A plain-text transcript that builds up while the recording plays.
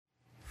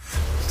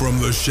From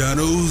the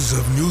shadows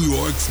of New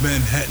York's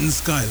Manhattan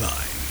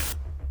skyline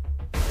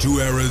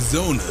to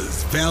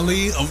Arizona's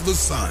Valley of the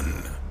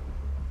Sun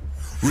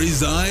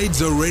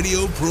resides a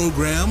radio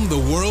program the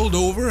world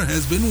over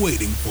has been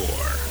waiting for.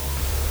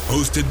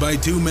 Hosted by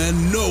two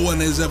men no one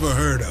has ever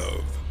heard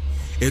of.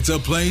 It's a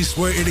place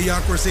where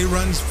idiocracy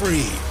runs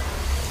free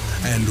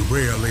and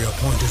rarely a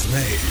point is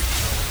made.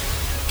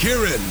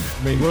 Kieran.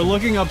 We're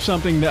looking up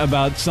something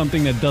about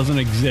something that doesn't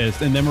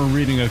exist, and then we're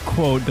reading a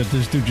quote that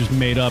this dude just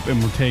made up,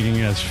 and we're taking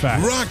it as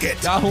fact.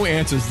 Rocket. Yahoo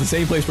Answers, the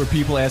same place where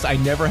people ask, I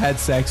never had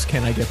sex,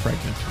 can I get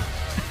pregnant?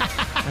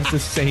 That's the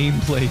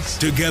same place.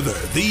 Together,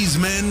 these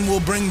men will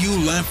bring you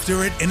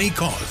laughter at any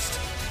cost,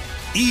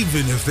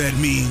 even if that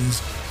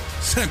means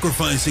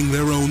sacrificing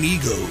their own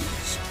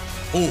egos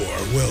or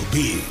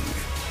well-being.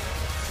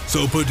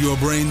 So put your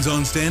brains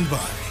on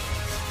standby,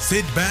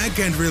 sit back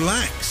and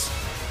relax.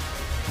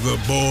 The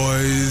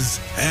boys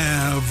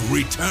have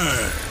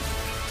returned.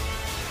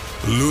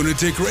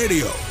 Lunatic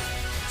Radio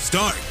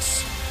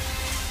starts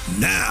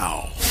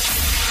now.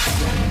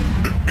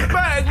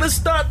 Bang, let's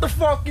start the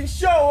fucking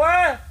show,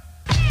 eh?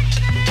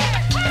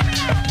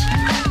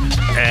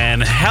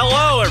 And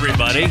hello,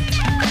 everybody.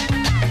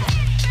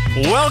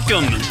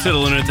 Welcome to the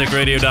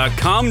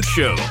lunaticradio.com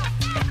show.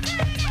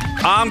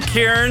 I'm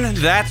Kieran.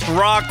 That's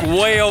Rock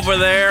way over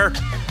there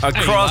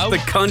across the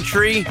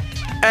country.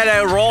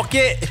 Hello,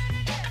 Rocket.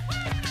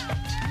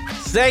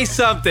 Say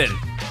something.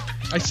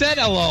 I said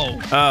hello.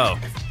 Oh.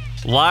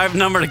 Live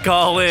number to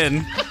call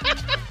in.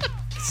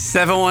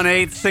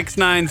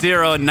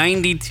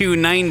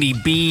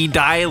 718-690-9290. Be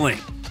dialing.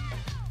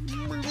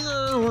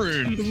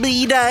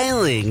 Be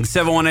dialing.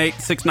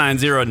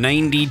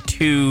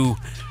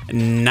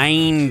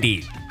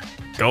 718-690-9290.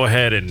 Go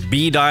ahead and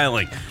be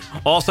dialing.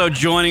 Also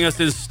joining us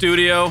in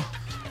studio,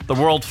 the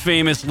world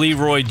famous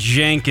Leroy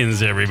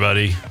Jenkins,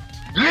 everybody.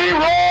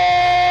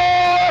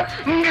 Leroy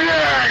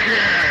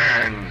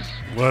Jenkins!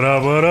 What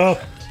up, what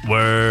up?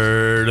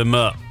 Word 'em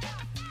up.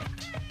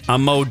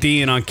 I'm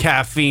ODing on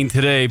caffeine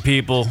today,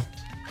 people.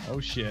 Oh,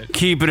 shit.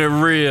 Keeping it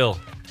real.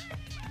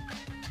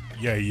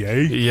 Yay,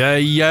 yay. Yay,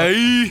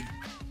 yay.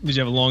 Did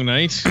you have a long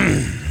night?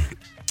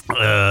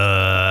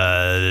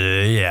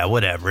 Yeah,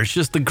 whatever. It's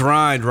just the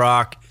grind,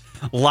 Rock.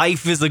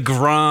 Life is a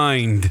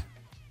grind.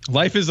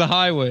 Life is a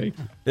highway.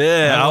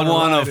 Yeah, I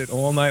want ride to it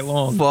all night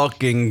long.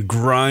 fucking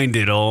grind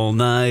it all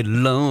night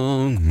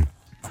long.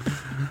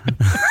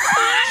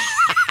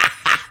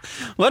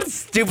 What a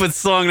stupid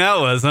song that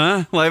was,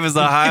 huh? Life is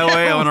a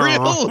highway. Yeah, I want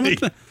really?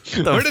 to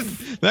Where did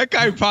that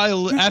guy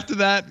probably, after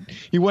that,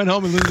 he went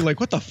home and was like,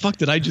 what the fuck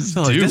did I just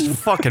do? This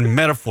fucking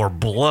metaphor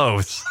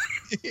blows.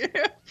 Yeah.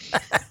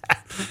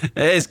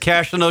 Hey, he's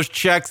cashing those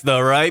checks,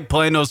 though, right?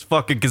 Playing those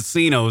fucking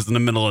casinos in the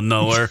middle of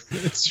nowhere.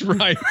 That's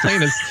right.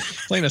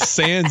 Playing a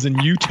Sands in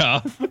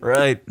Utah.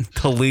 Right.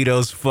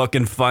 Toledo's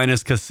fucking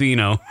finest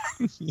casino.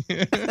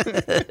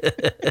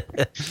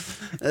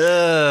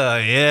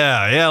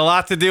 Yeah. A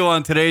lot to do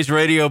on today's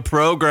radio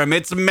program.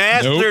 It's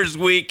Masters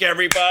Week,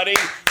 everybody.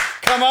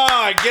 Come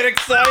on, get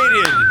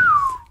excited.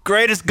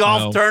 Greatest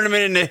golf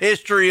tournament in the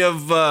history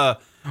of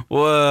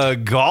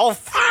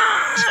golf.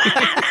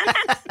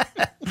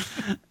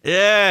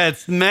 Yeah,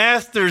 it's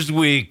Masters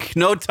Week.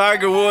 No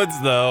Tiger Woods,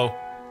 though.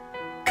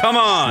 Come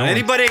on.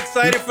 Anybody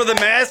excited for the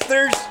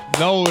Masters?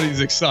 Nobody's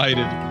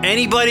excited.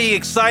 Anybody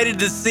excited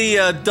to see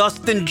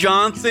Dustin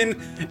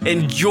Johnson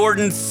and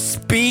Jordan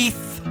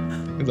Spieth?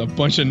 There's a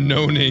bunch of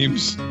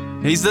no-names.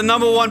 He's the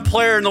number one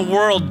player in the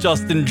world,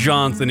 Justin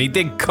Johnson. He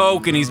did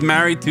coke, and he's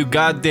married to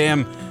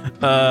goddamn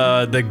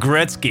the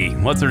Gretzky.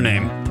 What's her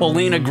name?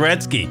 Paulina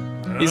Gretzky.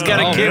 He's got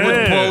a kid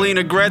with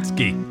Paulina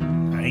Gretzky.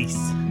 Nice.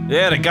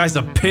 Yeah, the guy's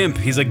a pimp.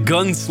 He's a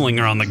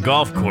gunslinger on the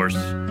golf course.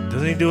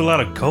 Doesn't he do a lot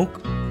of coke?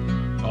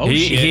 Oh,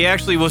 shit. He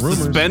actually was Rumors.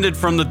 suspended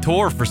from the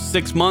tour for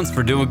 6 months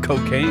for doing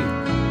cocaine.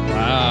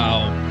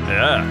 Wow.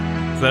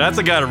 Yeah. So that's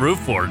a guy to root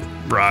for,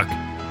 Brock.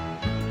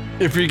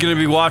 If you're going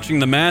to be watching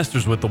the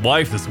Masters with the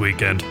wife this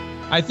weekend.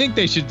 I think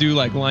they should do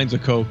like lines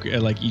of coke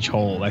at like each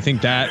hole. I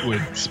think that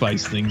would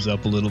spice things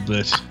up a little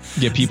bit.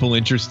 Get people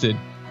interested.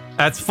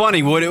 That's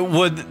funny.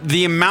 Would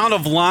the amount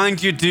of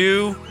lines you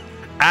do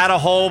at a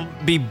hole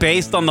be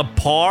based on the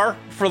par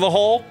for the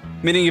hole?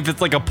 Meaning if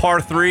it's like a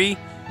par 3,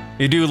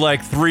 you do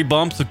like 3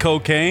 bumps of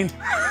cocaine?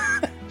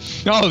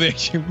 No, they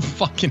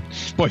fucking...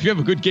 Boy, if you have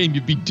a good game,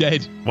 you'd be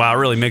dead. Wow, it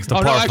really makes the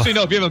Oh, par... no, actually,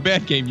 no. If you have a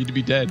bad game, you'd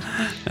be dead.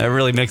 That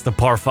really makes the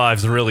par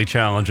 5s really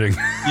challenging.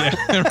 Yeah,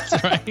 that's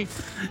right.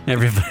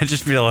 Everybody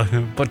just feel like a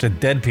bunch of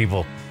dead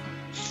people.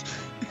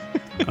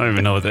 I don't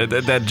even know.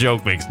 That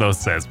joke makes no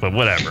sense, but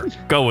whatever.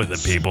 Go with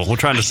it, people. We're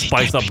trying to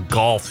spice up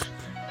golf.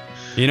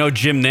 You know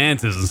Jim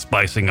Nantz isn't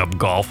spicing up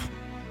golf.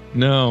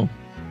 No.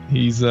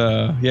 He's,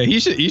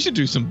 he should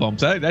do some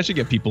bumps. That should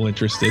get people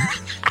interested.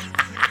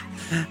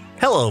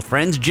 Hello,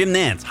 friends. Jim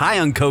Nantz. High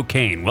on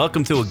cocaine.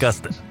 Welcome to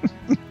Augusta.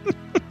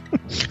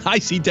 I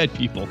see dead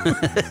people.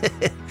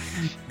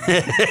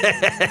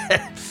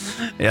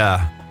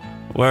 Yeah.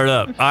 Word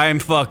up. I am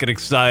fucking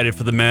excited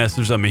for the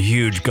Masters. I'm a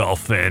huge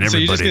golf fan. So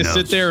Everybody you're just gonna knows.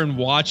 sit there and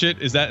watch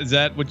it? Is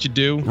that what you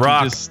do?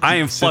 Rock, You just I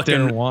am sit fucking.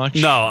 there and watch?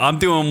 No, I'm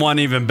doing one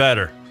even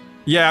better.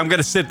 Yeah, I'm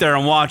gonna sit there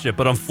and watch it,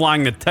 but I'm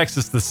flying to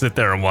Texas to sit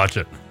there and watch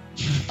it.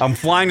 I'm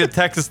flying to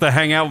Texas to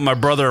hang out with my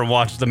brother and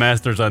watch the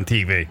Masters on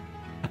TV.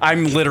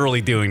 I'm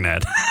literally doing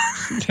that.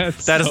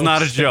 That is so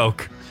not a sick.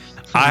 joke.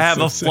 I have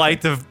so a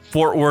flight to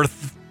Fort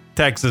Worth,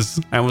 Texas.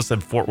 I almost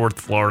said Fort Worth,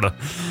 Florida.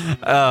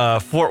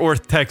 Fort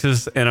Worth,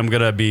 Texas, and I'm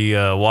gonna be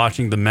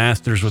watching the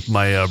Masters with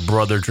my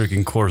brother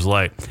drinking Coors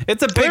Light.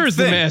 It's a big Where's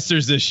the thing.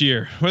 Masters this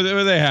year? Where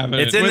they having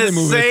It's it? in Where the they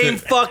moving it same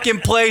to? fucking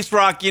place,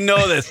 Rock. You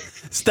know this.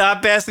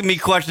 Stop asking me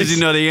questions you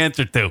know the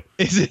answer to.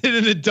 Is it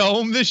in a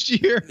dome this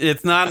year?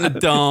 It's not in the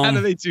dome. How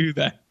do they do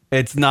that?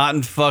 It's not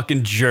in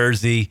fucking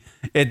Jersey.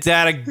 It's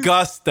at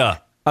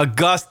Augusta,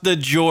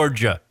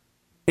 Georgia.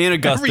 In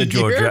Augusta, Every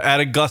Georgia, year? at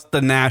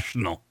Augusta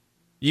National.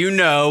 You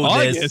know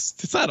this.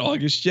 August. It's not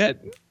August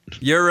yet.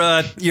 You're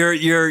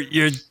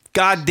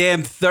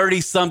goddamn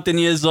 30-something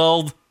years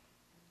old.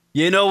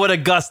 You know what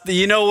Augusta,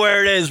 you know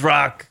where it is,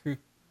 Rock.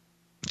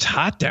 It's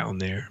hot down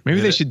there.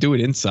 Maybe they should do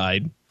it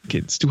inside.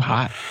 It's too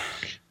hot.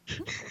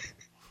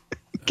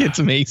 Get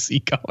some AC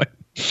going.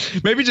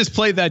 Maybe just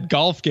play that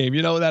golf game.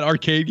 You know, that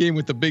arcade game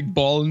with the big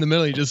ball in the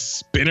middle. You just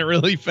spin it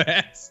really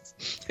fast.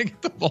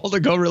 Get the ball to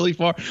go really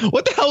far.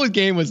 What the hell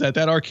game was that?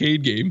 That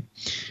arcade game.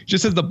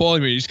 Just as the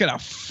ball, you just gotta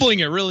fling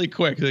it really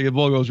quick. So the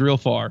ball goes real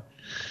far.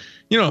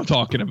 You know what I'm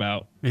talking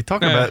about. Are you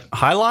talking about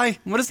Highlight?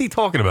 What is he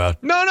talking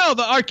about? No,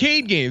 the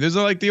arcade game. There's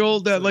like the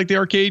old, like the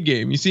arcade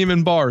game. You see him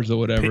in bars or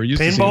whatever. You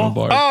used to see him in Pinball?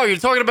 bars. Oh, you're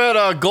talking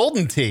about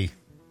Golden Tee.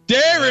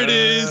 There it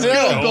is.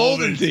 Yeah. Go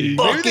Golden Tee. Maybe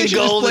Fucking they should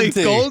just Golden play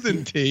Tee.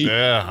 Golden Tee.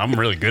 Yeah, I'm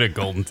really good at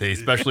Golden Tee,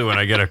 especially when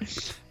I get a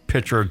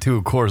picture or two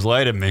of Coors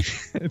Light at me.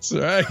 That's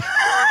right.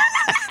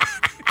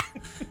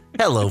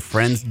 Hello,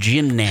 friends.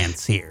 Jim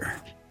Nance here.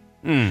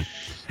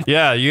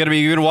 Yeah, you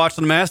gonna watch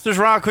the Masters,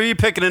 Rock? Who are you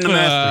picking in the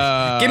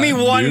Masters?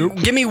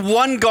 Give me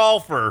one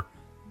golfer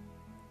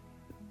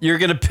you're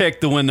gonna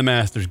pick to win the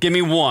Masters. Give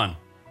me one.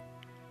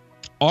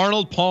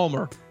 Arnold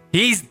Palmer.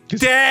 He's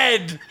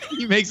dead.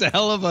 He makes a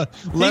hell of a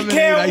He lemonade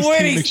can't iced win.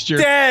 tea He's mixture.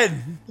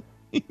 dead.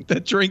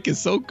 That drink is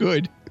so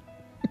good.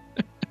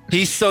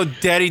 He's so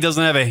dead he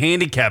doesn't have a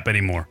handicap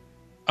anymore.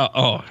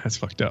 Oh, that's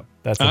fucked up.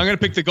 That's I'm gonna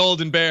pick the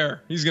Golden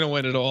Bear. He's gonna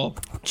win it all.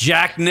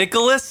 Jack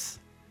Nicklaus.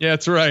 Yeah,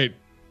 that's right.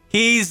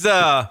 He's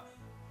not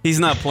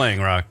playing,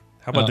 Rock.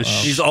 How about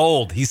He's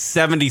old. He's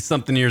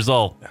 70-something years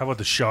old. How about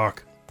the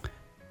Shark?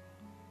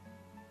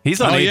 He's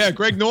on Oh age. yeah,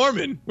 Greg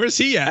Norman. Where's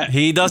he at?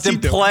 He What's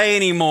doesn't doing? play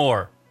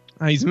anymore.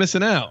 He's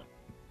missing out.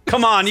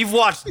 Come on, you've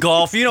watched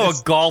golf. You know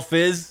what golf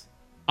is.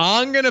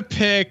 I'm gonna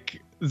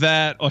pick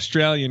that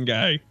Australian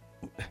guy.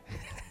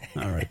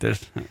 All right,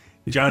 there's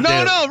John No,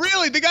 Daly.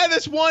 really, the guy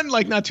that's won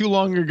like not too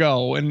long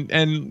ago, and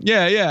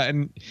yeah,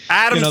 and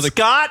Adam you know,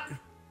 Scott.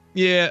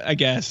 yeah, I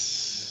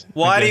guess.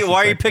 Why I guess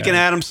are it's you that picking guy.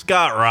 Adam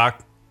Scott,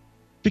 Rock?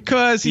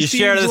 Because he You seems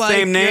share the like,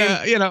 same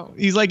name? you know,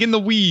 he's like in the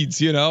weeds.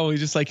 You know, he's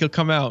just like he'll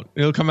come out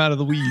of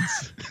the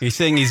weeds. You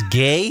saying he's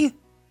gay?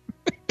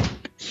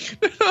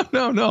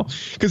 no,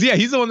 because yeah,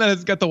 he's the one that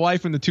has got the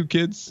wife and the two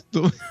kids.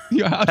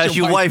 That's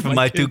your wife and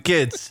my two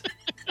kids.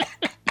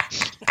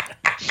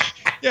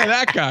 Yeah,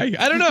 that guy.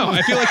 I don't know.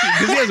 I feel like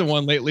because he hasn't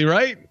won lately,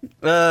 right?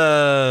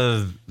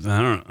 I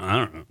don't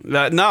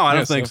know. No, I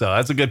don't think so.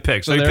 That's a good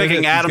pick. So you're there it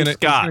picking is. Adam He's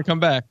Scott. gonna come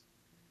back.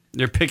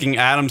 You're picking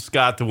Adam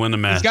Scott to win the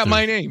Masters. He's got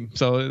my name,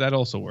 so that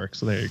also works.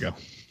 So there you go.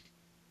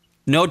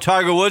 No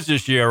Tiger Woods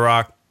this year,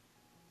 Rock.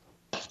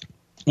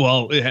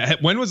 Well,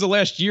 when was the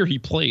last year he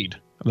played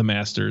the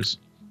Masters?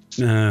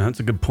 That's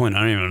a good point. I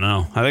don't even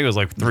know. I think it was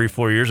like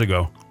 3-4 years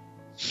ago.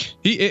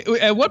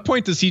 At what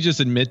point does he just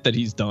admit that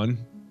he's done?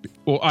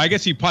 Well, I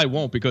guess he probably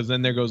won't because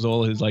then there goes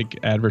all his like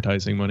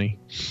advertising money.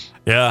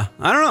 Yeah,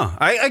 I don't know.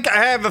 I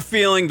have a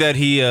feeling that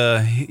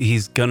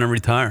he's gonna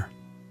retire.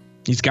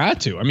 He's got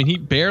to. I mean, he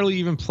barely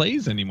even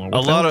plays anymore.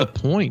 What's the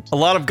point? A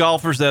lot of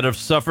golfers that have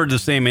suffered the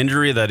same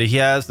injury that he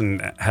has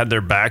and had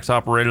their backs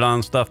operated on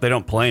and stuff, they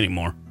don't play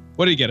anymore.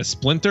 What did he get? A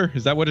splinter?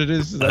 Is that what it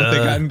is? Is that what they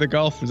got into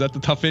golf? Is that the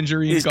tough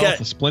injury in he's golf? got-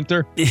 A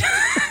splinter?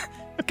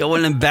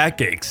 Going in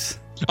backaches.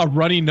 A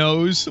runny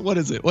nose? What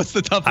is it? What's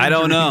the tough injury I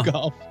don't know. in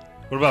golf?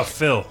 What about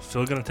Phil?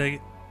 Phil gonna take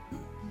it?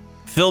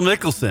 Phil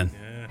Mickelson.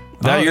 Yeah.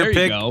 That Oh, your there you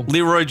pick? go.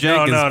 Leroy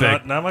Jenkins no,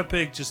 pick. not my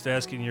pick. Just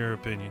asking your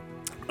opinion.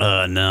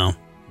 No. No,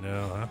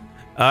 huh?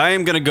 I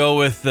am going to go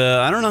with,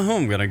 I don't know who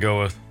I'm going to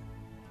go with.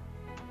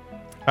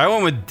 I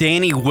went with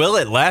Danny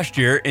Willett last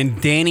year,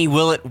 and Danny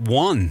Willett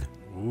won.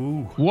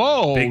 Ooh.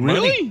 Whoa, Big money.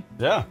 really?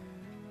 Yeah.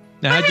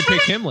 Now, how'd you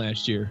pick him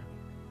last year?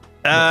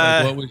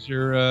 What was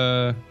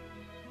your...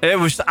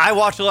 I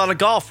watch a lot of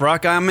golf,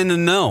 Rock. I'm in the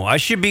know. I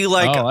should be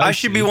like, Oh, I I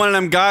should see. be one of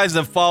them guys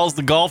that follows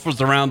the golfers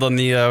around on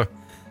the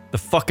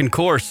fucking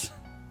course,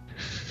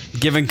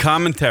 giving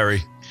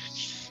commentary.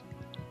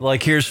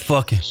 Like, here's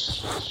Jordan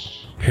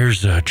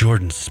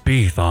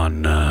Spieth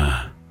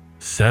on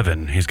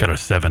 7. He's got a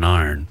 7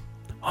 iron,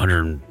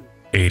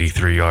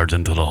 183 yards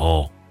into the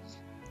hole.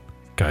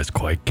 Guy's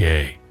quite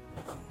gay.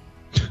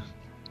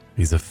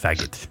 He's a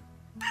faggot.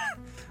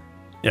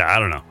 Yeah, I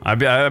don't know.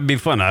 I'd be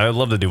fun. I'd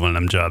love to do one of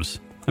them jobs.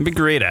 I'd be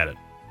great at it.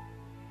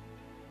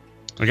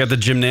 I got the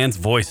Jim Nance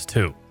voice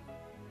too.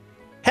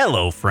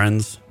 Hello,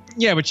 friends.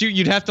 Yeah, but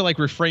you'd have to like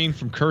refrain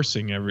from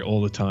cursing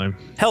all the time.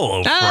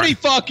 Hello, How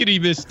friends. he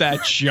missed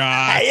that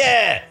shot?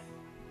 Yeah.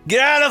 Get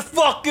out of the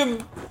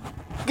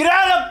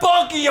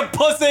bunker, you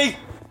pussy.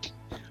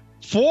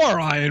 4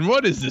 iron.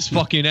 What is this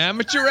fucking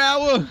amateur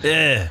hour?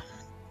 Yeah.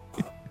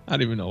 I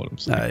don't even know what I'm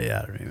saying.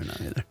 Yeah, I don't even know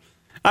either.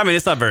 I mean,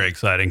 it's not very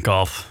exciting,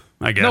 golf,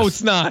 I guess. No,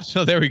 it's not.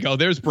 Oh, there we go.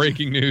 There's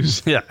breaking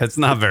news. Yeah, it's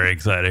not very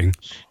exciting.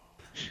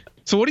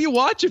 So what do you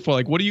watch it for?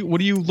 Like, what are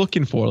you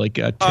looking for? Like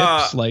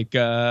tips? What do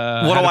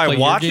I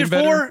watch it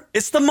for?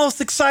 It's the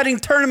most exciting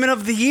tournament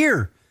of the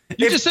year.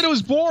 You just said it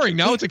was boring.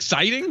 Now it's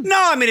exciting? No,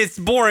 I mean, it's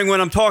boring when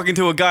I'm talking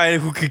to a guy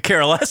who could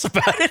care less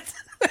about it.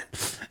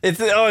 It's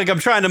like I'm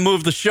trying to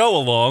move the show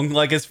along.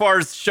 Like, as far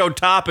as show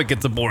topic,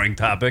 it's a boring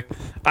topic.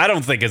 I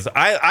don't think it's...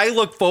 I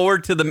look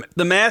forward to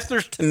the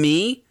Masters, to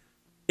me,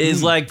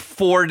 is like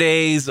 4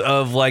 days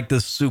of, like,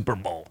 the Super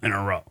Bowl in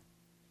a row.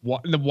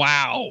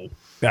 Wow.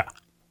 Yeah.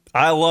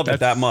 I love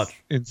it that much.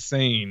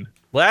 Insane.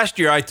 Last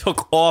year, I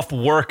took off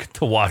work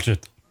to watch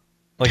it.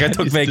 Like, I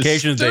took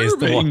vacation days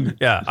to watch.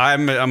 Yeah,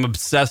 I'm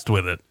obsessed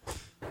with it.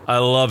 I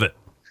love it.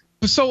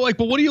 So, like,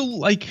 but what do you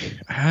like?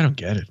 I don't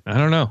get it. I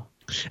don't know.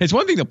 It's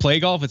one thing to play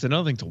golf. It's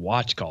another thing to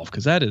watch golf,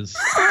 because that is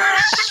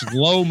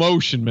slow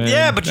motion, man.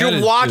 Yeah, but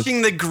you're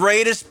watching the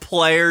greatest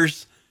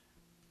players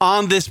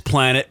on this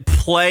planet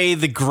play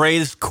the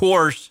greatest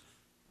course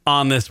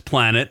on this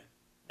planet.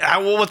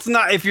 Well, what's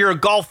not? If you're a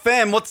golf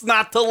fan, what's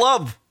not to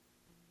love?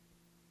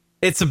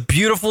 It's a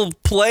beautiful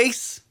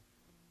place.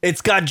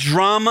 It's got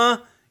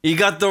drama. You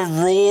got the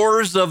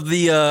roars of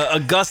the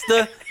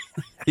Augusta.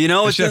 You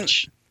know,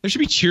 there should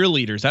be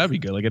cheerleaders. That would be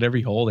good. Like at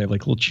every hole, they have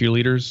like little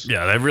cheerleaders.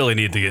 Yeah, they really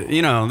need to get.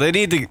 You know, they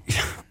need to.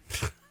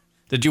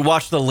 Did you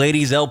watch the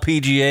Ladies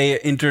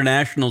LPGA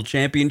International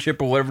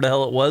Championship or whatever the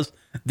hell it was?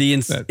 The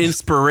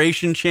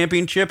Inspiration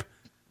Championship.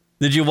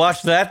 Did you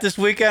watch that this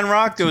weekend,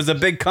 Rock? There was a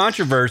big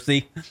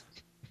controversy.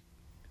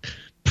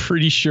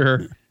 Pretty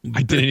sure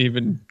I didn't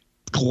even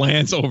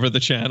glance over the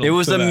channel. It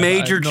was a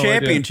major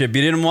championship.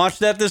 Idea. You didn't watch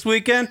that this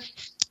weekend?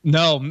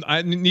 No,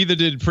 neither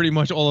did pretty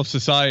much all of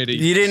society.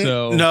 You didn't?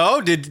 So.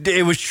 No,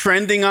 it was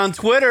trending on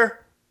Twitter.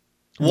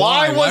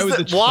 Why was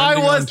it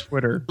trending on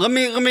Twitter? Let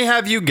me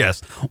have you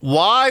guess.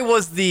 Why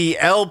was the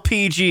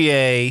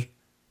LPGA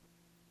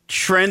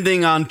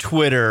trending on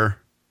Twitter?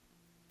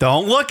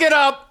 Don't look it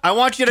up. I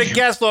want you to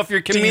guess off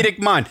your comedic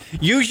mind.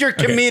 Use your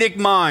comedic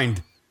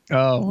mind.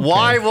 Oh. Okay.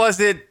 Why was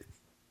it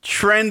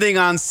trending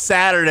on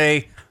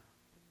Saturday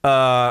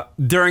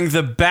during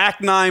the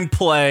back nine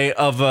play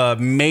of a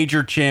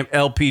major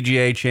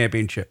LPGA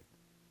championship?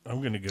 I'm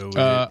going to go with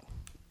it.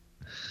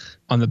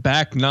 On the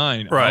back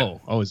nine. Right.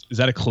 Oh, is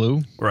that a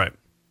clue? Right.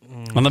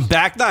 On the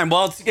back nine.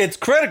 Well, it's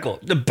critical.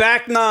 The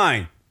back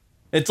nine.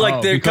 It's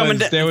like they're coming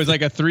down. There was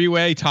like a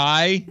 3-way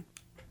tie.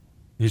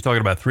 You're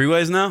talking about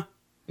 3-ways now?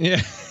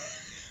 Yeah.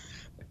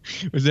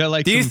 Was there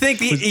like? Do you think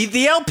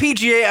the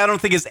LPGA? I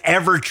don't think has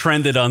ever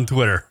trended on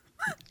Twitter.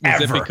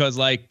 Is it because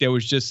like there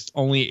was just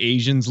only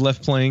Asians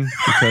left playing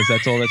because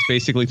that's all that's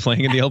basically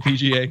playing in the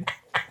LPGA,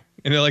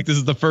 and they're like, this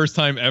is the first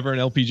time ever in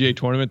LPGA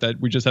tournament that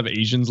we just have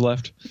Asians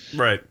left.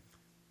 Right.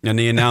 And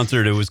the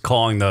announcer that was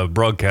calling the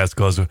broadcast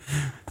goes, "The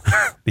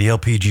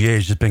LPGA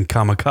has just been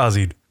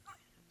kamikazed."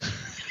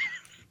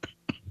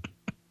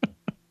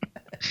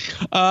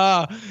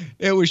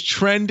 It was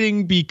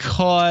trending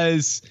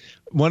because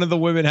one of the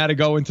women had to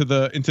go into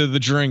the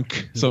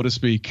drink, so to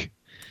speak.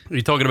 Are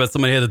you talking about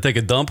somebody had to take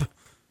a dump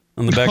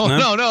on the back nine?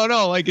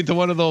 No, like into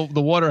one of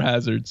the water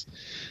hazards.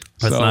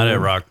 That's not it,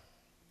 Rock.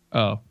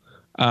 Oh.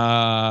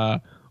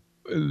 Why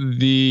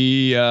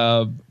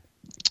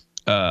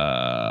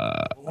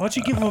don't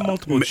you give him a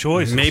multiple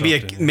choice? Maybe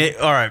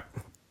all right.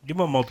 Give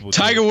him a multiple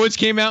Tiger choice. Woods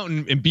came out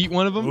and beat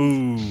one of them.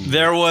 Ooh.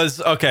 There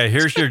was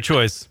here's your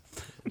choice.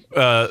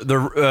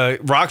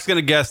 Rock's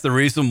gonna guess the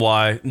reason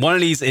why. One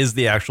of these is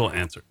the actual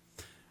answer.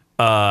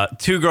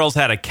 2 girls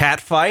had a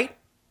cat fight.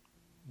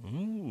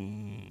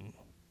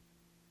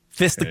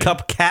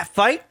 Fisticuff cat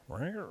fight. All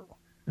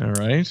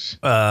right.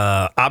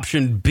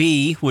 Option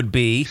B would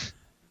be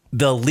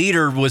the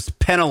leader was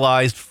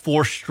penalized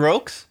 4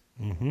 strokes.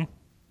 Mm-hmm.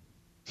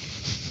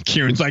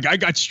 Kieran's like, I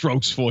got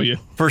strokes for you.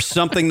 For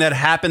something that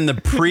happened the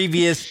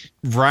previous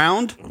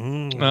round.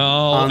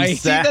 Oh, I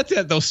see that's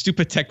those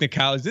stupid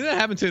technicalities. Didn't that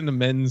happen to in the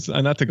men's?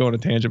 Not to go on a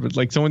tangent, but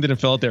like someone didn't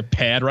fill out their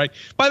pad right.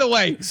 By the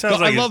way,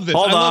 I love this.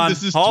 Hold on.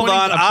 This is hold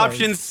on.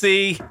 Option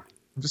C.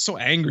 I'm just so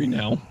angry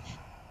now.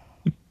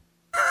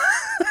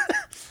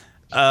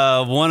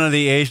 One of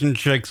the Asian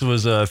chicks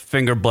was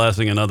finger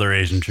blasting another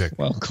Asian chick.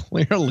 Well,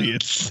 clearly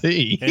it's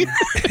C.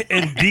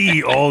 And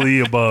D, all the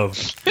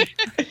above.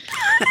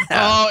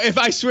 Oh, if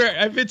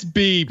it's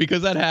B,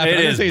 because that happened.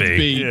 It I'm is gonna say it's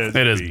B.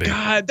 Yeah, It is B.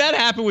 God, that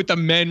happened with the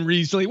men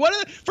recently.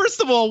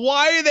 First of all,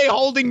 why are they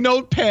holding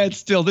notepads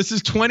still? This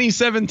is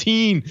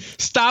 2017.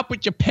 Stop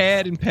with your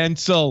pad and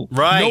pencil.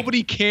 Right.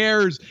 Nobody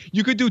cares.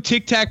 You could do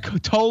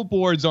tic-tac-toe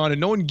boards on it.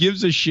 No one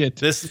gives a shit.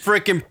 This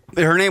freaking,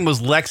 her name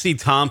was Lexi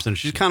Thompson.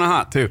 She's kind of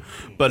hot too,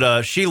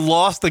 but she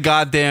lost the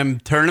goddamn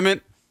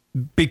tournament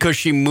because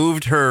she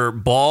moved her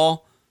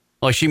ball.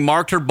 Like she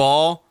marked her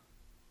ball,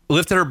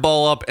 lifted her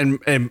ball up,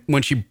 and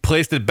when she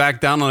placed it back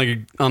down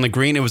on the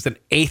green, it was an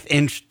 1/8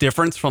 inch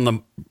difference from the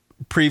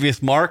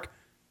previous mark.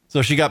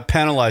 So she got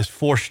penalized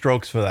 4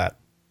 strokes for that.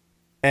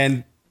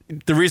 And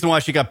the reason why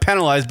she got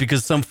penalized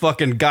because some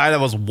fucking guy that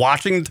was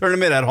watching the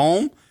tournament at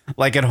home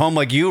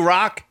like you,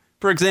 Rock,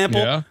 for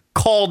example, Yeah.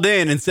 called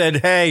in and said,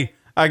 "Hey,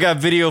 I got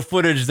video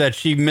footage that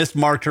she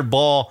mismarked her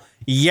ball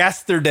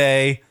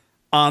yesterday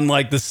on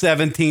like the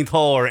 17th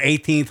hole or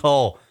 18th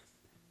hole."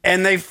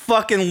 And they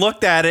fucking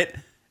looked at it,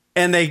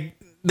 and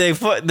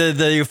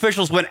the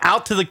officials went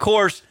out to the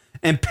course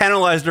and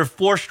penalized her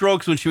 4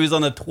 strokes when she was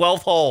on the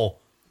 12th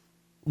hole,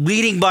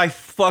 leading by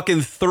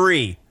fucking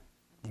 3.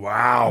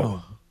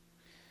 Wow.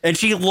 And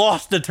she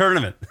lost the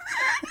tournament.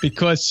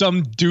 Because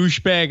some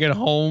douchebag at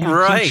home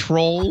Right.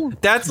 control.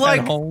 That's at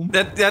like home.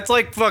 that's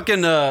like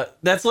fucking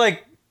that's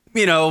like,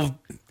 you know,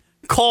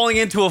 calling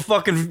into a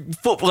fucking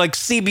like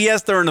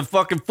CBS during the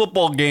fucking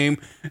football game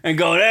and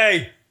going,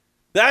 "Hey,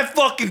 that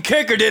fucking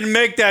kicker didn't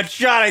make that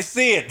shot. I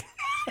see it."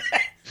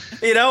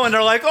 You know, and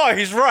they're like, "Oh,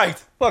 he's right.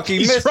 Fuck, he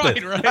missed right,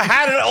 it. right. I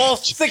had it all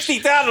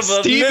 60,000 of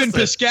them. Steven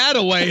missed it."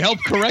 Piscataway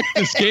helped correct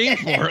this game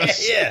for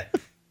us. Yeah.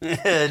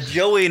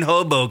 Joey and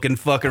Hoboken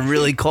fucking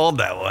really called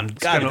that one.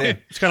 God damn.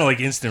 It's kind of like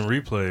instant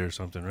replay or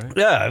something, right?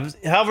 Yeah,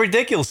 how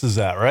ridiculous is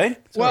that, right?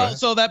 Well,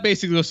 so that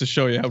basically goes to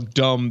show you how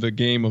dumb the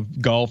game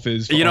of golf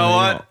is. You know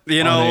on what?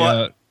 You know on what?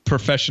 a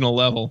professional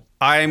level.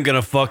 I am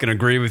gonna fucking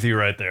agree with you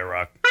right there,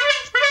 Rock.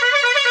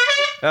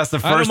 That's the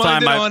I don't first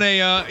mind time it on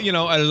a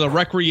as a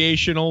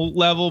recreational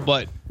level,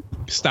 but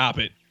stop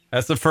it.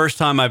 That's the first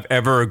time I've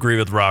ever agreed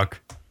with Rock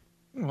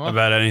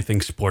about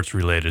anything sports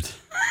related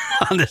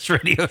on this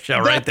radio show.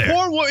 Right there.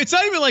 Poor woman. It's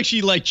not even like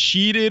she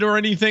cheated or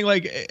anything.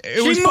 Like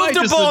it was She probably moved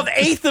the just ball an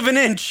 1/8 of an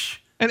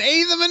inch, an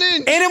 1/8 of an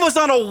inch. and it was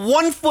on a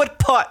 1 foot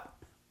putt.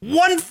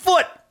 1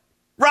 foot.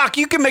 Rock,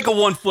 you can make a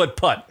 1 foot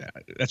putt.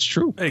 That's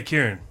true. Hey,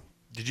 Kieran,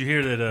 did you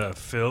hear that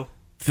Phil?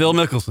 Phil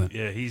Mickelson.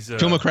 Yeah, he's... Phil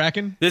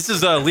McCracken. This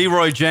is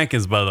Leroy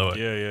Jenkins, by the way.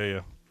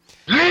 Yeah.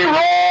 Leroy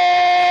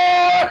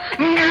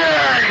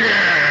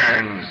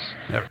Jenkins.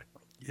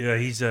 Yeah,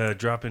 he's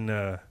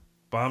dropping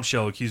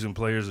bombshell accusing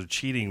players of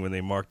cheating when they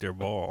mark their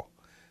ball.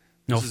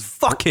 No,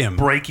 fuck him.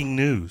 Breaking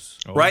news.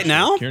 Right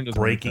now? Kieran doesn't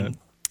like Breaking.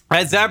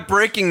 Is that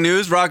breaking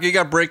news? Rock, you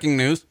got breaking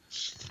news?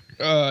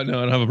 that. No,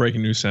 I don't have a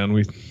breaking news sound.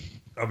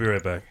 I'll be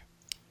right back.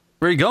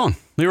 Where are you going?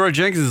 Leroy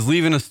Jenkins is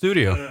leaving the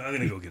studio. I'm going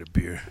to go get a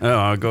beer.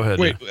 Oh, go ahead.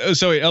 Wait,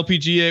 sorry,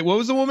 LPGA. What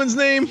was the woman's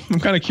name? I'm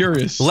kind of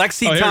curious.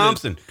 Lexi Oh, here it is.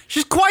 Thompson.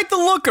 She's quite the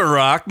looker,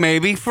 Rock,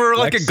 maybe. For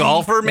like a Lexi-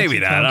 golfer, maybe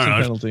Lexi that. I don't know.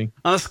 Thompson penalty.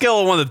 On a scale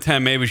of 1 to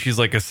 10, maybe she's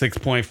like a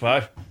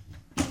 6.5.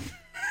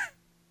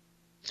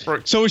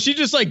 So was she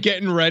just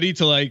getting ready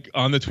to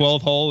on the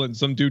 12th hole, and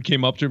some dude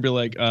came up to her and be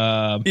like,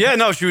 Yeah,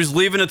 no, she was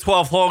leaving the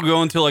 12th hole,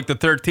 going to like the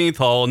 13th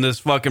hole, and this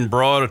fucking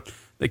broad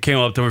that came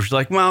up to her, she's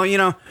like, "Well,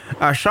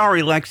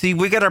 sorry, Lexi,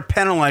 we got to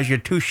penalize you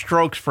 2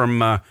 strokes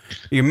from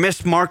you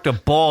mismarked a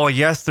ball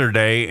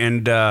yesterday,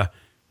 and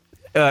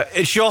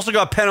she also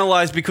got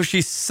penalized because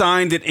she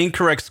signed an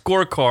incorrect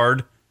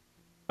scorecard.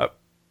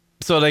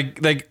 So they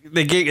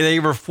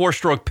gave her a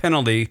 4-stroke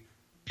penalty,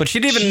 but she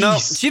didn't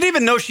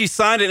even know she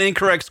signed an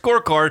incorrect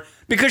scorecard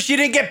because she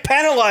didn't get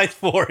penalized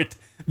for it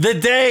the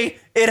day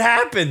it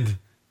happened.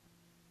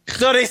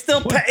 So they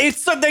still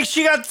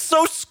she got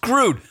so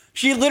screwed.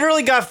 She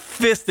literally got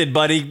fisted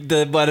by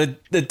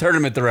the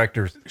tournament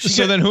directors.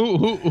 then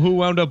who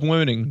wound up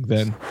winning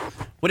then?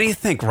 What do you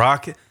think,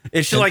 Rock?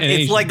 It's like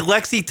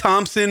Lexi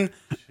Thompson,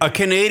 a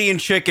Canadian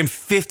chick, and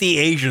 50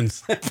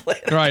 Asians.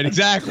 Right,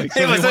 exactly. So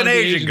It was they an wanted the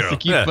Asian Asians girl. to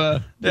keep, Yeah.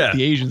 Yeah.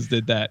 The Asians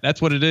did that.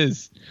 That's what it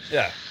is.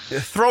 Yeah.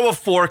 Throw a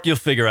fork, you'll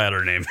figure out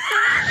her name.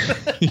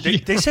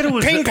 They said it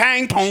was... Ping,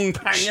 pang, pong,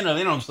 pang. You know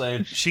what I'm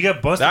saying. She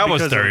got busted That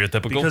was because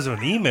stereotypical. because of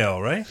an email,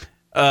 right?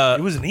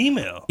 It was an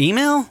email.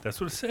 Email?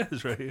 That's what it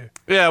says right here.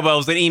 Yeah, well, it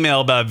was an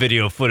email about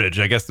video footage.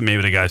 I guess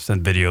maybe the guy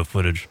sent video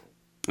footage.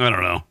 I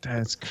don't know.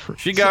 That's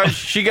crazy.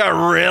 She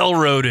got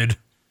railroaded.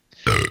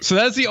 So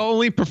that's the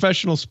only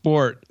professional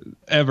sport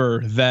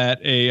ever that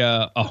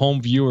a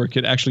home viewer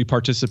could actually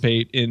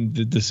participate in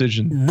the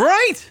decision.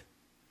 Right.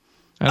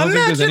 I don't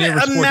think there's any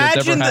other sport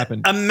that's ever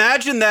happened.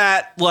 Imagine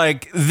that,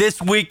 like, this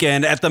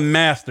weekend at the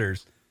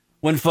Masters,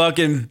 when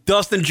fucking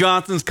Dustin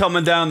Johnson's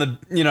coming down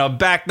the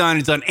back nine,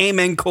 he's on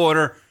amen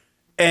quarter,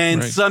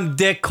 and Right. some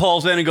dick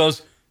calls in and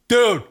goes,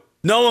 "Dude,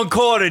 no one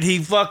caught it. He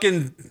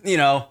fucking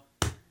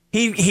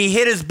he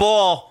hit his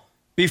ball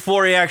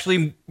before he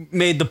actually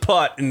made the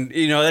putt, and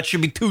that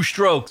should be 2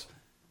 strokes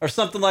or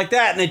something like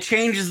that." And it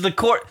changes the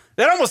court.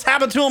 That almost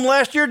happened to him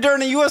last year during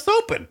the U.S.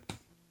 Open.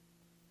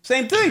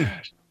 Same thing.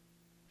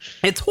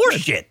 It's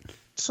horseshit.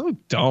 So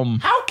dumb.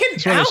 How can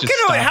That's why they should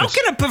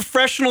stop it. a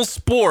professional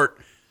sport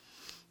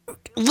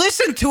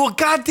listen to a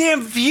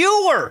goddamn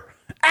viewer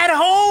at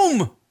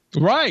home?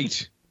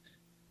 Right.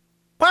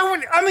 Why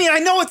would I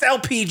know it's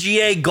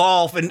LPGA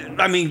golf,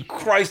 and I mean,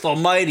 Christ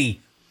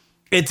Almighty,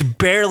 it's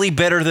barely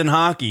better than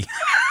hockey.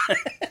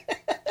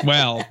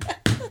 Well,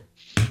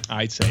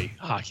 I'd say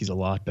hockey's a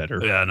lot better.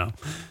 Yeah, I know.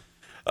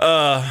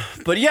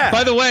 But yeah.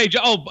 By the way,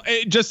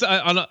 just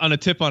on a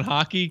tip on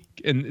hockey,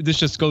 and this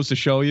just goes to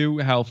show you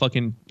how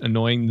fucking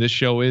annoying this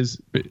show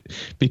is,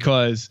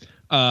 because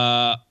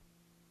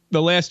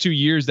the last 2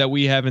 years that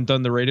we haven't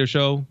done the radio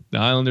show, the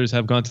Islanders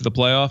have gone to the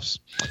playoffs.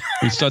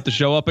 We start the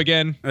show up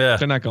again. Yeah.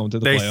 They're not going to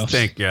the They playoffs.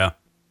 stink, yeah.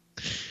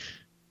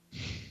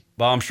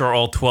 Well, I'm sure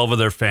all 12 of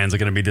their fans are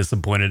going to be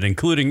disappointed,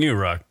 including you,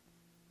 Rock.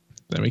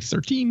 That makes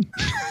 13.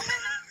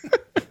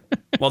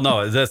 Well,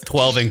 no, that's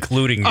 12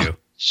 including you.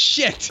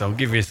 Shit. Don't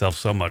give yourself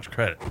so much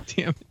credit.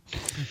 Damn it.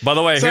 By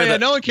the way, So here yeah, that,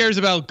 no one cares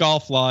about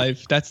golf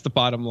live. That's the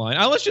bottom line.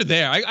 Unless you're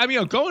there. I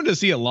mean, going to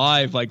see it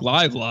live, like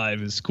live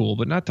is cool,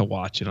 but not to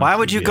watch it. On why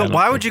would you TV. go? I don't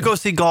Why think would you so. go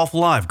see golf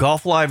live?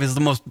 Golf live is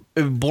the most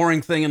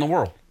boring thing in the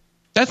world.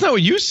 That's not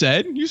what you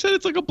said. You said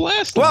it's like a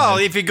blast. Well,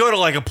 live. if you go to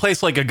like a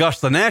place like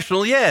Augusta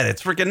National, yeah,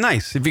 it's freaking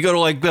nice. If you go to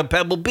like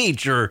Pebble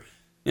Beach or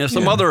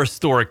some other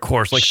historic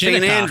course like St.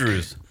 Shinnecock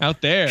Andrews,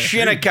 out there.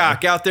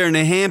 Shinnecock out there in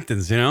the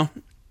Hamptons,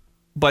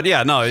 But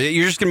yeah, no,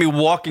 you're just gonna be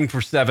walking for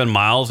 7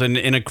 miles and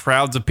in a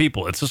crowds of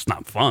people. It's just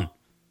not fun.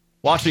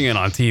 Watching it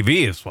on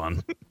TV is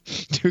fun.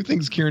 Two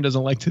things Kieran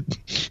doesn't like to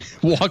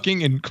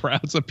walking in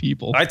crowds of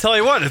people. I tell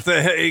you what,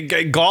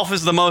 golf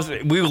is the most.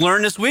 We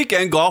learned this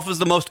weekend. Golf is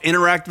the most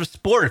interactive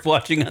sport if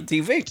watching on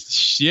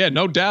TV. Yeah,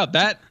 no doubt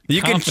that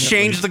You can confidently.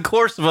 change the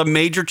course of a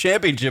major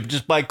championship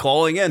just by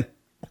calling in.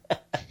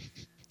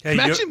 Hey,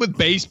 Imagine with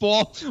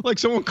baseball, like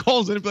someone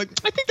calls in and be like,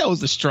 "I think that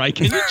was a strike.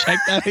 Can you check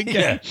that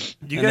again?"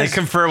 you And guys, they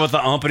confer with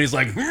the ump, and he's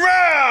like,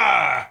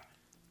 "Rah!"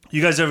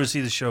 you guys ever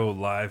see the show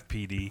Live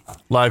PD?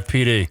 Live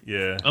PD.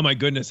 Yeah. Oh my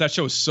goodness, that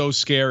show is so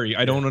scary.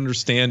 I don't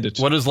understand it.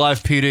 What is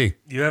Live PD?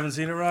 You haven't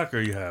seen it, Rock,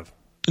 or you have?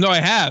 No, I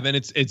have, and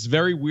it's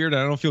very weird.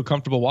 I don't feel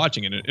comfortable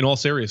watching it. In all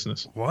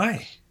seriousness,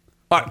 Why?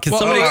 Can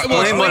somebody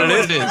explain what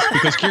it is?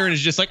 Because Kieran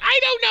is just like, I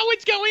don't know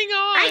what's going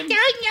on.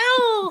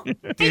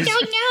 I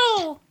don't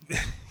know.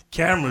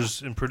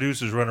 Cameras and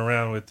producers run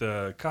around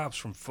with cops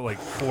from like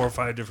 4 or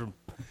 5 different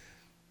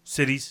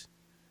cities,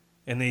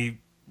 and they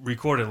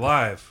record it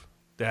live.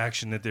 The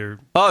action that they're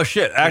Oh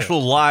shit!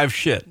 Actual live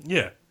shit.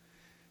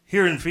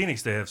 Here in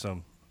Phoenix, they have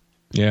some.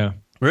 Yeah.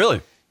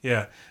 Really?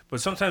 Yeah,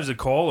 but sometimes the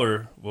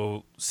caller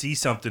will see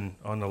something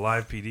on the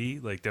Live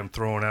PD, like them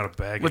throwing out a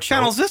bag. What of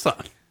channel is dope. this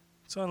on?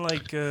 It's on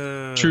like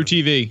True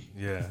TV.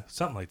 Yeah,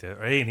 something like that,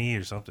 or A&E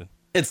or something.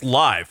 It's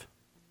live.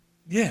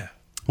 Yeah,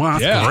 Wow,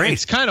 that's great.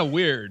 It's kind of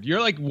weird.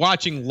 You're like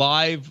watching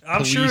live.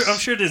 I'm police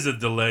sure there's a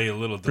delay, a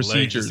little delay,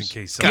 procedures. just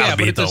in case. Gotta Yeah,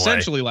 be but it's delay.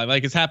 essentially live.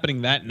 Like it's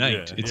happening that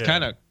night. Yeah, It's yeah.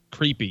 kind of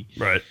creepy.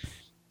 Right.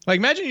 Like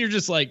imagine you're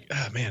just like,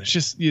 oh man, it's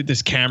just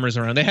there's cameras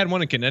around. They had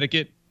one in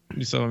Connecticut.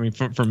 So I mean,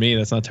 for me,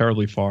 that's not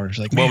terribly far. It's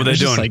like, What man, were they there's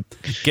just, doing?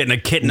 Like Getting a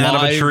kitten out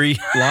of a tree?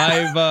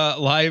 live.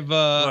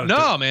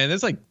 No, man,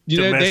 there's like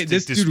domestic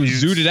this dude was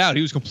disputes. zooted out.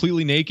 He was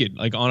completely naked,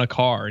 like on a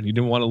car, and he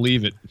didn't want to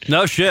leave it.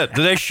 No shit.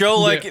 Do they show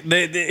like?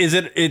 Is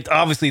it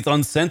obviously it's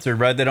uncensored,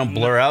 right? They don't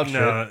blur out shit.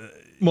 No,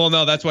 Well,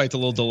 no, that's why it's a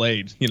little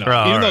delayed. Oh, Even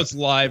all though right. it's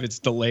live, it's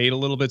delayed a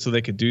little bit so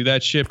they could do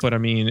that shit. But I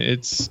mean,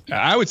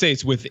 I would say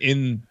it's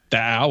within the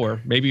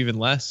hour, maybe even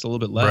less, a little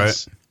bit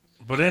less.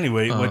 but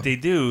anyway, what they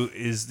do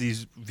is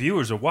these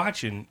viewers are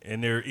watching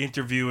and they're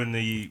interviewing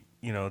the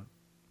I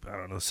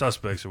don't know,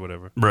 suspects or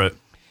whatever. Right.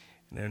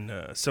 And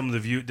then some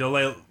of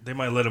the they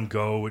might let them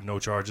go with no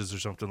charges or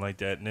something like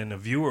that. And then the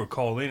viewer will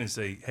call in and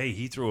say, "Hey,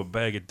 he threw a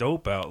bag of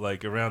dope out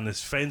like around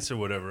this fence or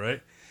whatever,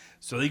 right?"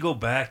 So they go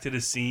back to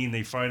the scene,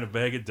 they find a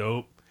bag of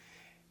dope,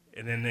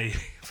 and then they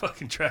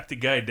fucking track the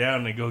guy down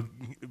and they go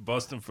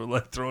bust him for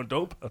like throwing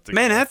dope out there.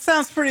 Man, that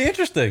sounds pretty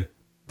interesting.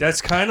 That's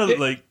kind of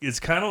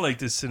like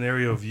this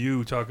scenario of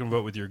you talking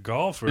about with your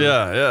golfer.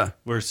 Yeah.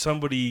 Where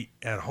somebody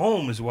at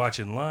home is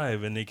watching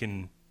live and they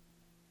can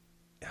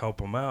help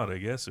them out, I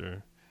guess,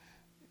 or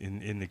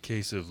in the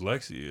case of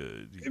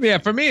Lexi. Yeah,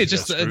 for me, it's she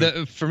just got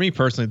screwed. for me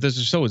personally, this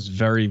show is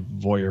very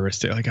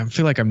voyeuristic. Like I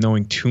feel like I'm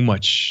knowing too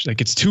much. Like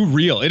it's too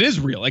real. It is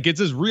real. Like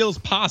it's as real as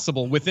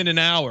possible within an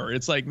hour.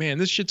 It's like, man,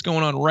 this shit's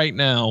going on right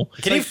now.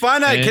 Can you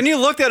find out? and- Can you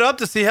look that up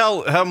to see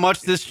how much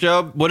this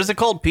show? What is it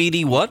called?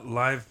 PD what?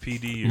 Live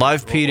PD.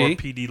 Live or PD?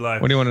 PD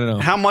Live. What do you want to know?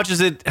 How much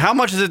is it? How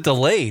much is it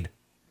delayed?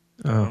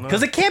 Oh.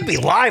 Because it can't be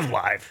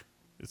live.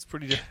 It's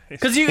pretty.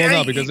 Because you Well,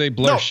 no, because they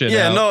blur no, shit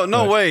Yeah, out,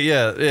 no but- way.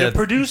 Yeah. The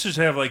producers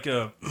have like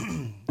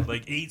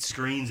like 8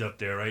 screens up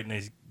there, right? And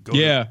they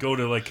go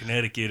to like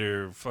Connecticut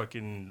or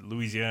fucking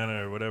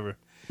Louisiana or whatever.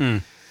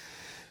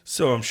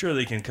 So I'm sure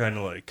they can kind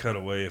of like cut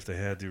away if they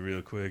had to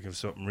real quick if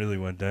something really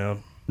went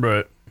down.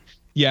 Right.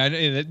 Yeah,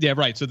 yeah,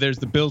 right. So there's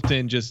the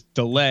built-in just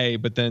delay,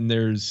 but then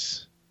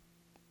there's,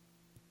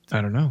 I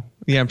don't know.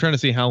 Yeah, I'm trying to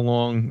see how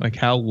long, like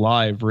how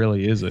live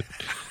really is it?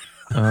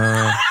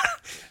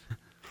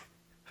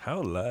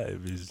 How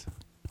live is?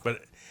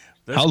 But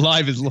How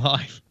live is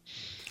live?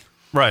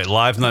 Right,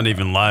 live's not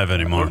even live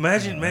anymore.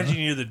 imagine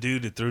you're the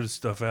dude that threw the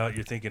stuff out.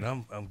 You're thinking,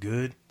 I'm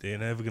good. They're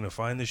never gonna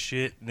find this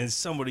shit. And then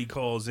somebody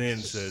calls in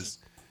and says,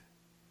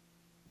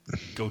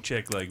 "Go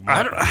check." Like,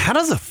 How does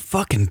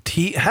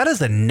how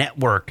does a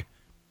network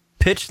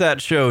pitch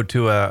that show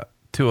to a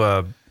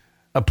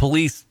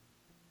police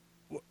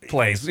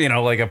place,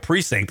 like a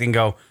precinct, and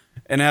go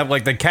and have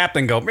like the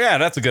captain go, yeah,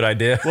 that's a good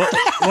idea. well,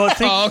 I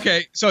think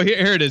Okay. So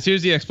here it is.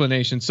 Here's the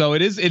explanation. So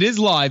it is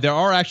live. There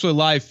are actually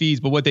live feeds,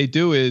 but what they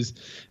do is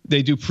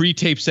they do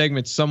pre-taped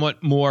segments,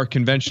 somewhat more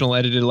conventional,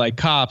 edited like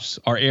Cops,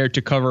 are aired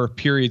to cover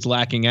periods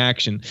lacking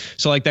action.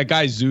 So like that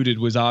guy Zooted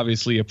was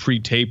obviously a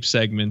pre-taped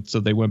segment, so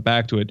they went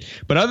back to it.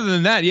 But other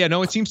than that, yeah,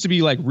 no, it seems to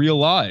be like real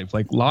live,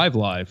 like live.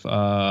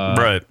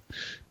 Right.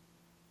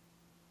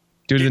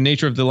 Due to the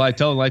nature of the live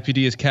telling, Live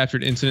PD has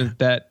captured incidents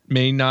that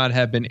may not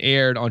have been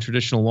aired on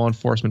traditional law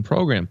enforcement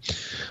program.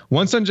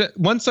 One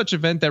such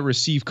event that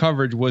received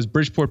coverage was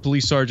Bridgeport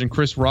Police Sergeant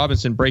Chris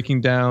Robinson breaking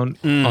down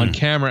on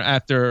camera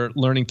after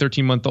learning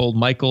 13-month-old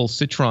Michael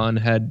Citron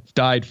had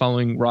died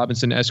following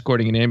Robinson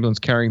escorting an ambulance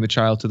carrying the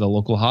child to the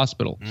local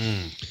hospital.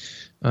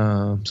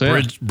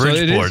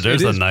 Bridgeport,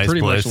 there's a nice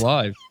pretty place. Much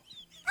live.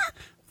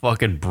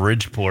 Fucking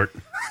Bridgeport.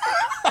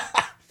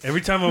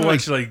 every time I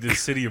watched like the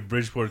city of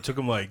Bridgeport, it took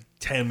them like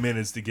 10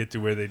 minutes to get to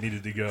where they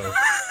needed to go.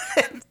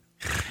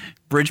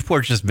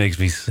 Bridgeport just makes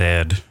me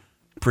sad.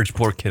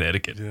 Bridgeport,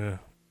 Connecticut. Yeah,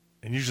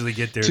 and usually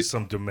get there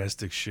some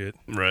domestic shit.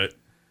 Right.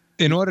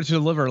 In order to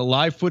deliver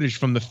live footage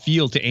from the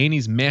field to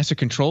Annie's Master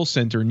Control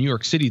Center in New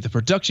York City, the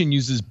production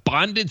uses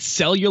bonded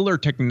cellular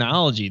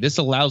technology. This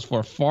allows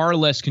for far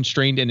less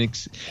constrained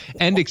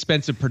and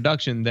expensive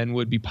production than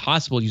would be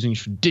possible using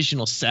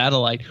traditional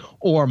satellite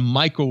or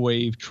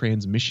microwave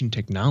transmission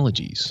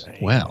technologies.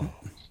 Well,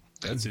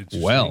 That's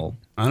interesting. well,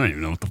 I don't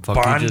even know what the fuck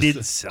Bonded you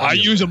just cellular. I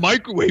use a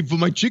microwave for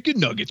my chicken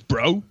nuggets,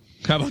 bro.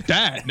 How about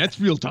that? That's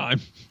real time.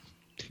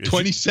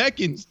 20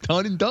 seconds,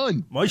 done and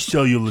done. My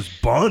cellular's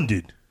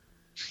bonded.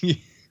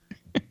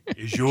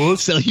 Is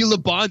yours? Cellular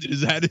bonded.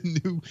 Is that a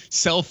new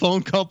cell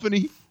phone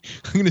company?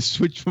 I'm going to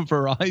switch from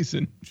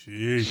Verizon.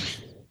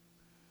 Jeez.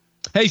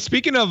 Hey,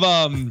 speaking of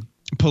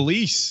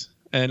police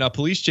and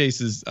police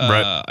chases,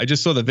 Right. I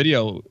just saw the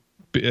video.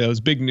 It was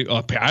big news.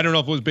 I don't know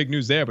if it was big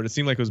news there, but it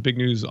seemed like it was big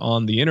news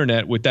on the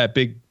internet with that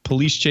big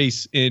police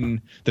chase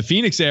in the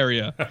Phoenix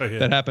area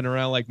that happened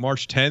around like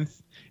March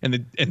 10th.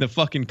 And the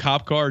fucking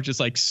cop car just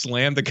like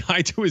slammed the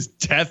guy to his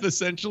death.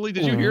 Essentially,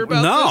 did you hear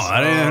about No, this?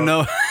 I didn't even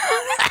know.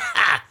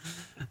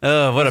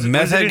 What, a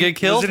meth head get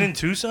killed? Was it in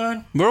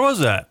Tucson? Where was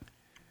that?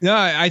 No,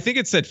 I think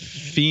it said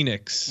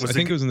Phoenix. I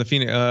think it was in the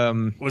Phoenix.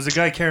 Was the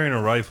guy carrying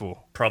a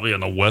rifle? Probably on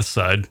the west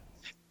side.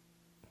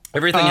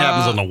 Everything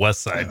happens on the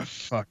west side.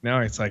 Fuck. Now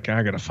it's like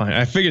I gotta find.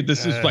 I figured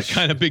this was like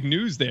kind of big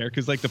news there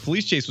because like the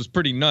police chase was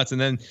pretty nuts. And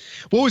then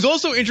what was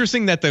also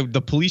interesting that the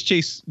police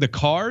chase, the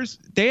cars,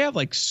 they have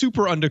like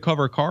super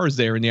undercover cars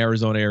there in the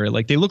Arizona area.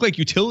 Like they look like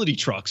utility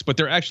trucks, but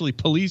they're actually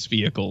police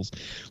vehicles.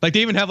 Like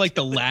they even have like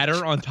the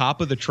ladder on top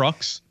of the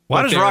trucks.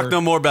 Why Like, does Rock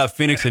know more about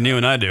Phoenix than you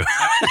and I do?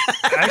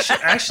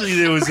 Actually,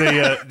 there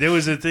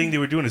was a thing they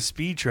were doing a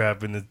speed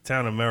trap in the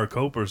town of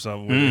Maricopa or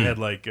something where they had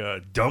like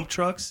dump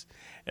trucks,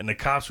 and the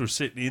cops were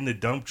sitting in the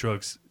dump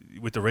trucks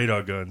with the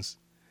radar guns,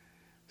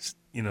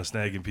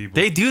 snagging people.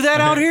 They do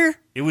that out here?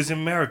 It was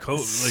in Maricopa.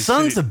 Like,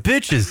 Sons of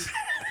bitches.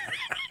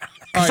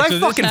 All Because right, I so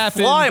this fucking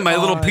happened fly my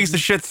little on- piece of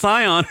shit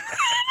Scion.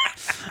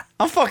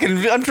 I'm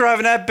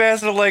driving that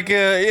bastard like,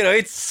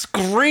 it's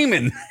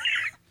screaming.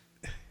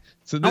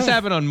 So this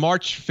happened on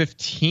March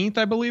 15th,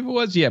 I believe it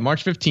was. Yeah,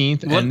 March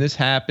 15th, What? and this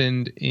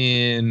happened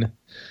in.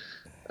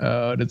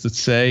 Does it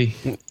say?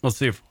 Let's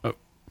see if.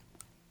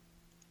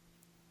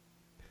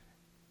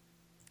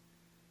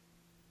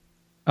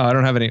 I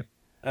don't have any.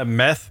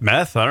 Meth?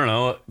 I don't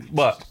know.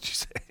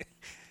 What?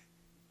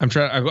 I'm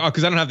trying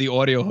because I don't have the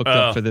audio hooked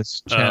up for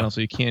this channel,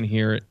 so you can't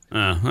hear it.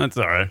 That's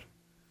all right.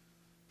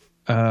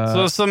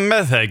 So some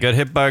meth head got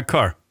hit by a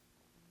car.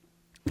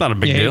 Not a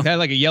big Yeah, deal. he had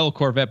like a yellow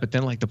Corvette, but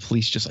then like the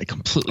police just like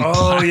completely. Oh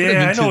plowed him yeah,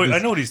 I into know. this- I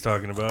know what he's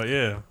talking about.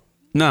 Yeah,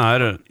 No, I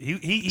don't.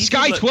 he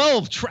Sky did, like-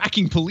 12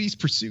 tracking police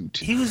pursuit.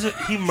 He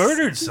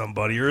murdered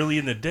somebody early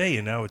in the day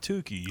in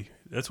Ahwatukee.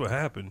 That's what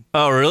happened.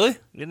 Oh, really?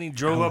 Then he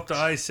drove up to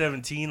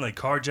I-17, like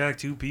carjacked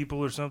 2 people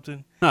or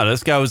something. No,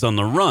 this guy was on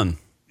the run.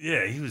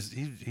 Yeah,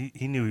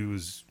 he knew he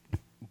was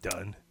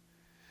done.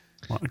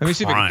 Let me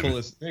see if I can pull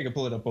this. I can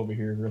pull it up over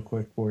here real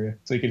quick for you,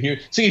 so you can hear.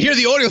 So you can hear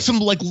the audio, some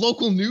like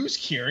local news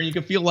here, and you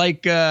can feel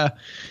like you're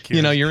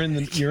in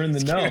the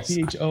know.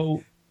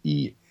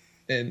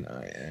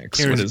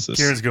 PHOENIX. What is this?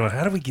 Kieran's going,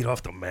 how do we get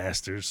off the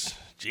Masters?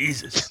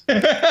 Jesus.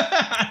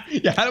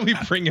 Yeah, how do we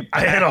bring it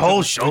back? I had a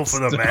whole show for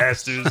the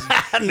Masters.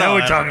 Now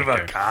we're talking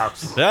about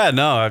cops. Yeah,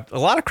 no, a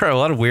lot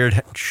of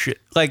weird shit.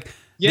 Like,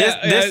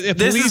 a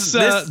police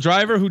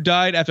driver who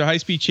died after a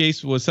high-speed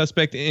chase was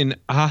suspect in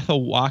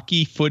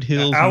Ahwatukee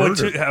foothills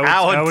murder.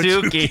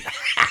 Ahwatukee.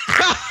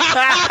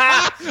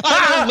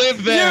 I don't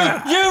live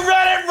there. You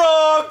read it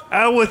wrong.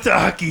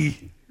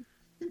 Ahwatukee.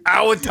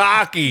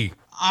 Ahwatukee.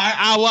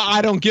 I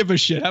don't give a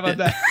shit. How about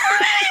that?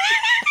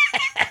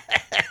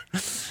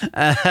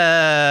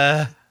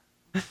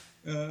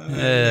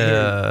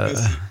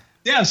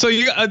 Yeah. So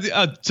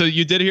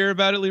you did hear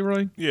about it,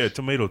 Leroy? Yeah,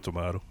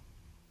 tomato.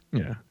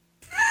 Yeah.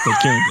 But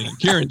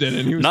Kieran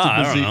didn't. He was Nah, too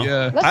I busy. don't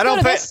know. Let's I go don't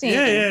to pay- this scene.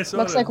 Yeah,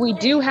 Looks like we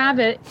do have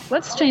it.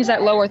 Let's change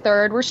that lower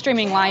third. We're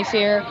streaming live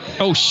here.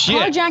 Oh shit.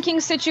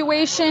 Carjacking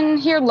situation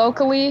here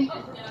locally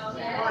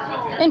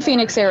in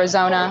Phoenix,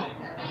 Arizona.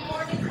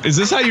 Is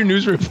this how your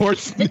news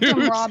reports Victim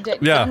news? robbed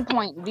at Yeah.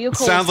 gunpoint.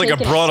 Vehicle Sounds was like a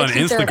taken broad at on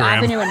 63rd Instagram.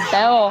 Avenue and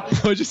Bell.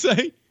 What'd you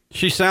say?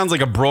 She sounds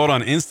like a broad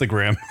on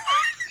Instagram.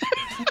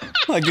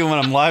 Like doing one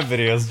of them live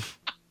videos.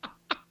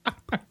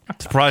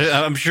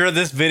 I'm sure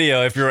this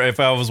video, if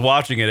I was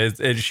watching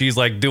it, she's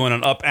like doing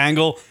an up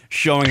angle,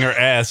 showing her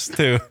ass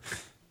too.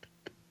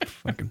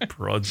 Fucking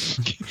broads.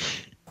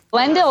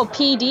 Glendale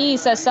PD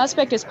says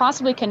suspect is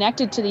possibly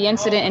connected to the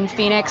incident in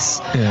Phoenix.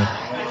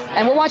 Yeah.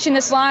 And we're watching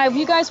this live.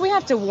 You guys, we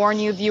have to warn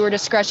you, viewer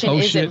discretion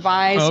is shit.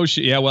 advised. Oh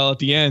shit. Yeah. Well, at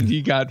the end,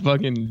 he got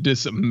fucking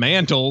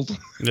dismantled.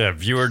 Yeah,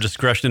 viewer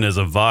discretion is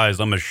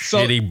advised. I'm a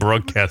shitty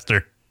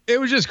broadcaster. It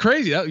was just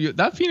crazy.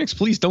 That Phoenix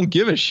police don't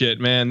give a shit,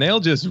 man. They'll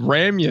just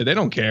ram you. They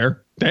don't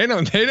care. They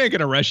ain't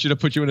gonna arrest you to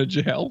put you in a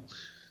jail.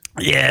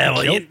 Yeah,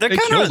 well, They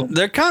killed him.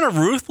 they're kind of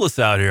ruthless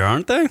out here,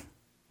 aren't they?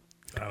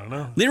 I don't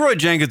know. Leroy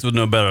Jenkins would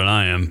know better than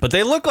I am, but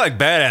they look like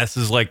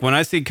badasses. Like when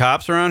I see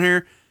cops around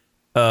here,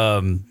 I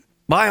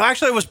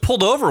was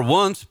pulled over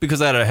once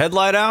because I had a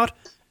headlight out,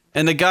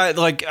 and the guy,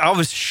 like, I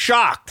was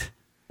shocked.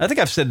 I think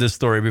I've said this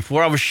story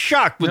before. I was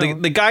shocked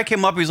when the guy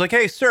came up. He's like,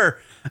 "Hey, sir,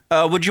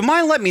 would you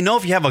mind letting me know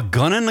if you have a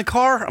gun in the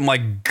car?" I'm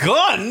like,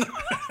 "Gun?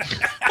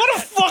 What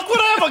the fuck would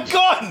I have a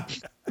gun?"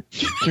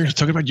 You're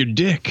talking about your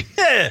dick.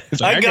 Yeah,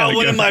 It's like, I I got got a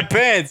one in gun. my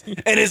pants,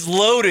 and it's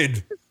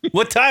loaded.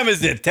 What time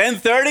is it?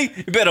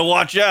 10:30? You better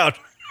watch out.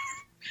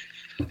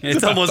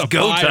 It's almost to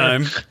go fire.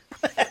 time.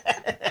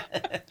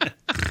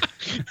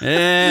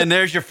 And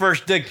there's your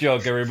first dick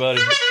joke,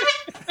 everybody.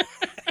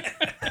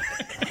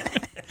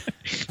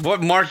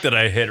 What mark did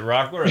I hit,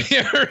 Rock? We're at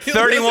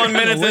 31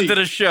 minutes into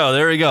the show.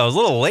 There we go. I was a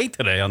little late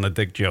today on the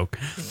dick joke.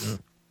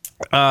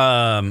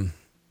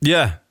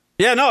 Yeah.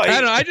 Yeah, no. I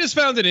don't know. I just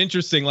found it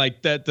interesting,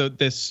 like that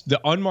the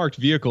unmarked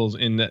vehicles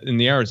in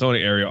the Arizona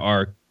area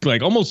are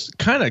like almost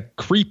kind of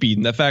creepy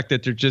in the fact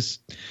that they're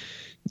just.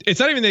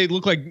 It's not even they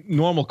look like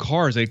normal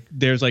cars. Like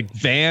there's like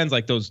vans,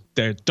 like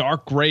they're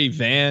dark gray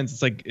vans.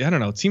 It's like I don't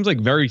know. It seems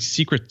like very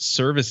Secret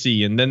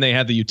Servicey. And then they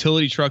have the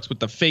utility trucks with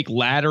the fake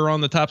ladder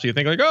on the top. So you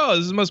think like, oh,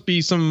 this must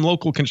be some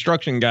local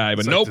construction guy,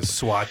 but It's like nope. the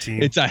SWAT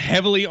team. It's a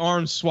heavily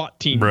armed SWAT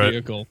team Right.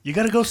 vehicle. You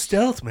got to go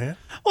stealth, man.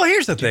 Well,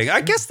 here's the thing.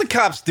 I guess the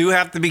cops do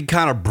have to be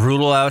kind of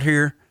brutal out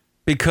here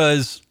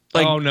because,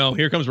 like, Oh no,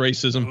 here comes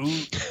racism.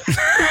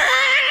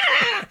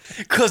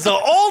 because of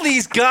all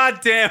these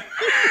goddamn.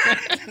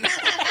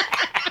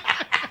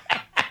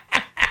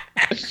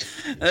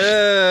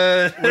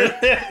 Yeah.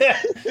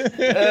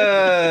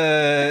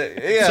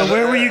 So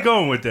where were you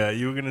going with that?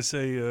 You were gonna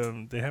say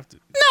they have to.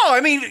 No,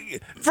 I mean,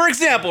 for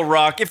example,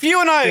 Rock, if you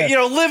and I,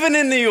 living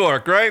in New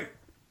York, right?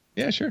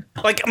 Yeah, sure.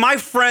 Like my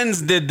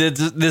friends did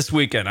this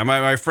weekend.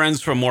 My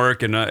friends from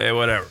work and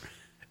whatever.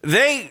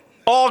 They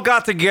all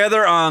got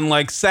together on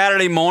like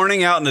Saturday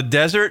morning out in the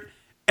desert,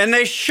 and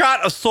they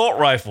shot assault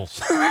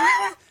rifles.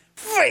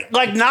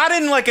 Like not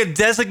in like a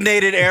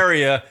designated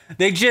area.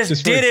 They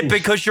just did it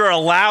because you're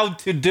allowed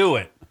to do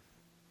it.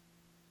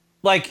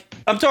 Like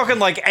I'm talking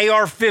like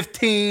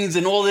AR-15s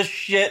and all this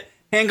shit,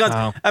 handguns.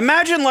 Wow.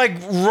 Imagine like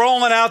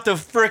rolling out the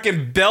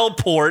frickin'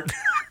 Bellport.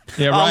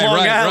 Yeah, on Long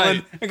Island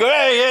right. and go,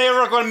 hey,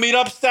 we're going to meet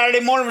up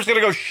Saturday morning. We're just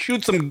going to go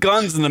shoot some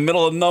guns in the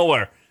middle of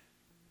nowhere.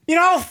 You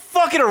know how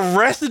fucking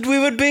arrested we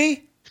would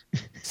be?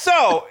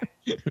 So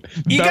you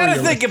got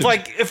to think if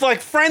like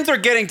friends are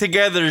getting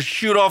together to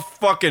shoot off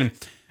fucking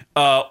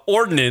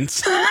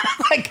ordnance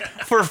like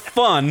for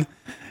fun,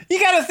 you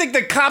got to think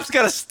the cops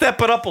got to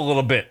step it up a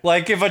little bit.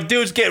 Like if a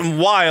dude's getting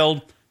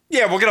wild,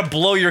 yeah, we're going to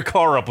blow your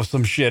car up with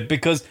some shit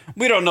because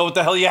we don't know what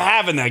the hell you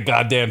have in that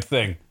goddamn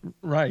thing.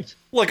 Right.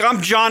 Look,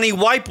 I'm Johnny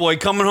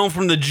Whiteboy coming home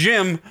from the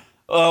gym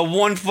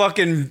one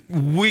fucking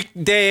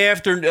weekday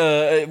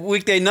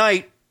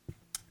night,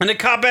 and the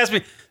cop asked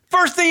me,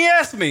 first thing he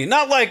asked me,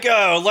 not like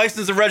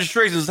license and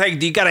registration, is, hey,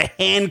 do you got a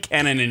hand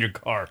cannon in your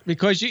car?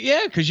 Because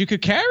you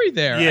could carry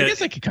there. Yeah. I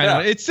guess I could kind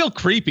of. It's still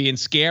creepy and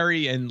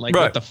scary and like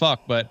Right. what the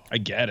fuck, but I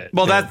get it.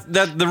 Well, that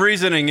the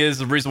reasoning is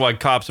the reason why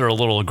cops are a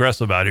little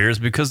aggressive out here is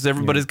because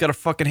everybody's got a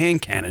fucking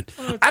hand cannon.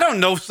 I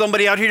don't know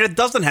somebody out here that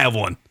doesn't have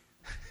one.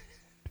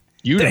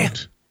 you Damn.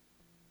 don't.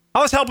 I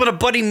was helping a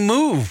buddy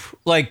move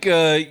like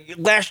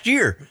last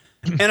year,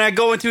 and I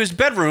go into his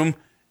bedroom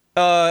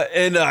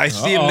and I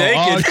see him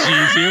naked. Oh,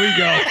 jeez, here we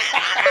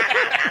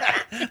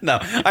go. No,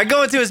 I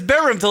go into his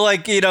bedroom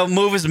to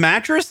move his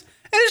mattress,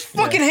 and his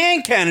fucking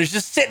hand cannon is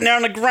just sitting there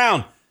on the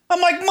ground. I'm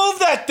like, move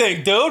that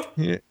thing, dude.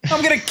 Yeah.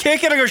 I'm gonna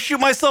kick it. I'm gonna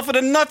shoot myself in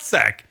the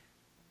nutsack.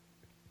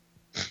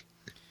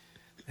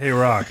 Hey,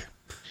 Rock.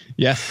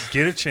 Yes.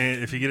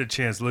 If you get a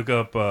chance, look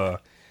up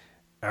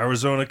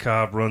Arizona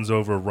cop runs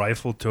over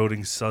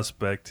rifle-toting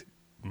suspect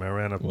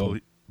Marana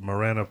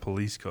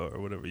police car or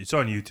whatever. It's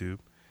on YouTube.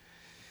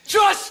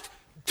 Just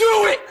do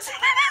it.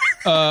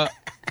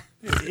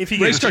 If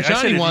you Ray get a chance- I said if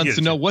Scarciani you wants get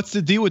to a know chance. what's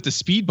the deal with the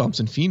speed bumps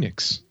in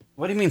Phoenix.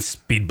 What do you mean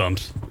speed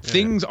bumps?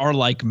 Things are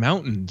like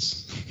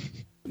mountains.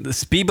 The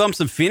speed bumps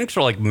in Phoenix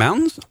are like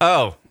mountains?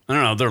 Oh, I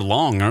don't know. They're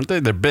long, aren't they?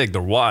 They're big.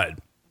 They're wide.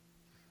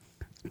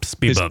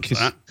 Speed bumps.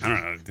 I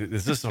don't know.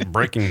 Is this some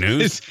breaking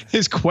news?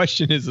 His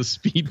question is a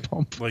speed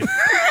bump. Like,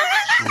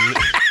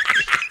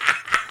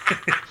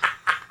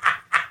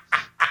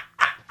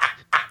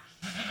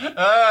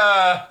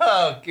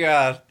 oh,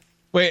 God.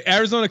 Wait,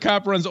 Arizona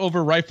cop runs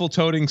over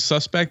rifle-toting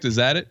suspect. Is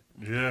that it?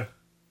 yeah.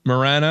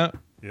 Marana?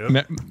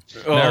 Yep.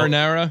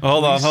 Marinara?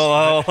 Hold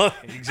on.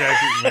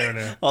 Exactly.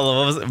 Marinara. Hold on.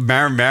 What was it?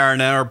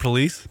 Marinara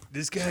police?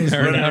 This guy's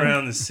running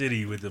around the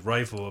city with the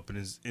rifle up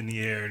in the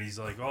air, and he's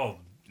like, all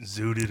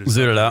zooted.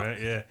 Zooted out. Right?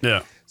 Yeah.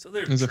 Yeah. So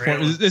they're This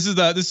trailing.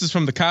 is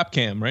from the cop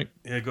cam, right?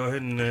 Yeah, go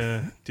ahead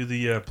and do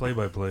the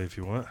play-by-play if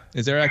you want.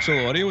 Is there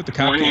actual audio with the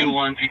cop cam?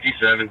 21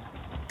 PT7.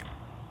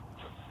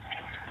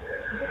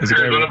 Is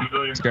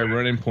the guy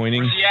running,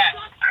 pointing? Yes.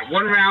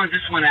 One round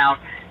just went out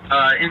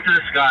into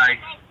the sky.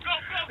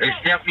 It's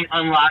definitely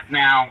unlocked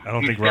now. I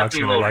don't think He's Rock's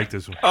definitely gonna loaded. like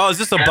this one. Oh, is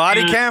this a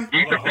body cam?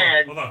 Be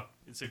prepared. Hold on.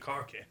 It's a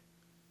car cam.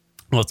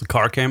 Oh, it's a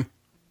car cam?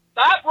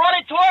 Stop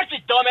running towards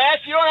it, dumbass.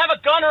 You don't have a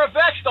gun or a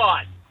vest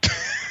on.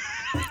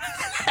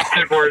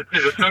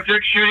 Is the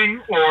subject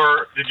shooting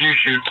or did you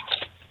shoot?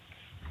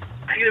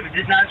 Negative,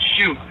 did not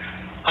shoot.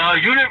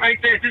 Unit right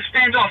there, just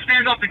stand off.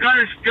 The gun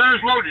is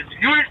loaded.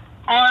 Unit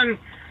on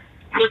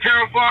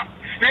Cotero Farm,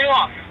 stay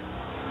off.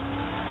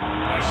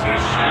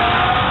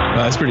 Wow,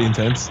 that's pretty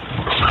intense. Boy,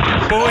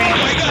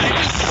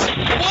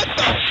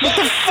 What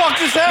the fuck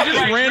just happened?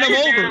 Just ran him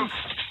over.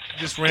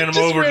 just ran him Just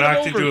over, ran him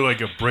knocked over. into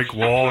like a brick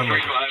wall, and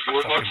like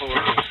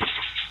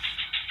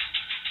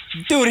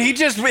Dude, he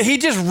just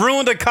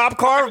ruined a cop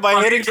car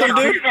by hitting some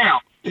dude?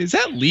 Is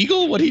that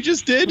legal? What he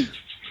just did?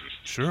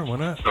 sure, why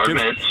not?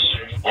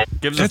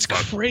 Give That's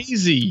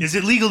crazy. Is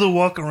it legal to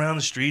walk around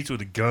the streets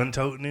with a gun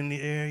toting in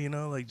the air? You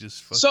know, like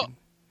just fucking. So,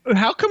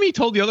 how come he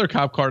told the other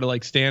cop car to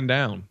like stand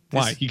down?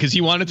 Why? Because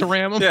he wanted to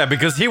ram him? Yeah,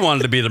 because he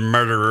wanted to be the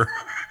murderer.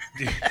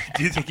 do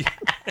you think?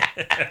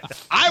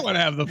 I want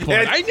to have the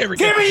fun. I never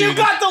get to Timmy, do you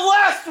got the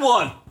last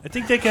one. I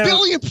think they got.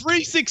 Billy in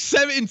 3, 6,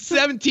 7, and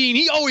 17.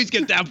 He always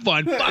gets that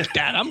fun. Fuck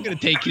that. I'm going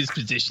to take his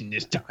position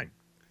this time.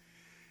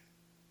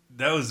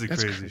 That was the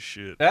craziest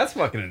shit. That's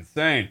fucking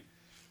insane.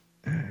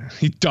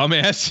 He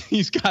dumbass.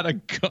 He's got a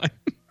gun.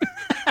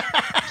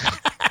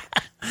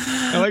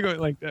 I like it,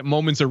 like that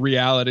moments of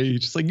reality.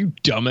 Just like, you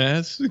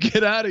dumbass.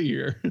 Get out of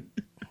here.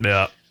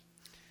 Yeah.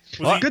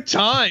 Good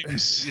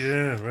times.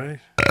 Yeah, right.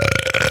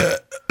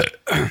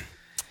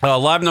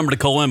 Live number to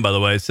call in, by the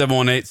way,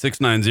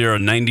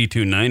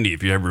 718-690-9290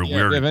 if you have your Yeah, if you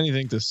weird have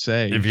anything to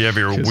say. if you have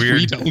your 'Cause we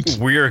weird don't.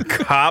 weird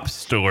cop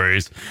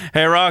stories.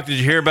 Hey Rock, did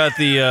you hear about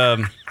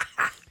the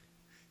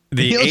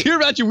Let's hear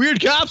about your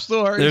weird cop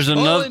stories. there's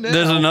Call in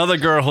now. another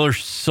girl who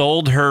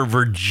sold her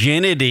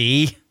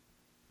virginity.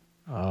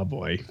 Oh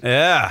boy.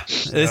 Yeah.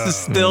 This is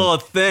still a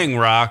thing,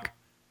 Rock.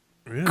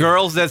 Really?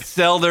 Girls that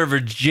sell their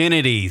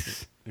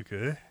virginities.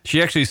 Okay.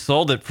 She actually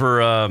sold it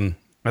for I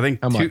think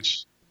How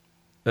much?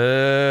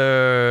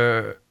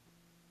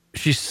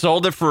 she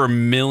sold it for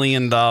 $1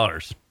 million.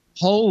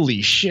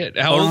 Holy shit.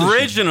 How old is she?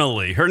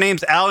 Originally, her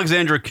name's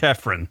Alexandra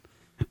Kefren.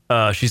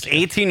 She's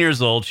 18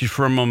 years old. She's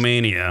from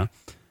Romania.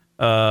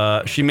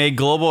 She made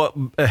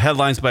global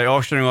headlines by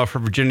auctioning off her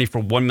virginity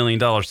for $1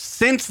 million.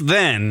 Since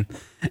then,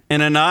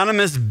 an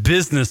anonymous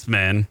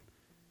businessman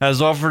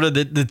has offered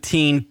the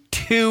teen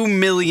 $2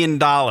 million.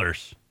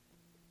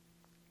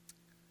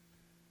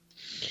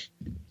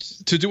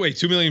 To do wait,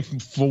 $2 million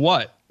for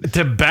what?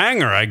 To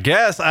bang her, I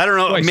guess. I don't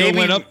know. Wait, so maybe it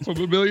went up from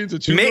 $1 million to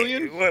 $2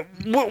 million?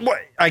 What?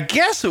 I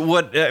guess it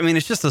would. I mean,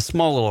 it's just a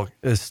small little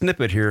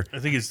snippet here. I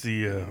think it's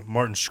the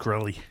Martin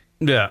Shkreli.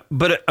 Yeah,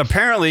 but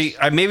apparently,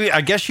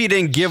 I guess she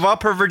didn't give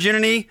up her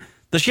virginity.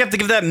 Does she have to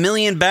give that $1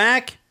 million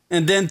back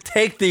and then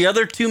take the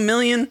other $2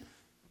 million?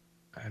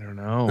 I don't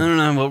know. I don't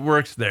know what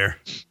works there.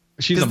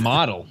 She's a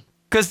model.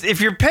 Because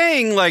if you're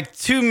paying like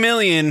 $2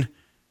 million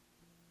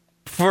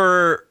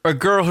for a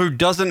girl who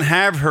doesn't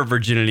have her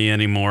virginity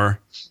anymore,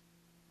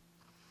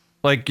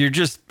 like you're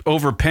just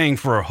overpaying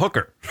for a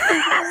hooker.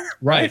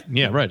 Right.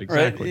 Yeah, right.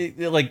 Exactly.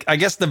 Right? Like, I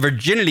guess the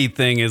virginity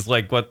thing is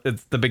like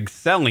it's the big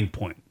selling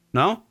point.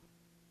 No?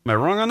 Am I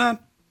wrong on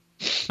that?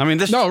 I mean,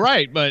 No,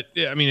 right. But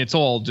yeah, I mean, it's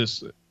all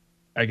just,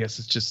 I guess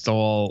it's just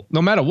all,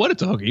 no matter what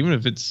it's a hooker, even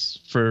if it's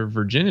for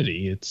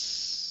virginity,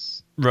 it's.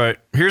 Right.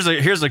 Here's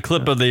a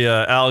clip of the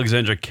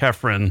Alexandra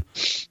Kefren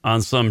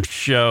on some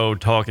show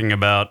talking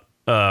about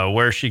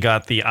where she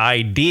got the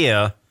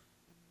idea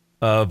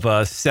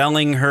of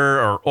selling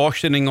her or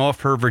auctioning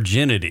off her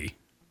virginity.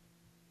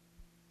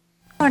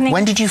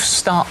 When did you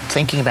start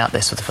thinking about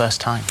this for the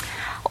first time?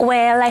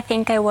 Well, I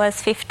think I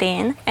was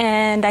 15,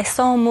 and I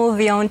saw a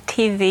movie on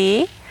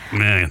TV.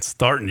 Man,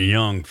 starting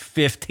young,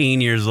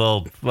 15 years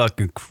old.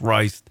 Fucking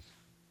Christ.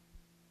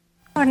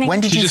 When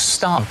did you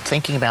start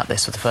thinking about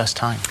this for the first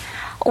time?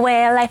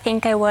 Well, I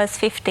think I was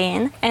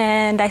 15,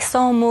 and I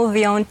saw a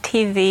movie on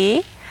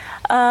TV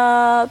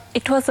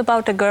It was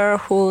about a girl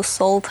who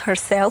sold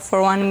herself for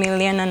 $1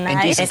 million a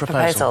night. Indecent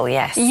proposal,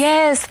 yes.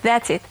 Yes,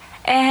 that's it.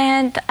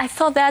 And I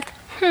thought that,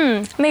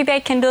 maybe I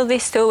can do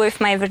this too with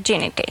my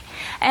virginity.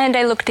 And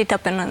I looked it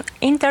up on the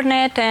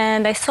internet,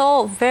 and I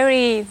saw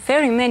very,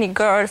 very many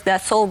girls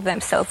that sold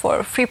themselves for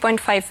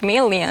 3.5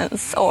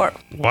 millions or...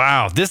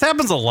 Wow, this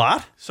happens a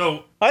lot?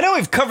 So I know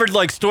we've covered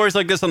like stories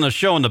like this on the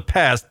show in the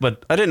past,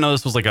 but I didn't know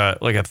this was like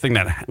a thing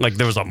that like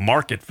there was a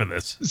market for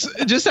this.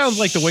 It just sounds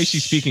like the way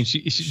she's speaking.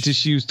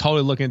 She was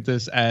totally looking at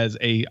this as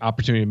a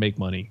opportunity to make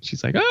money.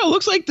 She's like, oh, it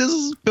looks like this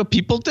is what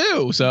people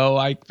do, so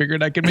I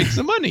figured I could make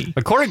some money.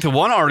 According to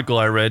one article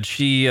I read,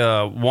 she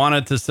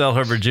wanted to sell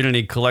her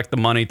virginity, collect the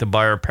money to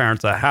buy her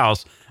parents a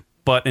house,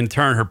 but in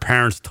turn, her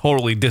parents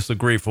totally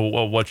disagree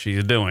for what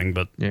she's doing.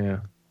 But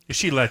yeah, is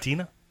she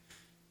Latina?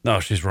 No,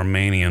 she's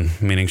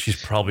Romanian, meaning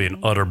she's probably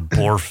an utter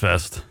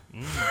borefest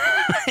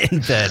in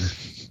bed.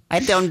 I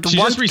don't she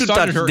want just to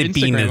restarted touch her the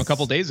Instagram penis. a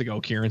couple days ago,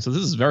 Kieran. So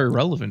this is very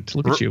relevant.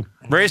 Look at you,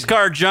 Race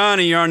Car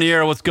Johnny. You're on the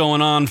air. What's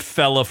going on,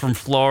 fella from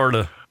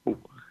Florida?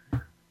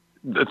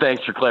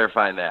 Thanks for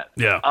clarifying that.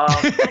 Yeah.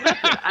 Listen,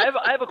 I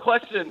have a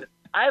question.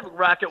 I have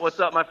Rocket. What's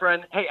up, my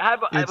friend? Hey, I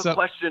have a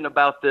question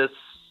about this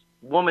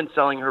woman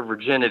selling her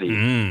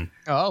virginity.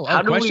 Oh,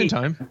 question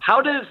time.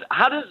 How does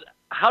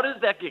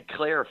that get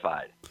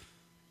clarified?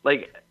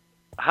 Like,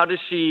 how does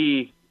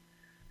she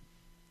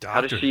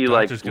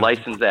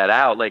license that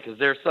out? Like, is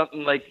there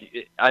something like?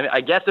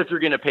 I guess if you're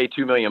going to pay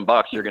 $2 million,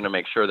 you're going to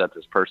make sure that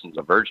this person's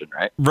a virgin,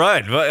 right?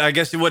 Right. Well, I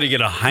guess you get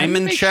a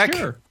hymen check.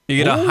 Sure. You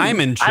get a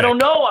hymen check. I don't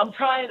know.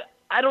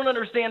 I don't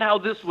understand how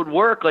this would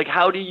work. Like,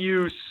 how do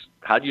you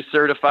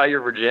certify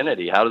your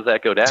virginity? How does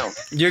that go down?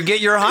 You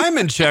get your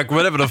hymen check,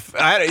 whatever.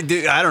 I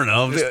don't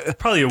know. There's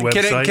probably a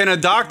website. Can a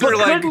doctor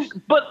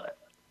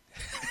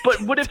But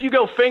what if you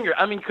go finger?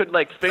 I mean, could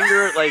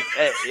finger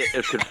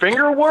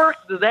work?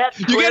 Does that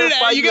you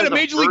get a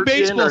Major League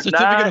Baseball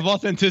certificate of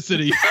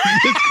authenticity.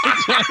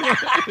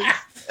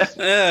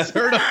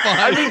 Certified.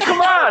 I mean, come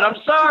on. I'm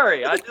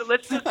sorry.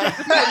 Let's just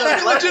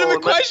that's a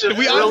legitimate question.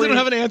 We honestly don't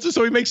have an answer,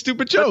 so we make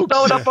stupid jokes.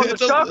 Let's throw it up on the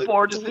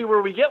chalkboard to see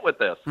where we get with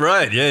this.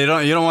 Right. Yeah.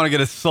 You don't want to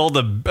get sold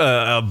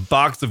a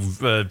box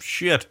of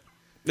shit.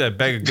 Yeah,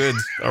 bag of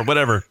goods or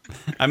whatever.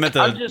 I'm just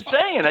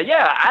saying.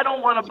 I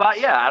don't want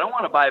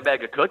to buy a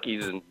bag of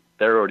cookies and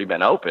they're already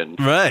been opened.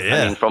 Right.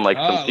 Yeah. I mean, from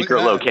some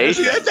secret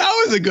location.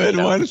 That was a good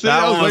one.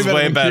 That one was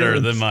way better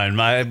than mine.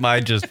 My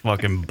just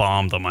fucking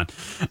bombed on mine.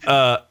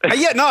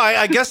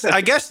 I guess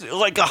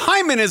like a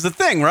hymen is a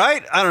thing,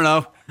 right? I don't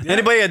know. Yeah.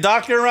 Anybody a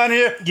doctor around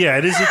here? Yeah,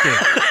 it is a thing.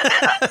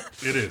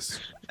 It is.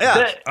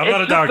 Yeah, I'm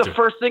not a doctor. The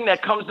first thing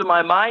that comes to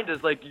my mind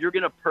is like you're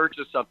going to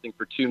purchase something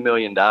for $2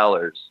 million.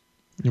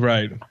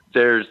 Right.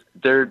 There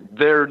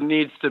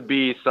needs to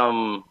be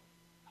something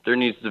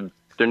needs to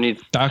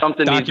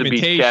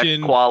be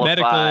checked, qualified.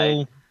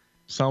 Medical,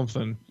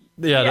 something.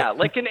 Yeah,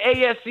 like an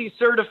ASC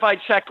certified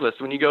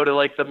checklist when you go to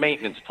like the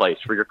maintenance place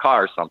for your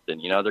car or something.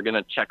 You know, they're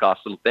going to check off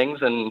some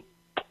things. And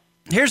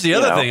here's the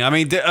other thing. I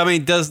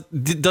mean, does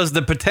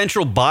the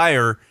potential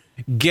buyer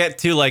get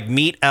to like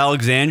meet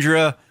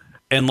Alexandra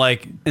and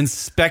like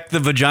inspect the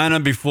vagina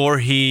before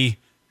he?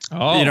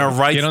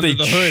 Writes the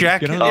check.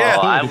 Check it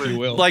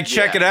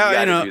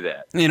out. Do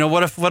that.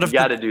 What if you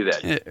got to do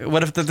that?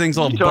 What if the thing's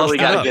all totally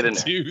busted up? Get in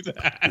do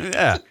that.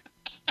 Yeah.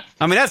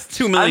 I mean, that's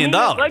 $2 million.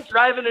 It's like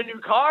driving a new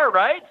car,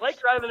 right? It's like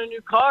driving a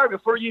new car.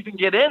 Before you even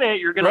get in it,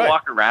 you're going to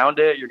walk around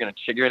it. You're going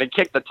to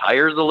kick the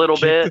tires a little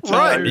bit.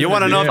 Right. You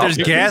want to know if there's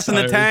gas in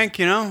the tank?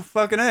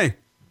 Fucking A.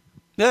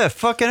 Yeah,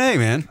 fucking A,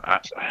 man.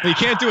 You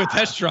can't do a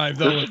test drive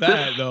though with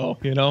that though.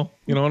 You know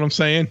what I'm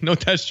saying? No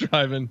test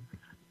driving.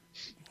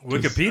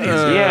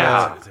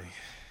 Wikipedia.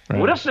 Right.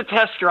 What if the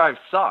test drive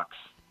sucks?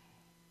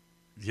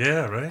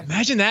 Yeah, right.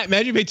 Imagine that.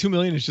 Imagine you pay $2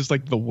 million. It's just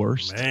like the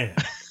worst. Man,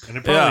 and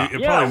it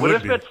probably what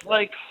if it's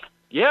like?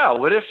 Yeah.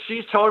 What if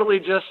she's totally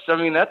just? I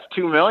mean, that's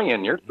 $2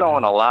 million. You're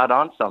throwing a lot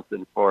on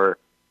something for.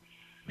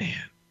 Man.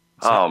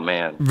 Oh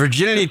man.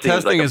 Virginity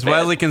testing is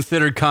widely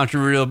considered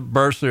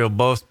controversial,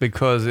 both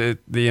because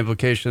the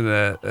implication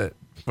that.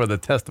 For the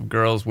test of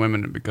girls,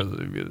 women, because of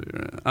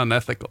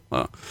unethical.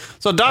 Oh.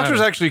 So doctors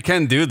actually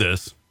can do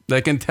this. They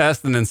can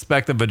test and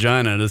inspect the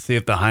vagina to see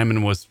if the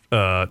hymen was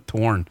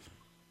torn,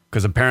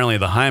 because apparently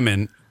the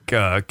hymen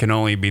can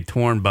only be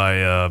torn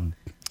by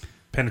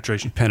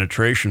penetration.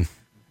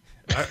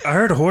 I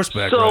heard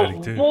horseback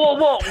riding too.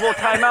 Well,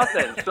 time out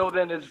then. So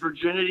then is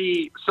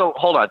virginity? So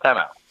hold on, time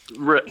out.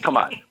 Come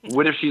on.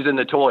 What if she's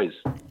into toys?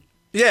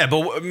 Yeah,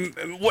 but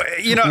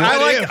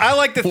I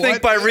like to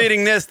think by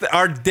reading this that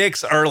our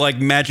dicks are like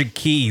magic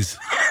keys.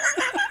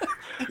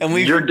 And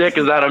your dick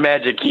is not a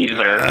magic key,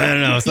 sir. I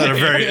don't know. It's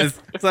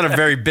not a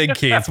very big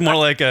key. It's more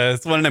like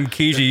it's one of them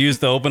keys you use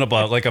to open up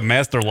like a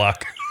master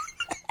lock.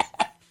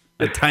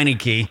 A tiny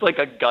key. It's like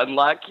a gun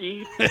lock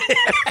key.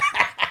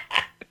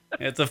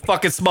 It's a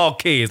fucking small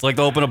key. It's like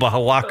to open up a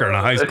locker in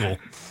a high school.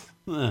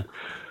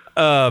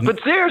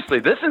 But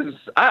seriously, this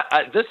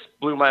this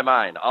blew my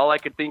mind. All I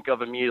could think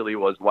of immediately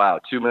was,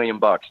 wow, $2 million,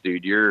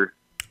 dude.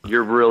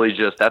 you're really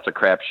just that's a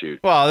crapshoot.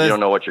 Well, you don't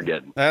know what you're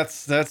getting.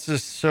 That's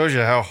just shows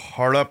you how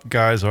hard up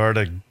guys are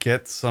to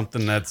get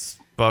something that's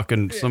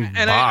fucking some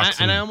box.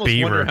 I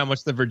almost wonder how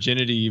much the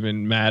virginity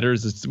even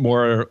matters. It's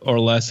more or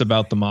less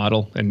about the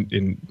model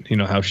and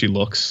how she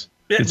looks.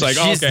 It's like,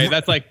 okay,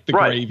 that's like the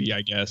gravy,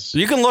 I guess.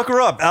 You can look her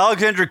up.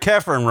 Alexandra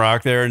Kefren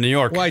Rock there in New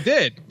York. Well, I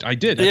did.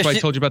 That's why I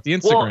told you about the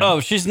Instagram. Well,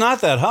 she's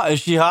not that hot. Is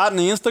she hot in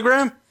the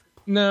Instagram?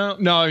 No.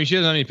 I mean, she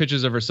doesn't have any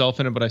pictures of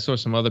herself in it, but I saw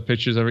some other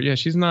pictures of her. Yeah,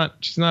 she's not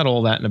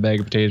all that in a bag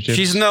of potato chips.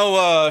 Who's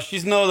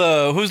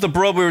the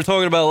bro we were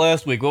talking about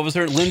last week? What was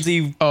her?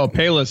 Lindsay. Oh,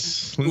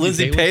 Palis.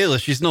 Lindsay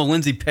Palis. She's no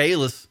Lindsay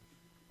Palis.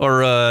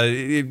 Or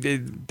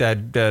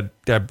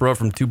that bro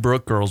from Two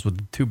Broke Girls with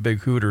the two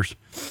big hooters.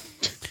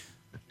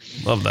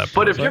 Love that.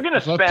 But if you're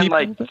gonna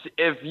spend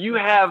if you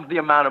have the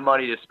amount of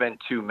money to spend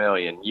 $2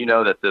 million, you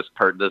know that this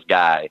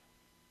guy,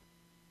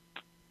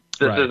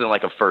 isn't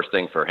like a first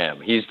thing for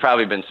him. He's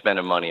probably been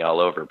spending money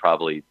all over,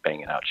 probably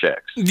banging out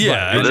chicks.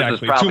 Yeah, so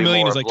exactly. $2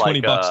 million is like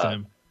 $20 to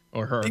him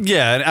or her.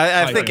 Yeah,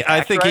 I think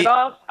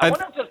I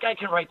wonder if this guy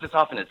can write this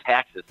off in his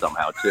taxes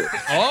somehow too.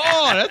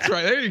 Oh, that's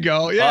right. There you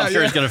go. Yeah, I'm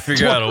sure he's gonna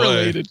figure out a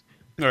way.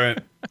 All right.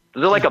 Is it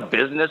like a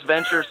business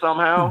venture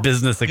somehow?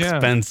 Business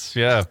expense,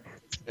 yeah.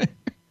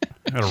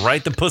 Gotta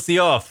write the pussy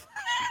off.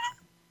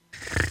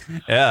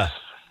 Yeah.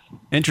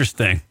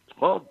 Interesting.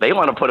 Well, they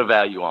want to put a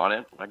value on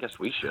it. I guess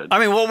we should. I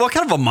mean, well, what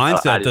kind of a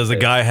mindset does a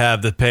guy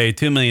have to pay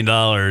 $2 million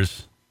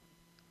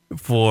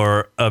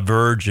for a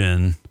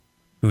virgin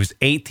who's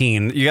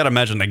 18? You got to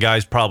imagine the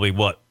guy's probably,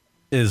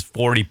 is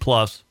 40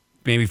 plus,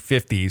 maybe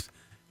 50s,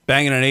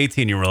 banging an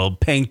 18-year-old,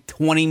 paying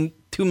 $2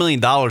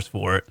 million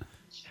for it.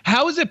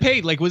 How was it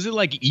paid? Like, was it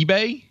like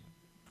eBay?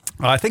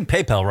 I think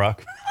PayPal,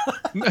 Rock.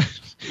 No,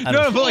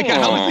 but like,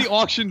 how was the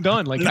auction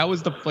done? Like, how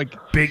was the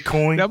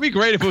Bitcoin? That'd be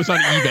great if it was on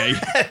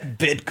eBay.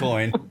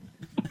 Bitcoin.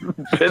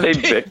 They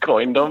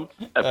Bitcoined them.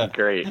 That's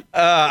great.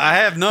 I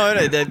have no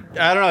idea.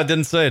 I don't know. It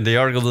didn't say. The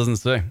article doesn't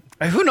say.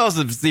 Who knows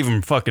if it's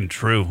even fucking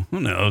true? Who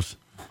knows?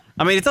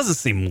 I mean, it doesn't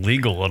seem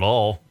legal at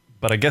all,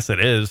 but I guess it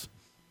is.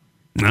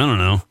 I don't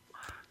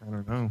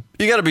know.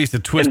 You got to be the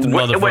twisted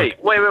motherfucker.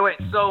 Wait.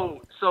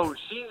 So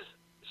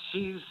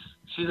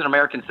she's an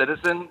American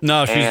citizen.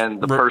 No, she's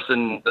and the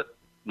person.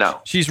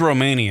 No, she's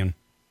Romanian.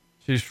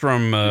 She's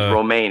from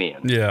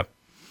Romanian. Yeah.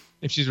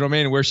 If she's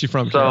Romanian, where's she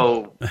from?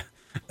 So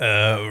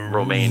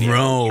Romania.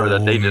 I'm sure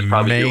that they just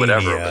probably do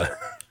whatever over there.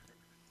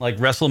 Like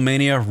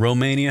WrestleMania,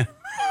 Romania.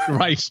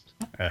 Right.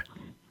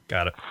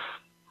 Got it.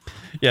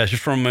 Yeah, she's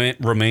from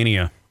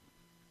Romania.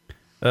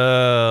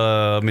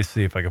 Let me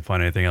see if I can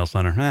find anything else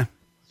on her.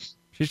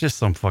 She's just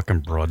some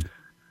fucking broad.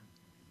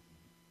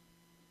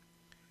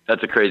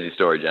 That's a crazy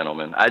story,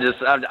 gentlemen. I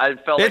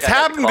felt it's like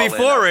happened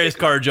before, Race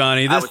Car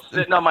Johnny. I was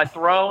sitting on my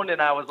throne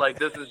and I was like,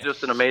 "This is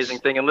just an amazing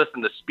thing." And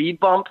listen, the speed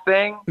bump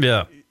thing.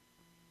 Yeah.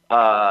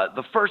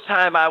 The first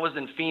time I was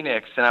in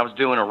Phoenix and I was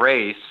doing a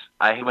race,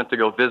 I went to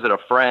go visit a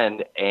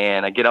friend,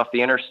 and I get off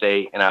the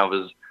interstate, and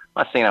I'm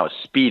not saying I was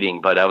speeding,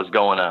 but I was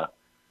going a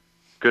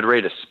good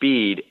rate of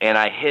speed, and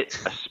I hit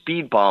a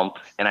speed bump,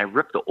 and I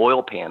ripped the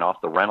oil pan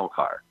off the rental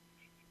car.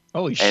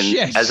 Holy shit!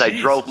 And as I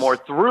drove more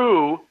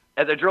through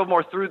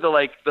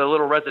the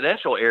little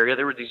residential area,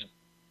 there were these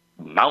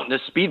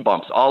mountainous speed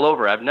bumps all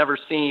over. I've never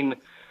seen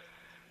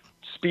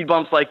speed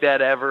bumps like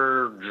that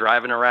ever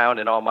driving around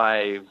in all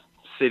my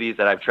cities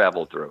that I've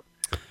traveled through.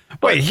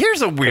 But wait,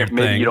 here's a weird thing.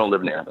 Maybe you don't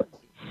live near them.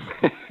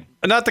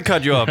 Not to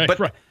cut you off,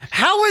 but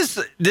how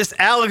is this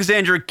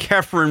Alexandra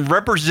Kefren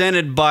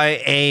represented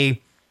by a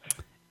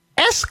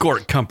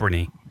escort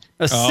company?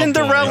 A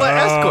Cinderella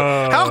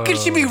escort. How can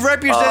she be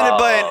represented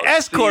by an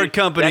escort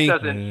company?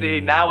 That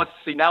doesn't now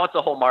it's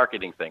a whole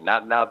marketing thing.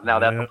 Now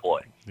that's a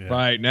ploy. Yeah.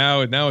 Right,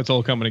 now it's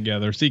all coming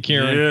together. See,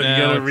 Kieran. Yeah,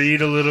 you gotta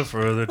read a little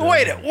further.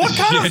 Wait, what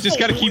kind of? Just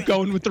gotta keep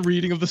going with the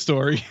reading of the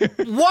story.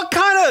 What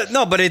kind of?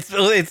 No, but it's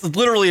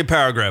literally a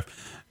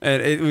paragraph,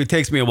 and it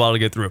takes me a while to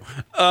get through.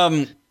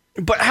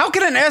 But how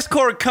can an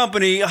escort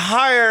company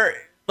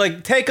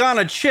take on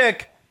a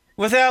chick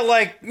without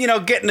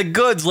getting the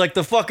goods, like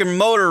the fucking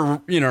motor,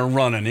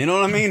 running? You know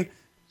what I mean?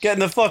 Getting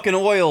the fucking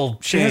oil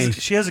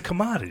changed. She has a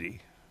commodity.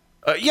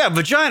 Yeah,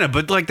 vagina,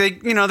 but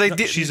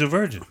she's a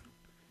virgin.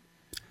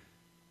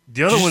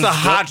 The other one's a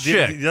hot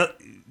chick.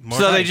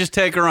 So they just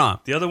take her on.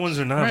 The other ones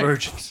are not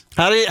virgins.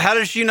 How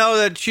does she know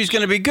that she's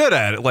going to be good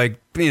at it?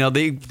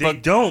 They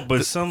don't,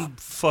 but some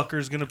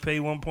fucker's going to pay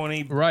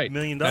 $1.8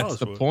 million. That's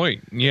the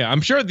point. Yeah,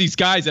 I'm sure these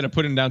guys that are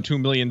putting down $2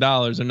 million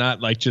are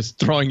not just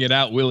throwing it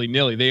out willy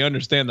nilly. They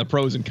understand the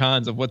pros and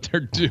cons of what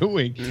they're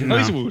doing. No.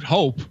 At least we would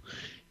hope.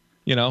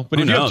 But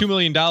if you have $2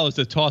 million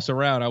to toss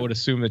around, I would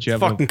assume that you have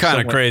fucking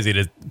kind of crazy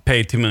to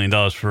pay $2 million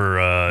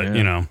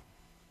for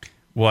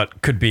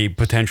what could be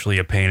potentially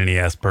a pain in the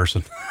ass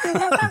person.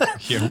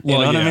 You know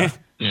what I mean?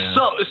 Yeah.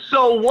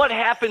 So what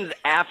happens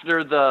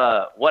after they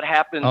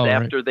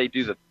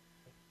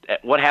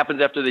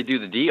do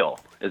the deal?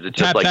 Is it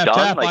just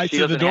done? She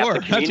doesn't have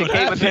to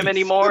communicate with him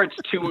anymore. It's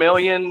 $2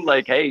 million.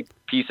 Hey,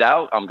 peace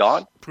out. I'm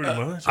gone. Pretty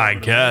much. I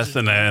guess.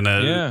 And I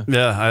don't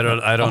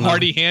know.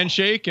 Hearty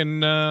handshake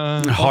and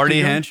hearty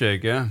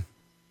handshake. Yeah.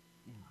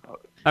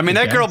 I mean,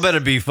 that girl better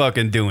be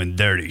fucking doing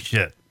dirty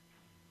shit.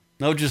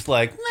 No, just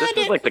like This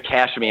is like the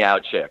cash me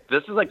out chick.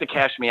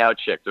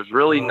 There's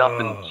really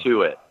nothing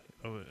to it.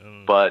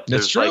 But That's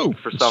there's true. like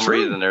for It's some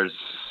true. reason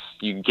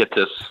you get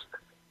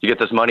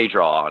this money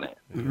draw on it.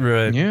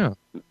 right. Yeah.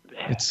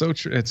 It's so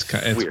true. It's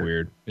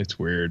weird. It's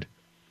weird.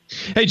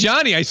 Hey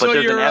Johnny, I saw there's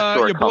an your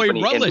escort boy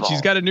company Rutledge. involved.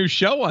 He's got a new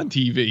show on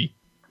TV.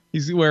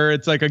 He's where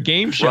it's like a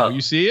game show. Well-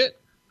 You see it?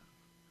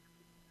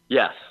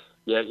 Yes.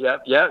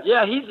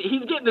 Yeah.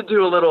 He's getting to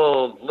do a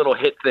little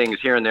hit things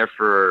here and there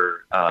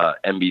for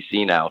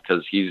NBC now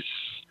because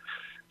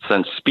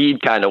since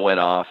Speed kind of went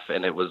off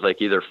and it was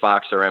like either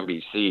Fox or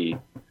NBC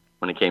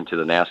when it came to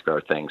the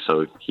NASCAR thing.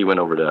 So he went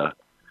over to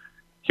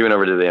the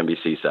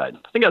NBC side.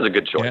 I think that was a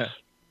good choice. Yeah.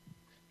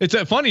 It's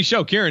a funny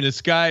show, Kieran.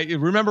 This guy,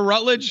 remember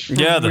Rutledge?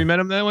 Yeah, we met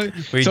him that way.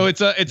 we So it's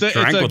a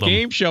drank with him.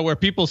 game show where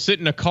people sit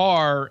in a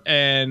car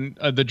and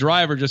the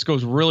driver just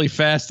goes really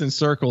fast in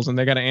circles, and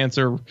they got to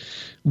answer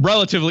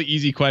relatively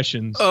easy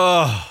questions.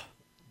 Oh.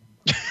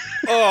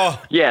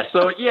 Yeah.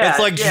 So yeah, It's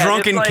like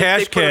drunken it's like cash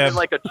they put him cab. in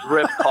like a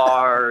drift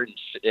car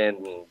and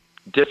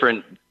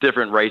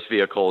different race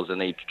vehicles, and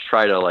they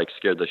try to like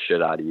scare the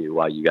shit out of you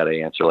while you got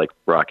to answer like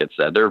Rocket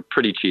said. They're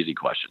pretty cheesy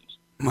questions.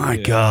 My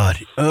God.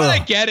 But I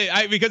get it,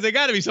 because they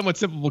got to be somewhat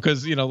simple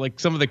because like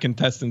some of the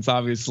contestants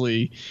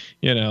obviously,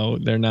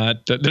 they're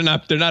not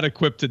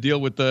equipped to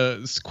deal with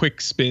the quick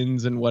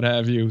spins and what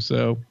have you.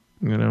 So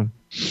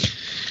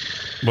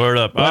Word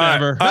up.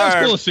 whatever. All That was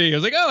right. cool to see. I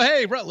was like, oh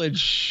hey,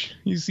 Rutledge,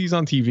 he's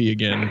on TV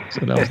again.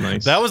 So that was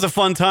nice. That was a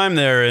fun time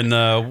there. And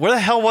where the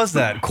hell was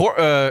that?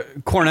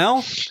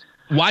 Cornell?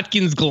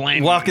 Watkins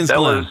Glen. Watkins That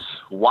Glen. was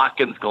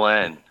Watkins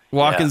Glen.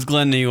 Watkins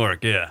Glen, New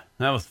York. Yeah,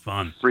 that was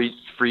fun.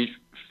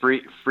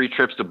 Free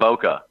trips to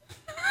Boca.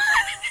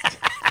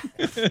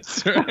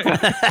 That's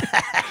right.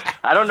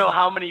 I don't know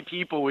how many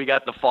people we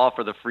got to fall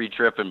for the free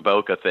trip in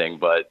Boca thing,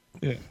 but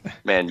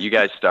man, you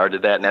guys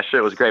started that, and that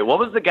shit was great. What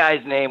was the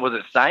guy's name? Was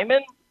it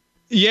Simon?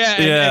 Yeah,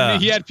 Yeah.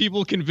 and he had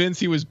people convinced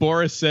he was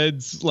Boris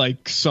Said's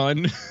like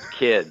son.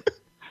 Kid.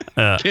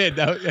 Kid.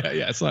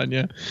 Son,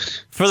 yeah.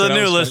 For So the that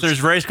new was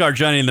listeners, Race Car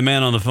Johnny, the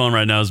man on the phone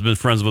right now, has been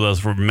friends with us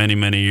for many,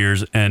 many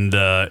years, and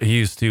he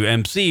used to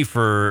MC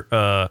for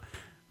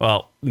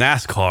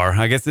NASCAR.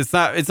 I guess it's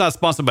not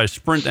sponsored by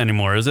Sprint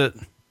anymore, is it?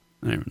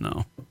 I don't even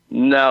know.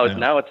 No,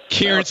 now it's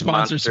Kieran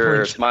sponsors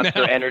Sprint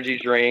Monster now. Energy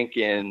drink,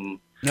 and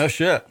No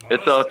shit.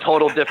 it's a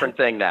total different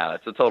thing now.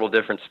 It's a total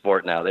different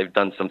sport now. They've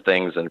done some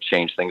things and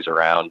changed things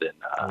around,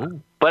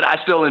 and but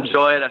I still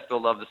enjoy it. I still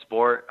love the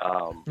sport.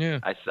 Yeah.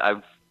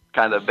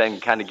 I've been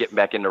getting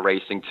back into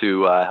racing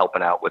too,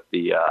 helping out with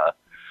the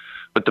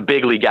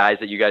big league guys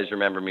that you guys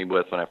remember me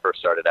with when I first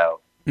started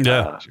out.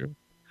 Yeah.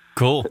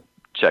 Cool.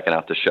 Checking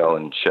out the show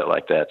and shit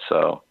like that.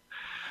 So.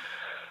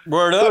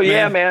 Word up, So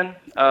yeah, man.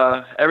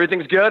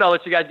 everything's good. I'll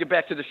let you guys get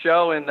back to the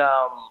show, and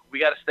we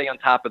got to stay on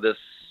top of this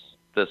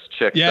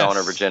chick Yes, selling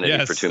her virginity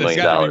yes, for $2 there's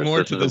million. gotta be more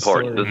This to is this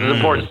important. story. This is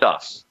important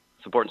stuff.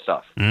 It's important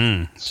stuff.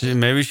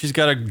 Maybe she's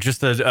got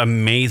just an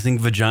amazing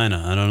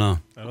vagina. I don't know.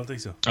 I don't think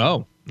so.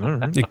 Oh, all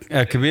right.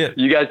 It could be it.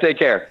 You guys take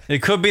care.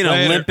 It could be an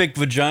Later. Olympic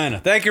vagina.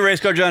 Thank you,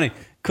 Race Car Johnny.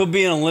 Could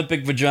be an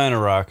Olympic vagina,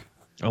 Rock.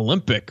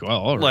 Olympic. Well,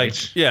 all right.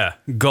 Like, yeah,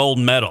 gold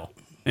medal.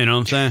 You know what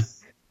I'm saying?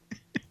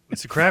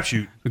 It's a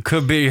crapshoot. It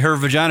could be her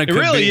vagina. It Could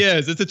really be,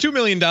 is. It's a $2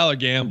 million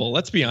gamble.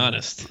 Let's be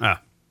honest.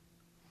 Ah,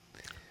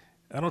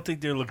 I don't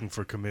think they're looking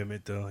for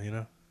commitment, though.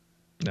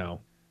 No.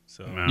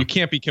 So no. You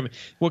can't be committed.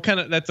 What kind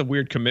of? That's a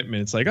weird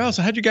commitment. It's like, oh,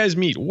 so how'd you guys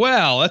meet?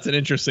 Well, that's an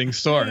interesting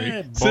story.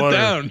 Yeah, Sit butter.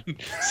 down,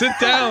 sit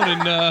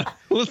down, and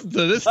listen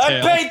to this I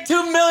tale. paid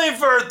 $2 million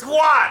for a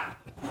twat.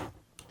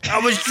 I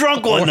was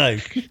drunk one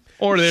night.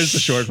 Or there's the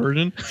short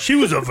version. she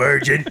was a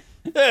virgin.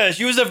 Yeah,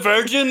 she was a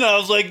virgin. I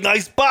was like,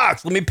 nice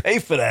box. Let me pay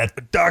for that.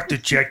 The doctor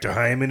checked her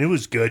hymen. It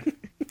was good.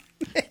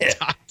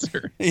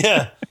 Doctor.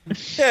 Yeah.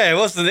 Yeah,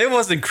 it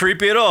wasn't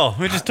creepy at all.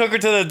 We just took her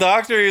to the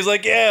doctor. He was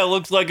like, yeah, it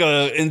looks like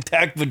a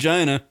intact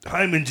vagina.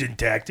 Hymen's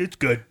intact. It's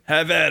good.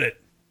 Have at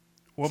it.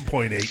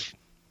 1.8.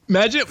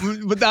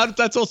 Imagine, but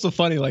that's also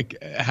funny.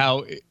 Like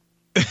how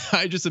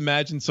I just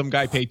imagine some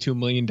guy paid $2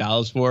 million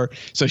for her.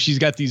 So she's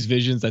got these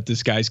visions that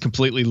this guy's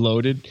completely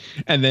loaded,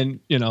 and then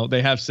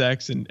they have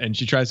sex, and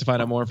she tries to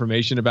find out more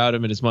information about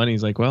him and his money.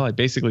 He's like, well, I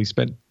basically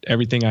spent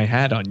everything I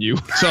had on you,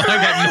 so I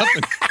got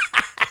nothing.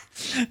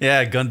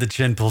 Yeah, gun to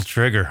chin, pull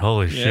trigger.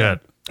 Holy Yeah.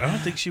 shit. I don't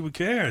think she would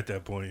care at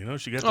that point.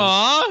 She got.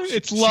 Aw,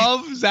 it's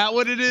love. Is that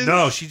what it is?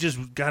 No, she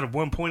just got a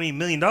 $1.8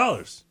 million.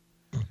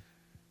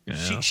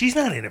 She's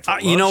not in it for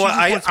love. You know She what?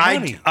 just wants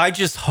money. I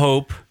just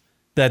hope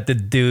that the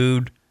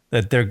dude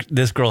that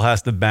this girl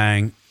has to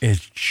bang is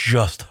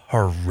just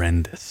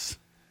horrendous.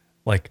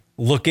 Like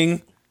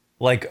looking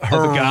like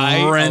Oh, the guy?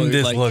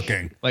 horrendous like,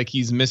 looking. Like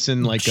he's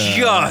missing like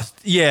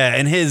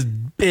and his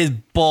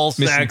ball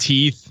missing sack,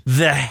 teeth.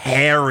 the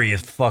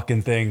hairiest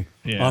fucking thing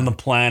on the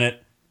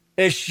planet.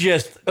 It's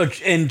just,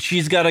 and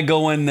she's got to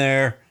go in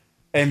there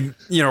and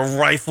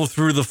rifle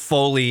through the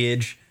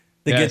foliage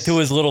to get to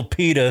his little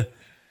pita.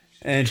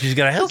 And she's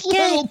got to help.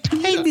 Little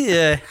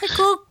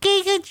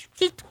Okay, I'm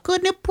just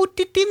gonna put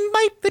it in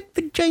my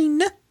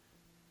vagina.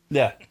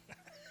 Yeah.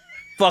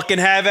 Fucking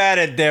have at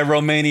it there,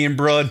 Romanian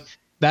broad.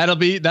 That'll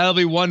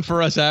be one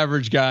for us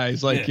average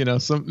guys. Like,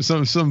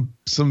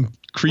 some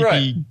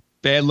creepy,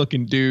 bad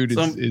looking dude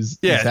is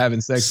having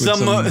sex with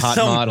some hot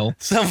model.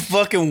 Some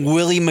fucking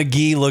Willie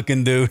McGee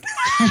looking dude.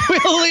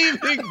 Willie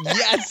McGee,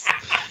 yes.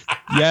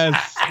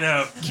 Yes.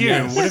 Now,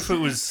 Kieran, what if it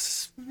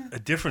was a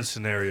different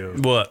scenario?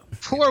 What?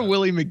 Poor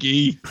Willie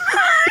McGee.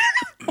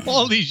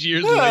 All these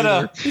years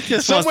later.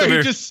 Somewhere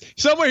he just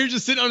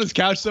sitting on his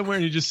couch somewhere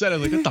and he just said,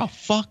 like, what the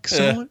fuck,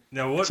 son?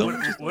 Now,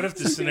 what if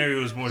the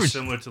scenario was more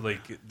similar to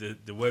like the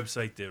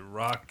website that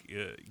Rock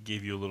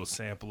gave you a little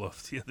sample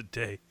of the other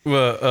day?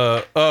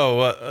 What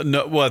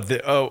was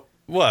the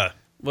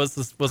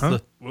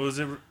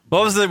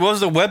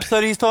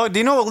website he's talking? Do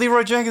you know what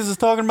Leroy Jenkins is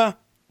talking about?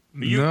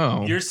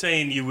 No. You're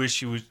saying you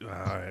wish you was. All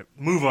right,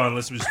 move on.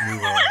 Let's just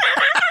move on.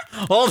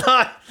 Hold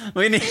on.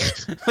 We need.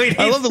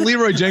 I love the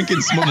Leroy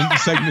Jenkins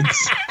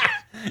segments.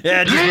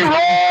 Yeah.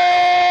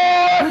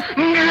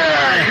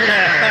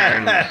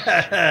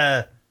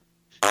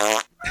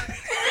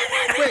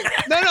 Wait,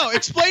 no.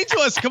 Explain to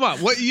us. Come on.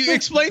 What you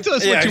explain to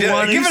us? What you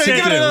wanted? Give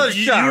it another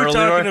shot. You were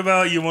Leroy. talking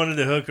about you wanted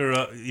to hook her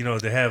up.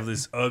 To have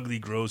this ugly,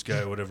 gross guy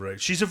or whatever. Right?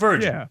 She's a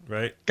virgin.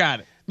 Right. Got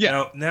it.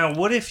 Yeah. Now,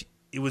 what if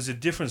it was a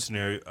different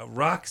scenario?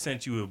 Rock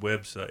sent you a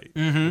website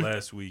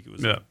last week. It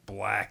was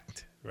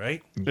blacked.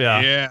 Right?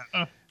 Yeah.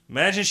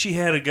 Imagine she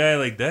had a guy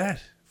like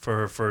that for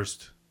her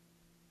first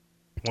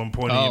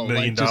 $1.8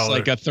 million. Just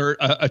like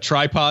a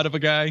tripod of a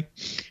guy.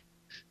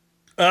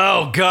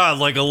 Oh God,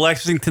 like a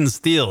Lexington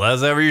Steel.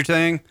 Is that what you're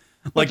saying?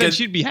 Like then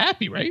she'd be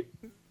happy, right?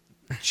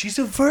 She's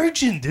a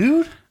virgin,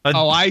 dude.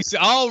 I see.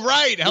 Oh,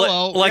 right.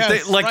 Hello.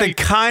 The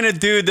kind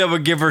of dude that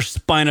would give her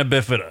spina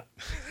bifida.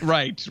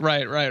 Right.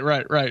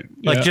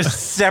 Like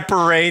just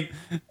separate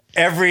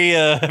every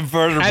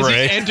vertebrae. As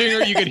he's entering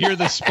her, you could hear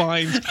the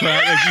spines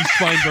crack, like the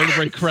spine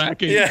vertebrae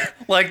cracking. Yeah,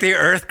 like the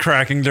earth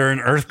cracking during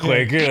an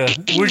earthquake. Yeah.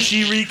 Would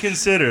she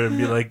reconsider and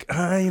be like,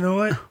 you know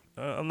what?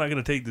 I'm not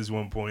gonna take this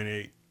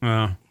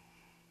 1.8.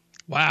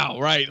 Wow,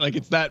 right? Like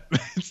it's that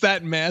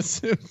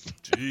massive.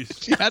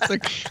 Jeez, she has to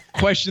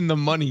question the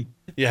money.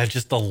 Yeah,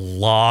 just a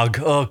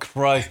log. Oh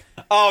Christ.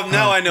 Oh,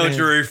 now I know what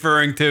you're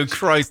referring to.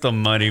 Christ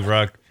almighty,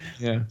 Rock.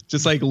 Yeah,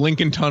 just like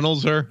Lincoln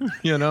tunnels her,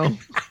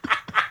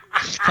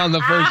 on the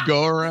first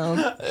go around.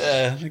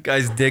 The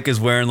guy's dick is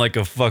wearing like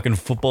a fucking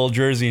football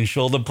jersey and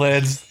shoulder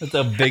pads. That's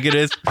how big it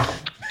is.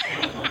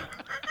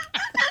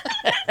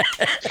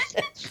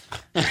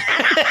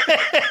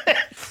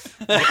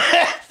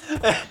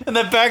 And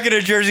the back of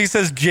the jersey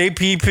says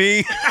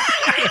JPP.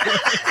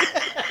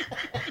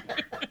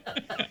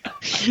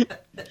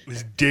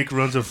 His dick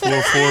runs a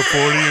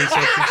 440 or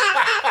something.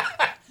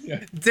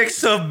 Yeah. Dick's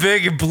so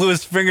big it blew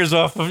his fingers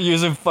off of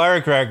using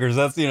firecrackers.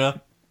 That's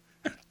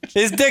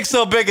his dick's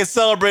so big it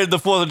celebrated the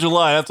 4th of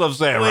July. That's what I'm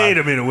saying. Wait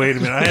a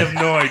minute. I have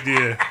no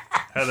idea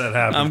how that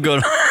happened. I'm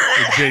going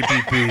with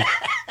JPP.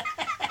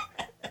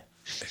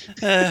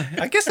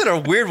 I guess in a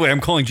weird way,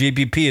 I'm calling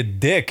JPP a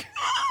dick.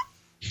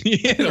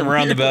 In a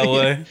roundabout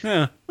way.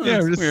 Yeah.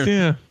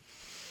 Yeah.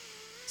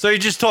 So you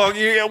just talk.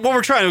 What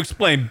we're trying to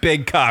explain: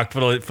 big cock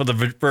for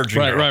the virgin.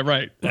 Right. Yeah,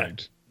 right.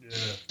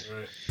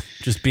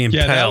 Just being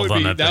paled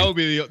on that. That would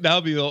be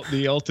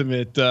the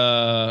ultimate.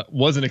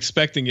 Wasn't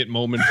expecting it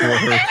moment for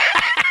her.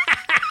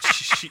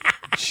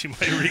 She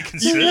might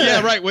reconsider.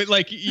 Yeah, right. Wait,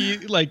 like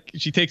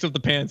she takes off the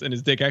pants and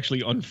his dick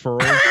actually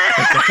unfurls.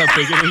 That's how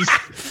big it is.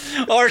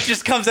 Or it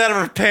just comes out of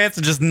her pants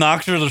and just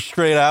knocks her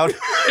straight out.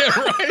 Yeah,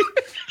 right.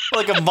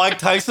 Like a Mike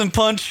Tyson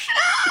punch.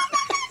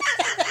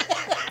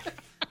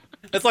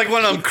 It's like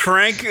one of them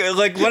crank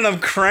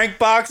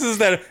boxes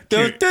that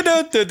you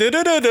gotta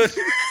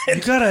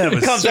have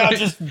it comes out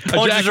just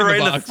punches her right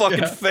in the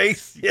fucking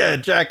face. Yeah,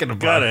 Jack in the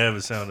Box. Gotta have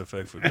a sound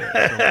effect for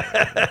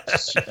that.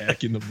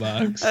 Jack in the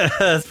Box.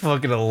 That's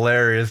fucking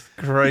hilarious.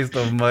 Christ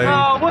almighty.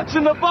 Oh, what's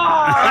in the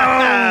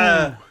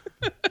box?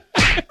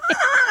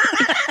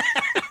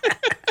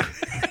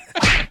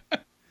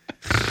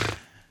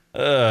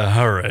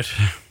 All right.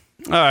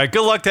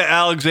 Good luck to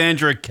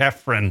Alexandra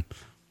Kefren.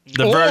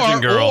 The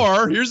virgin girl.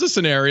 Or here's a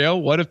scenario: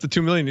 what if the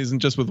 $2 million isn't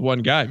just with one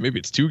guy? Maybe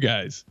it's two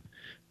guys.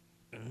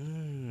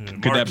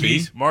 Could that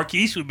be?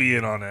 Marquise would be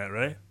in on that,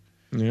 right?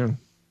 Yeah.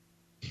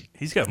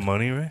 He's got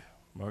money, right?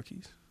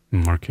 Marquise.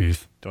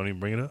 Don't even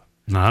bring it up.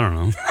 No, I don't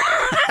know.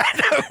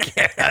 I don't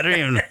care. I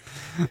don't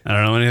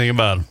know anything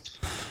about him.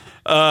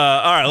 All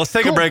right, let's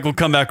take a break. We'll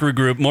come back,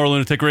 regroup. More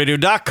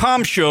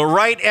lunaticradio.com show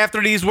right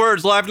after these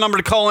words. Live number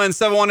to call in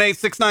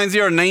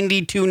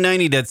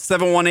 718-690-9290. That's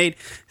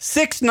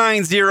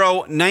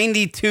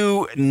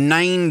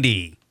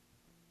 718-690-9290.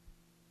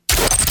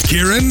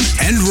 Kieran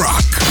and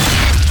Rock.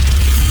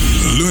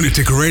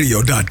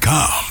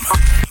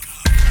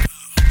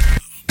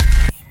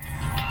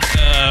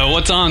 lunaticradio.com.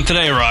 What's on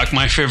today, Rock?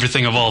 My favorite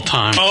thing of all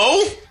time.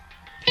 Oh?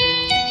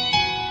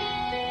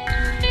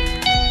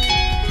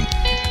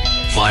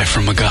 Live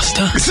from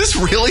Augusta. Is this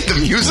really the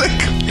music?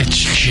 It's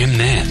Jim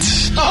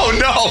Nance. Oh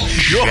no,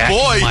 your Jack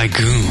boy. My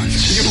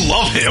goons. You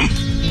love him.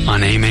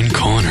 On Amen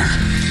Corner.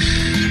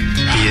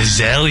 The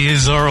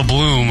azaleas are a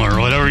bloom, or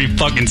whatever he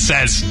fucking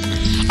says.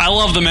 I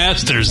love the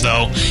Masters,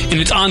 though, and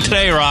it's on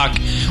today, Rock.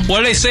 What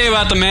do they say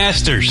about the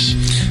Masters?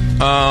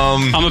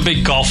 I'm a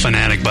big golf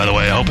fanatic, by the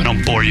way. I hope I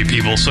don't bore you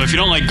people. So if you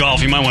don't like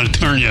golf, you might want to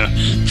turn your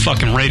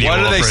fucking radio off.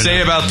 What do they right say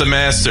now. about the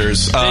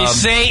Masters? They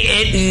say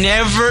it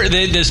never.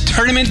 This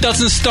tournament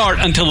doesn't start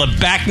until the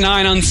back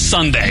nine on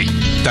Sunday.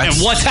 And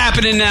what's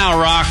happening now,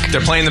 Rock?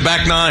 They're playing the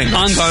back nine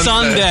on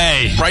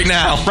Sunday. Right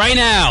now. Right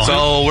now.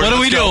 So what are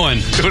we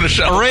doing? Doing a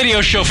show. A radio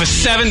show for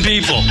 7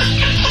 people.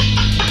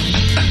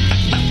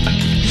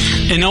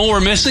 You know what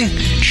we're missing?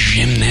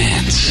 Jim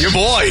Nance. Your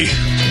boy.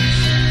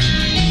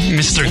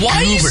 Mr. Why Goober.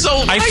 are you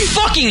so... I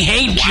fucking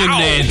hate Jim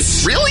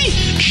Nance. Really?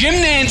 Jim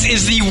Nance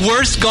is the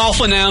worst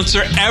golf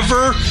announcer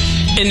ever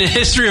in the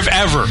history of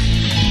ever.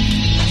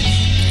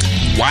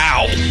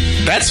 Wow.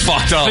 That's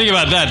fucked up. Think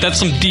about that. That's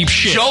some deep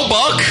shit. Joe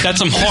Buck? That's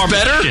some horrible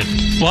better? shit.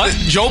 What?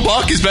 Joe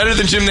Buck is better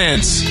than Jim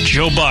Nance.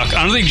 Joe Buck.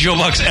 I don't think Joe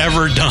Buck's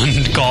ever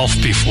done golf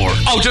before.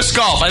 Oh, just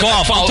golf.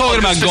 Golf. I'm talking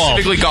about golf.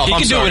 Specifically golf. He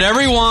can do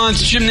whatever he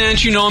wants. Jim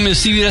Nance, you know him as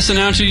CBS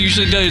announcer. He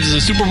usually does the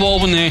Super Bowl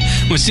when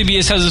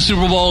CBS has the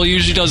Super Bowl. He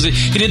usually does it.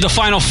 He did the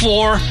Final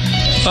Four,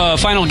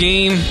 final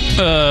game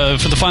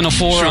for the Final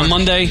Four on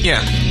Monday.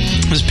 Yeah.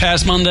 This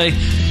past Monday.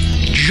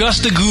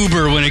 Just a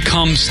goober when it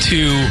comes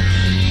to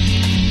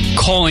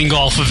calling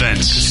golf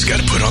events. He's got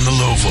to put on the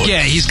low voice.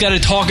 Yeah, he's got to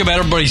talk about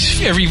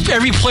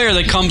every player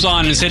that comes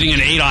on and is hitting an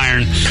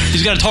 8-iron.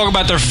 He's got to talk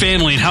about their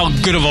family and how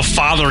good of a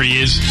father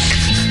he is.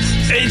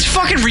 It's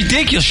fucking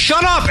ridiculous.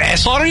 Shut up,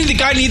 asshole. I don't need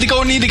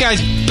the guy's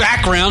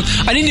background.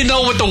 I need to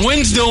know what the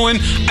wind's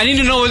doing. I need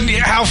to know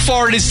how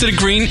far it is to the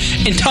green,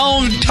 and tell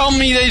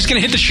me that he's going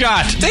to hit the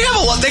shot. They have a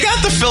lot. They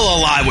got to fill a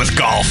lot with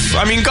golf.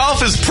 I mean,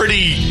 golf is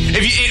pretty.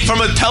 From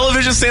a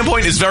television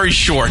standpoint, it's very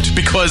short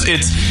because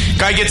it's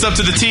guy gets up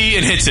to the tee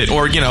and hits it,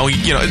 or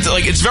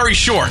it's very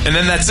short, and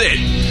then that's it.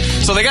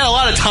 So they got a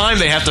lot of time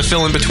they have to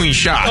fill in between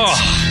shots.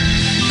 Oh.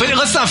 But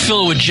let's not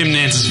fill it with Jim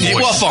Nance's voice.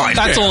 Well, fine.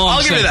 That's all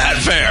I'll give you that.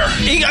 Fair.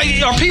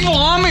 Are people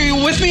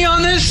with me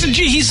on this?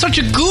 Gee, he's such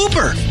a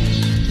goober.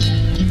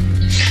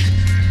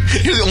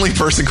 You're the only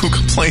person who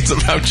complains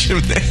about Jim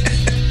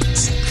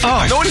Nance.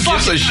 Oh, no one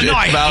gives a shit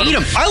about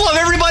him. I love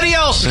everybody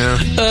else. Yeah.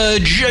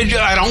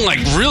 I don't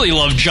really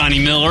love Johnny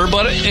Miller,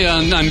 but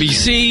on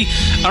NBC,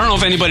 I don't know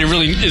if anybody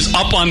really is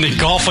up on the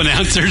golf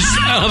announcers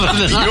other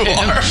than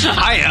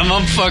I am.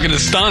 I'm fucking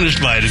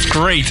astonished by it. It's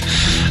great.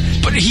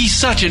 But he's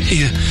such an...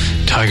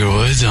 Tiger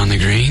Woods on the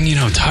green. You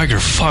know, Tiger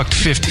fucked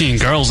 15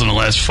 girls in the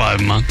last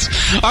 5 months.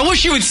 I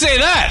wish he would say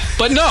that,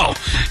 but no.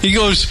 He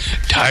goes,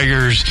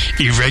 Tiger's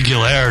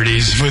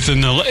irregularities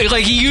within the...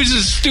 Like, he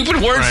uses stupid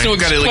words to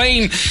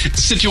explain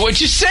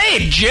situation. Just say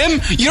it,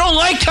 Jim. You don't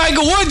like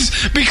Tiger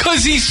Woods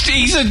because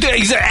he's an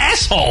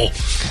asshole.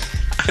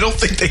 I don't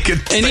think they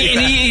could say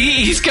that.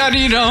 He's got,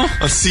 on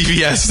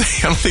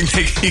CBS, I don't think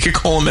he could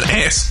call him an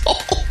asshole.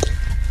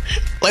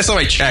 Last time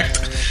I checked.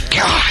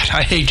 God,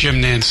 I hate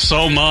Jim Nance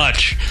so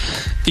much.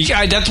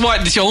 That's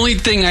the only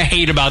thing I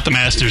hate about the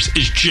Masters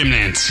is Jim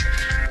Nance.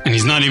 And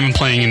he's not even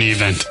playing in the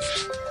event.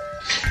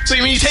 So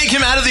when you take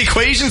him out of the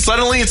equation,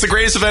 suddenly it's the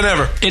greatest event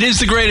ever. It is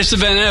the greatest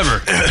event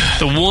ever.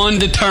 The one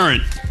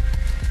deterrent.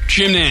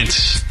 Jim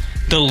Nance.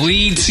 The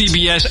lead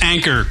CBS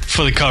anchor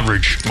for the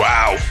coverage.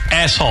 Wow.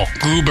 Asshole.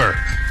 Goober.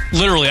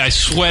 Literally, I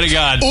swear to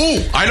God.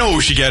 Ooh, I know who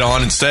should get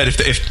on instead.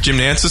 If Jim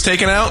Nance is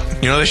taken out,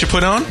 you know what they should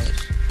put on?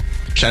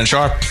 Shannon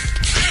Sharp.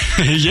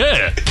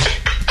 Yeah.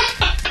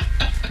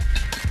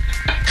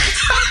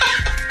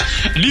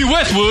 Lee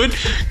Westwood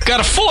got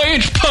a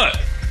 4-inch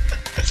putt.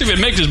 Let's see if we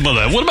can make this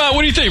mother. What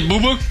do you think, Boo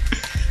Boo?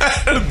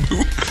 That'd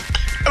be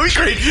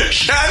great.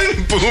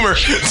 Shannon Boomer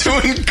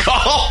doing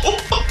golf.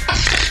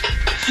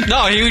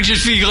 No, he would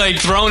just be like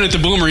throwing it to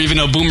Boomer, even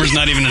though Boomer's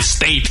not even a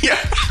state. Yeah.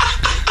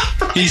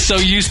 He's so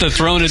used to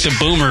throwing it to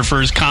Boomer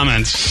for his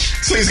comments.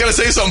 So he's got to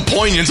say something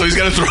poignant, so he's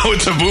got to throw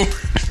it to Boomer.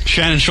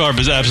 Shannon Sharp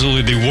is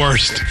absolutely the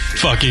worst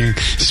fucking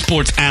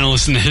sports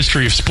analyst in the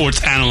history of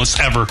sports analysts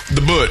ever.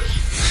 The butt.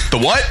 The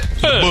what?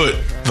 The butt.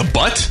 The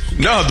butt?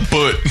 No, the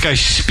butt. The guy's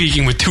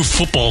speaking with 2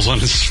 footballs on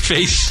his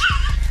face.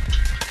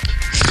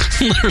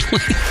 Literally.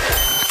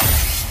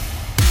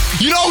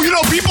 You know,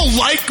 people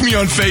like me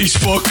on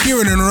Facebook.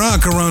 Kieran and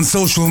Rock are on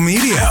social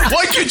media.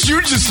 Why can't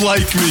you just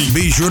like me?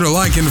 Be sure to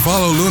like and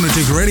follow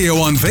Lunatic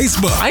Radio on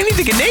Facebook. I need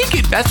to get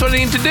naked. That's what I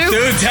need to do.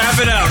 Dude, tap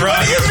it out, Rock.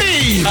 What do you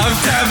mean? I'm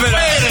tapping out.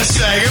 Wait a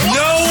second.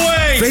 No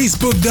way.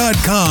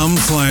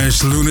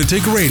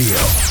 Facebook.com/Lunatic Radio.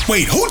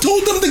 Wait, who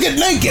told them to get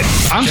naked?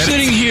 I'm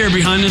sitting here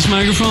behind this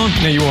microphone.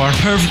 Yeah, you are.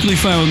 Perfectly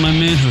fine with my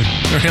manhood.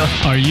 Really?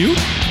 Are you?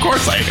 Of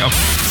course I am.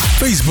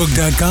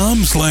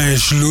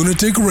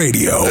 Facebook.com/Lunatic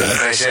Radio.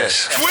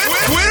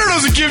 Twitter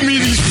doesn't give me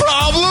these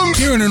problems.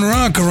 Kieran and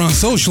Rock are on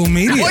social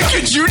media. Why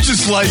can't you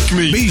just like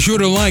me? Be sure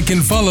to like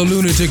and follow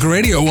Lunatic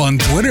Radio on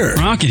Twitter.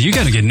 Rocket, you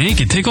gotta get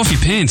naked. Take off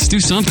your pants. Do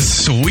something.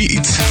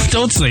 Sweet.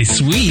 Don't say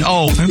sweet.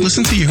 Oh, I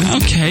listen to you.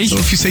 Okay. So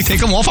if you say take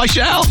them off, I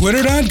shall.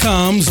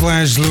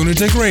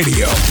 Twitter.com/Lunatic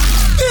Radio.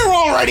 They're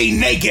already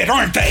naked,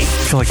 aren't they? I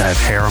feel like I have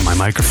hair on my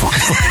microphone.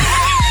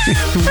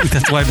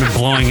 That's why I've been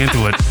blowing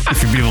into it,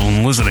 if you're people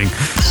listening.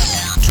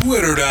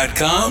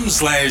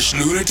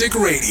 Twitter.com/lunatic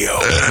radio.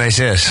 Nice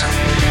this.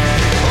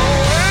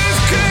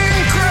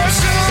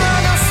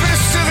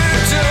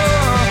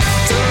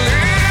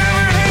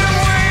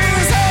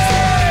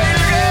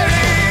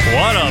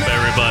 What up,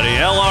 everybody?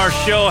 LR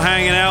Show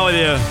hanging out with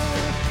you.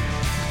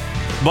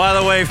 By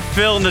the way,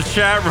 Phil in the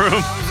chat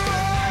room.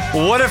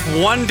 What if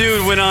one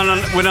dude went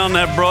on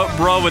that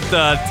bro with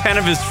 10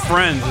 of his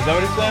friends? Is that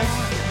what he's saying?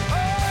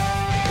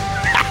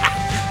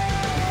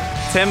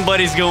 10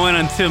 buddies go in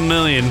on 2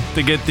 million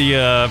to get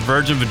the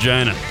virgin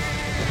vagina.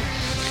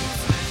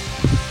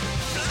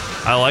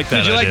 I like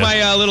that. Did you idea.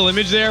 like my little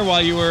image there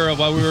while we were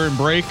in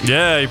break?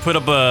 Yeah, you put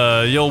up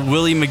the old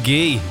Willie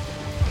McGee.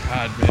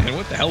 God, man,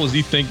 what the hell was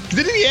he thinking?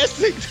 Didn't he ask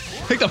to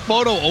take the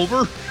photo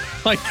over?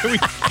 Like, can we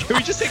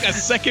just take a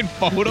second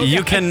photo?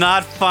 You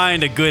cannot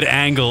find a good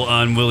angle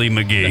on Willie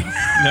McGee.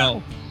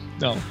 No.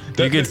 You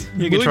could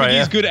Willie try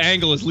McGee's it. good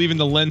angle is leaving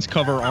the lens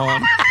cover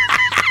on.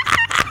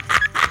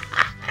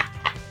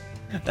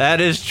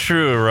 That is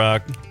true,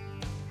 Rock.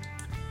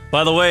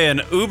 By the way,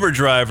 an Uber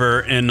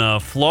driver in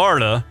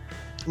Florida.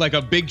 Like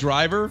a big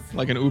driver,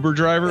 like an Uber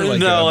driver.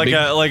 Like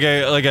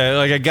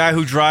a guy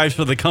who drives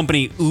for the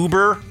company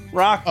Uber.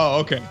 Rock. Oh,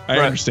 okay. I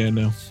understand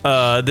now.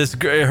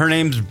 Her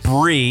name's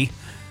Bree,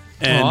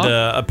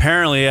 and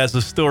apparently, as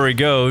the story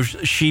goes,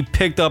 she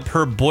picked up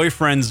her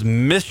boyfriend's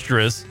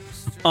mistress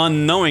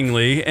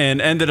unknowingly and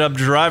ended up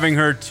driving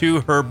her to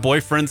her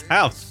boyfriend's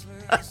house.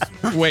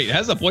 Wait, how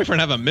does a boyfriend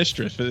have a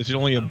mistress if it's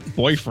only a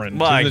boyfriend?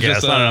 Well, I Isn't it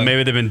guess. just, I don't know.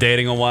 Maybe they've been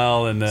dating a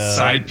while and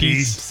side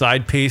piece.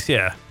 Side piece,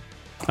 yeah.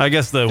 I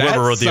guess whoever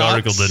wrote the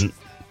article didn't.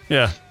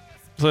 Yeah.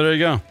 So there you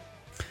go.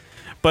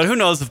 But who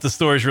knows if the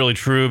story's really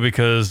true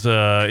because,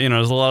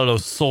 there's a lot of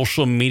those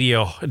social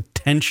media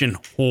attention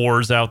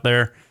whores out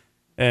there.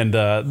 And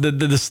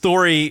the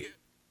story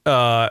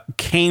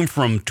came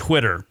from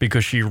Twitter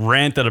because she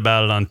ranted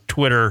about it on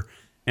Twitter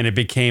and it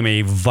became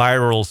a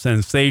viral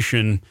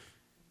sensation.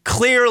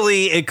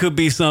 Clearly, it could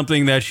be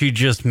something that she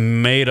just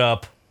made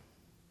up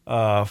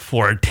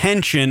for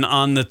attention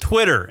on the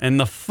Twitter and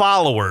the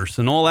followers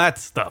and all that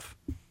stuff.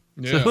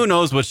 Yeah. So who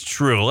knows what's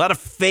true? A lot of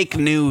fake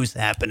news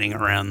happening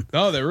around.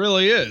 Oh, there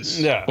really is.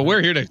 Yeah. But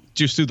we're here to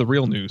just do the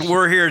real news.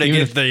 We're here to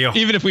even get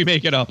if we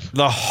make it up.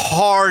 The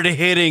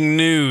hard-hitting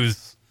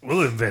news.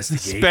 We'll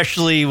investigate.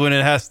 Especially when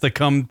it has to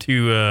come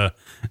to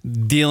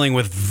dealing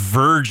with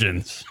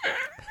virgins.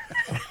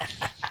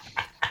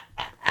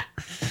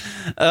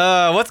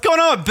 What's going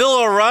on with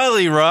Bill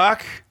O'Reilly,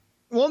 Rock?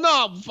 Well,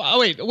 no,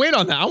 wait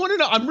on that. I want to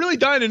know. I'm really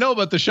dying to know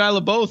about the Shia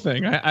LaBeouf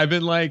thing. I've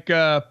been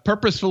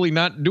purposefully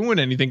not doing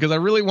anything because I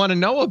really want to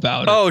know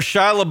about it. Oh,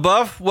 Shia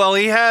LaBeouf? Well,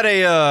 he had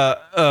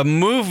a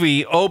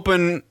movie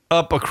open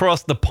up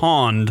across the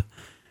pond.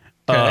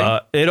 Okay.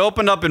 It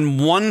opened up in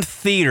one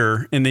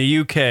theater in the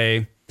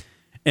UK,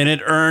 and it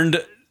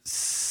earned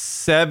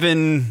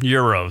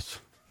 €7.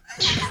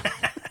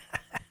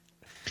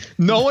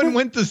 No one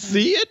went to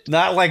see it?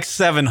 Not like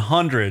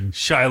 700.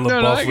 Shia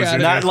LaBeouf was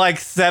in not it. like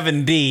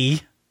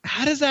 70.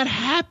 How does that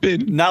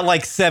happen? Not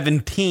like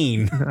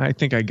 17. I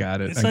think I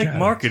got it. It's like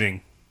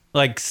marketing.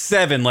 Like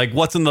 7. Like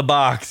what's in the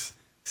box?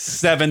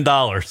 $7.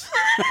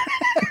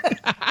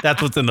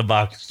 That's what's in the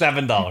box.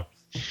 $7.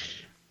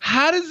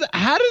 How does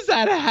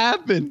that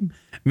happen?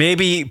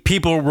 Maybe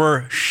people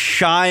were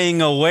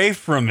shying away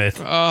from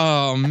it.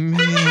 Oh man.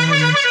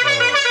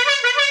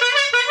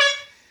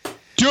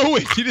 Do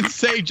it. You didn't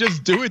say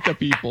just do it to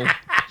people.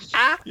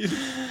 You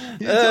tell people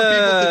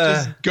to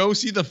just go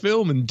see the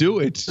film and do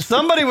it.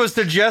 Somebody was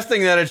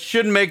suggesting that it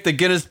should make the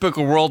Guinness Book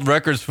of World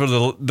Records for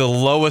the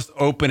lowest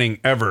opening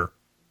ever.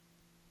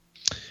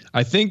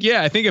 I think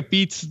it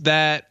beats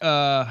that.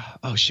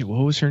 Oh shit,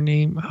 what was her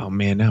name? Oh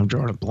man, now I'm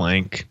drawing a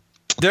blank.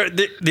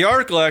 The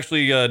article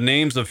actually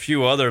names a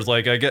few others.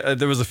 Like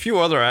there was a few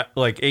other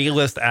like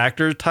A-list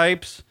actor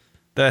types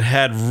that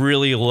had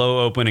really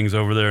low openings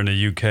over there in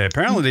the UK.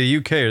 Apparently, the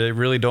UK they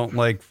really don't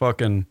like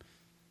fucking.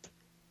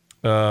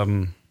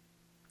 Well,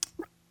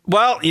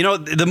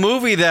 the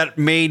movie that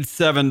made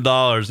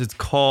 $7, it's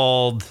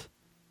called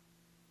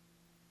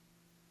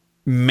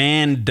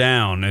Man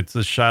Down. It's a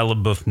Shia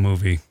LaBeouf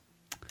movie.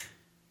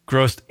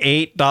 Grossed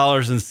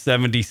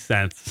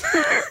 $8.70.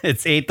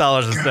 It's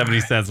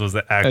 $8.70 was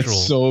the actual.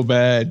 That's so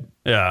bad.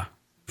 Yeah.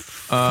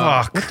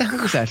 Fuck. What the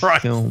hell was that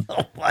film?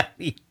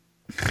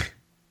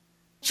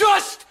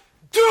 Just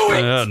do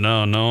it. Yeah,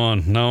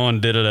 no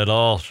one did it at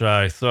all,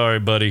 Shy. Sorry,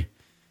 buddy.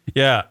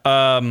 Yeah.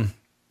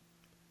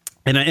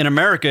 In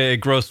America,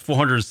 it grossed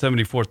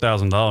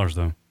 $474,000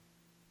 though.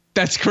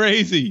 That's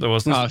crazy. That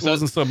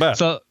wasn't so bad.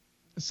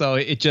 So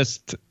it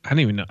just I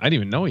didn't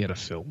even know he had a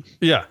film.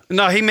 Yeah.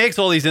 No, he makes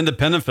all these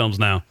independent films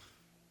now.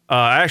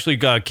 I actually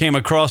came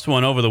across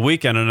one over the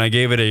weekend and I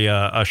gave it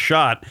a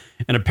shot.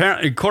 And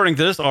apparently, according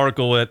to this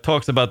article, it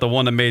talks about the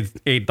one that made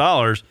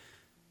 $8.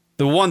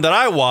 The one that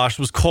I watched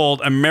was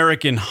called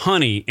American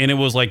Honey, and it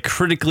was like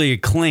critically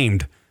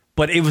acclaimed,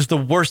 but it was the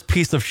worst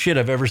piece of shit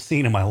I've ever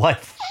seen in my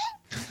life.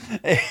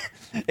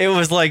 It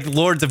was like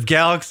Lords of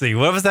Galaxy.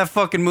 What was that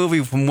fucking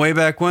movie from way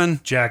back when?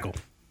 Jackal.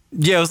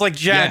 Yeah, it was like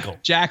Jackal. Yeah,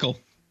 Jackal.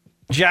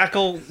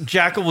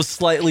 Jackal was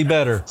slightly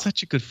better.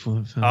 Such a good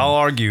film. I'll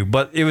argue,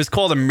 but it was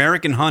called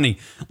American Honey.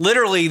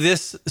 Literally,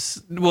 this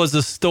was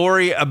a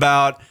story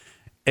about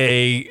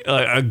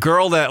a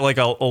girl that like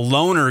a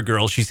loner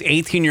girl. She's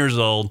 18 years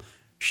old.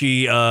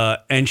 She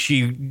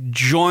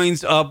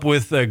joins up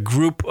with a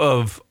group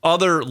of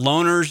other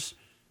loners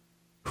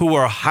who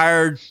are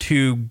hired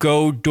to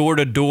go door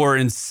to door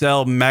and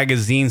sell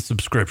magazine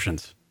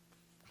subscriptions.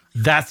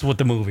 That's what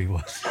the movie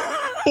was.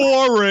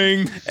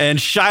 Boring. And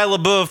Shia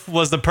LaBeouf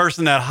was the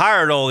person that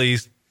hired all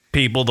these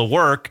people to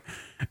work,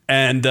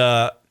 and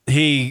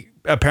he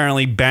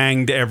apparently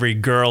banged every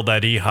girl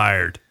that he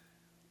hired.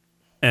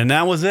 And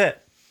that was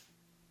it.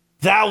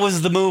 That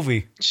was the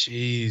movie.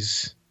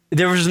 Jeez.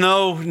 There was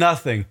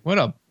nothing. What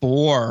a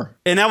bore.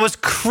 And that was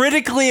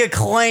critically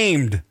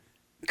acclaimed.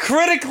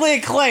 Critically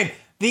acclaimed.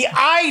 The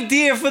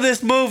idea for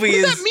this movie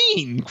What does that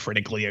mean,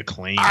 critically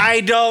acclaimed?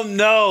 I don't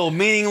know.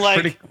 Meaning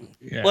like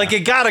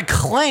it got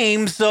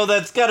acclaimed, so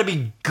that's got to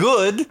be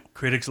good.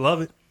 Critics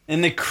love it.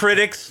 And the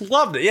critics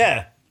loved it.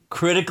 Yeah.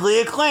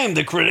 Critically acclaimed.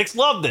 The critics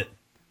loved it.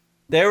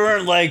 They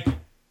weren't like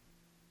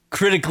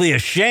critically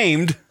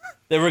ashamed.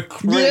 They were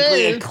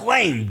critically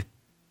acclaimed.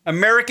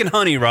 American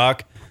Honey,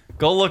 Rock.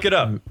 Go look it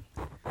up.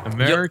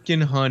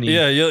 American Honey.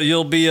 Yeah,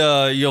 you'll be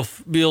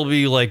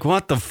like,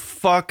 what the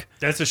fuck?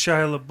 That's a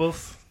Shia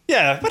LaBeouf.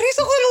 Yeah, but he's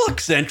a little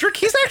eccentric.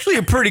 He's actually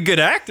a pretty good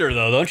actor,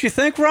 though, don't you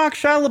think, Rock?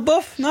 Shia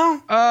LaBeouf?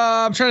 No?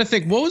 I'm trying to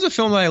think. What was a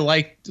film that I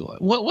liked?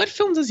 What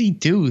film does he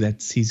do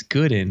he's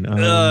good in?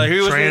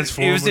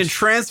 He was in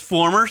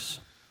Transformers.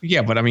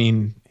 Yeah, but I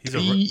mean,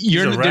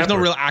 there's rapper. no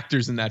real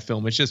actors in that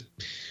film. It's just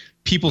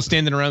people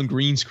standing around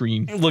green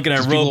screen. Looking at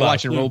just robots. people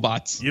watching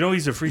robots. You know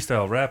he's a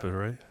freestyle rapper,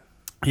 right?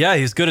 Yeah,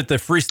 he's good at the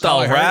freestyle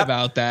I heard rap.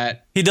 about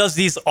that. He does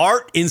these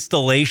art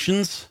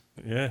installations.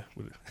 Yeah.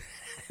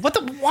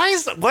 Why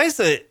is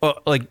it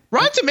like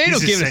Rotten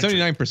Tomatoes He's gave it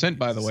eccentric. 79%,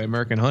 by the way,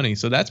 American Honey.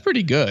 So that's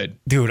pretty good.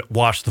 Dude,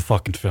 watch the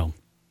fucking film.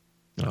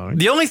 All right.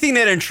 The only thing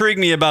that intrigued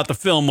me about the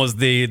film was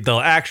the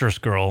actress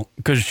girl,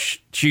 because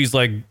she's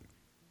like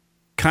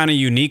kind of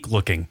unique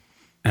looking,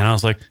 and I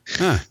was like,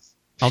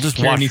 I'll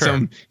just watch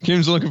her.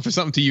 Kim's looking for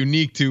something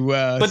unique to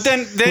But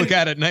then look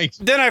at night.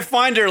 Then I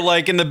find her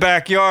like in the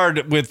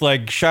backyard with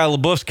like Shia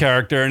LaBeouf's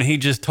character, and he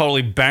just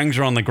totally bangs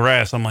her on the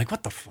grass. I'm like,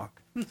 what the fuck?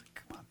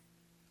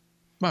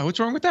 Wow,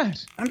 what's wrong with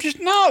that?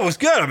 It was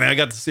good. I mean, I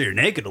got to see her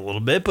naked a little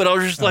bit, but I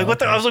was just like, what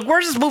the? I was like,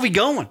 where's this movie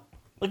going?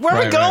 Like, where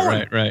are we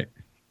going? Right.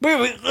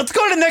 Wait, let's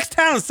go to the next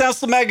town and sell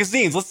some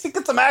magazines. Let's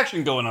get some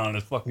action going on in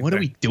this fucking What thing.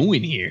 are we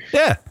doing here?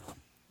 Yeah.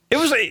 It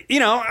was,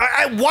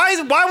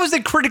 why was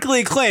it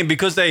critically acclaimed?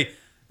 Because they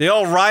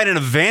all ride in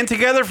a van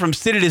together from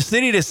city to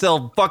city to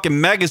sell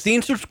fucking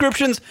magazine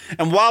subscriptions,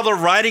 and while they're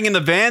riding in the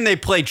van, they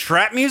play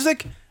trap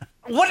music?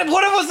 What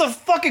was the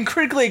fucking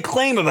critically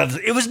acclaimed about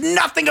this? It was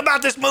nothing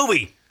about this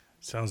movie.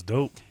 Sounds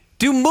dope.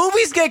 Do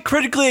movies get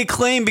critically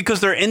acclaimed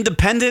because they're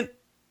independent,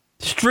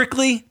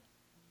 strictly?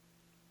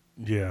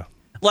 Yeah.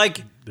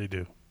 Like, they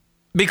do.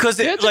 Because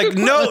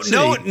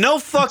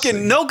no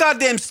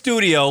goddamn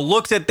studio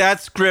looks at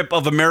that script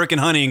of American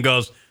Honey and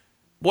goes,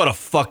 what a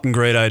fucking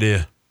great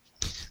idea.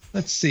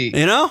 Let's see.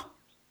 You know?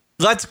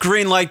 Let's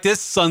greenlight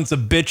this, sons of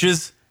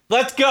bitches.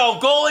 Let's go.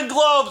 Golden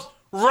Globes.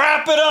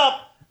 Wrap it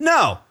up.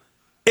 No.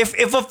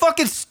 If a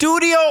fucking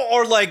studio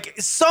or like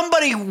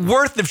somebody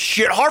worth of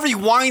shit, Harvey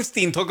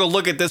Weinstein took a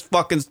look at this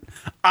fucking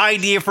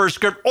idea for a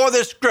script or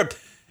this script,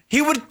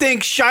 he would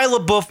think Shia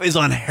LaBeouf is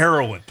on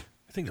heroin.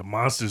 I think the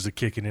monsters are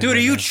kicking in. Dude, are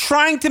you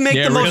trying to make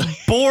the most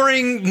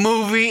boring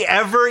movie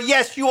ever?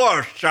 Yes, you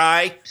are,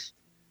 Shy.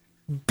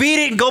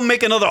 Beat it and go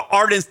make another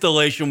art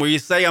installation where you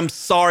say, I'm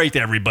sorry to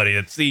everybody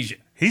that sees you.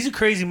 He's a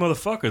crazy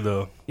motherfucker,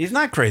 though. He's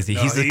not crazy.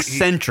 He's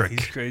eccentric.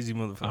 He's a crazy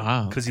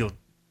motherfucker. Because he'll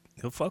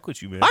fuck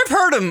with you, man. I've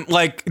heard him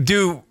like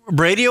do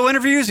radio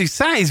interviews.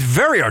 He's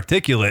very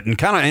articulate and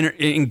kind of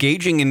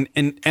engaging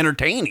and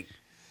entertaining.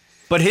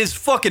 But his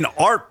fucking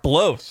art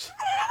blows.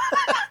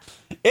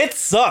 It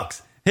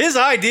sucks. His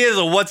ideas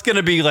of what's going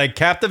to be like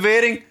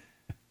captivating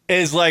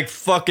is like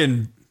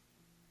fucking,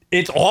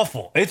 it's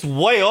awful. It's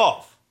way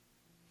off.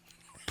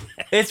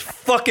 It's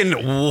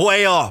fucking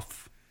way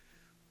off.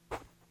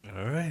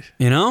 All right.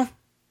 You know?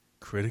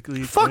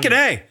 Critically fucking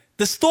A.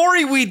 The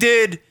story we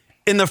did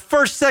in the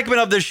first segment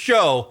of this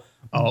show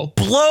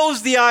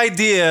blows the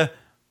idea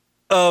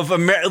of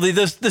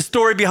the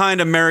story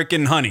behind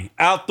American Honey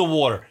out the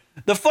water.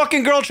 The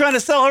fucking girl trying to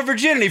sell her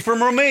virginity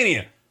from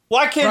Romania.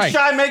 Why can't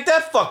Shy make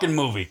that fucking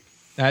movie?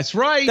 That's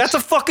right. That's a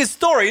fucking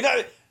story.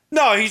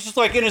 No, he's just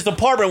like in his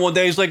apartment one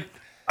day. He's like,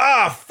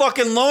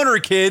 fucking loner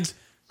kids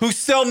who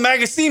sell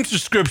magazine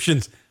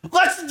subscriptions.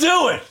 Let's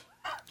do it.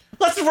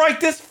 Let's write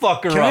this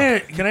fucker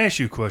up. Can I ask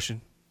you a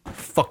question?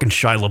 Fucking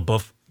Shia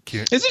LaBeouf.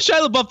 Isn't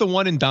Shia LaBeouf the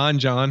one in Don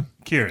John?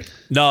 Kieran.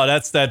 No,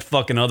 that's that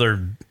fucking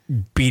other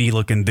beady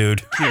looking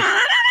dude.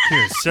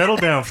 Kieran, settle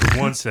down for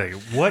 1 second.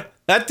 What?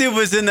 That dude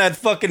was in that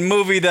fucking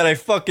movie that I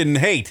fucking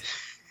hate.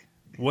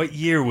 What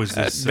year was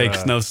this? That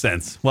makes no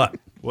sense. What?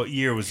 What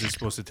year was this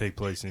supposed to take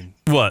place in?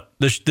 What?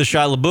 The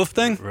Shia LaBeouf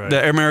thing? Right.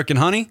 The American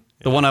Honey?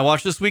 The one I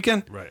watched this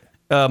weekend? Right.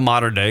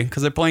 Modern day,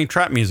 because they're playing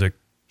trap music.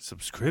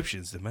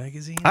 Subscriptions to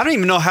magazines? I don't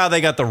even know how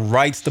they got the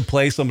rights to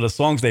play some of the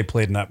songs they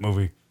played in that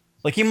movie.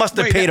 Like, he must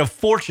have paid a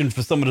fortune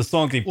for some of the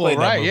songs he played in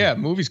that movie. Yeah.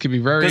 Movies can be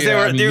very,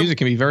 music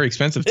can be very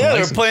expensive to Yeah, they were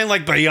license. playing,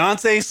 like,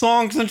 Beyonce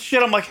songs and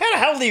shit. I'm like, how the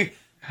hell do you...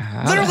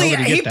 Literally,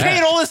 he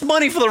paid all this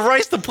money for the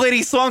rights to play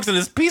these songs in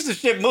this piece of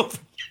shit movie.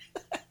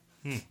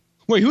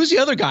 Wait, who's the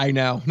other guy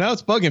now? Now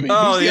it's bugging me.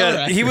 Oh, Who's the other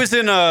yeah. actor? He was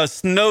in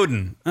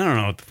Snowden. I don't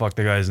know what the fuck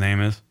the guy's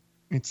name is.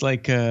 It's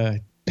like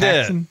Paxton.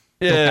 Yeah.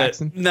 Bill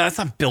Paxton. No, it's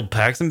not Bill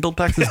Paxton. Bill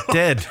Paxton's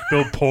dead.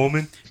 Bill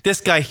Pullman.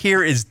 This guy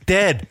here is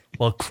dead.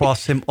 Well,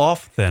 cross him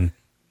off then.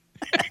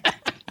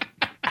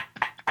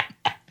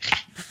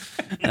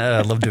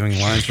 I love doing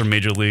lines from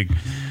Major League.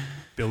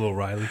 Bill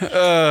O'Reilly.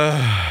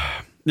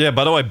 Yeah,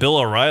 by the way, Bill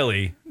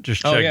O'Reilly,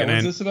 just checking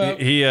in. What's this about?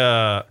 He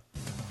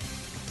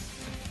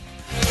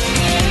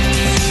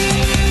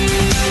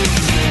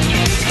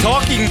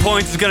Talking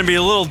Points is going to be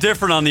a little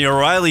different on the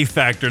O'Reilly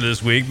factor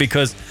this week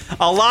because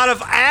a lot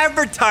of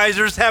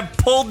advertisers have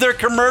pulled their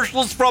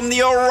commercials from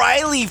the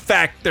O'Reilly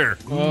factor.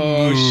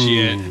 Oh,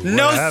 shit.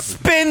 No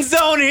spin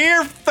zone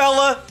here,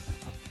 fella.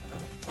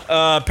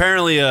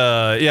 Apparently,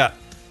 yeah.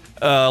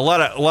 A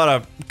lot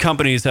of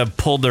companies have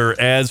pulled their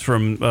ads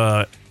from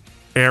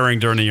airing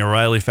during the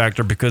O'Reilly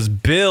factor because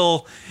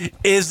Bill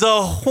is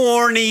a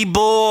horny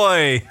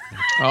boy.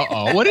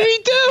 Uh-oh. What did he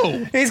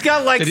do? He's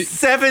got like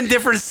 7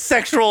 different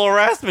sexual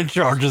harassment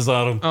charges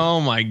on him. Oh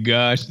my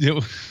gosh.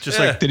 Like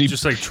Trump, did he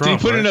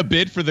put in a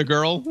bid for the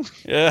girl?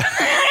 Yeah.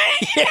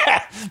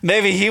 Yeah.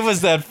 Maybe he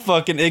was that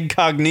fucking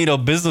incognito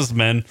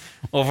businessman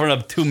offering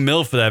up $2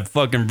 million for that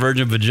fucking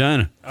virgin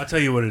vagina. I'll tell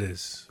you what it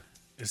is.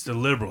 It's the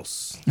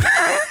liberals.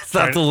 It's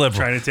not the liberals.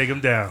 Trying to take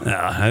him down. No,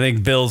 I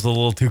think Bill's a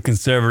little too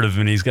conservative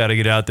and he's got to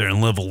get out there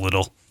and live a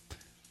little.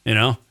 You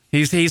know?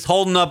 He's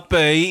holding up,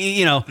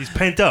 you know. He's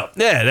pent up.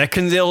 Yeah,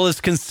 all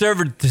this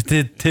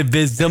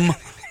conservatism,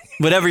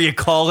 whatever you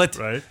call it.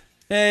 Right.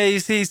 Yeah,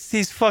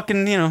 he's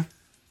fucking, you know.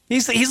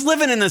 He's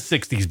living in the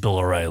 60s, Bill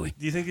O'Reilly.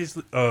 Do you think he's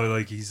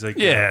like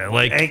yeah,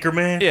 like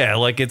Anchorman? Yeah,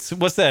 like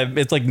what's that?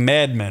 It's like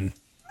Mad Men.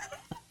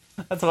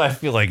 That's what I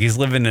feel like. He's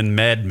living in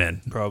Mad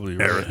Men. Probably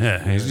right.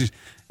 Yeah.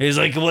 He's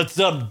like, "What's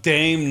up,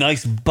 dame?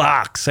 Nice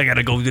box. I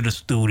gotta go to the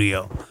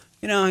studio."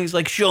 You know, he's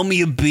like, "Show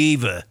me a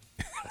beaver.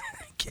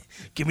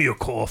 Give me a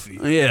coffee."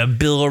 Yeah,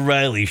 Bill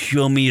O'Reilly.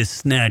 Show me a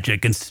snatch. I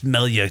can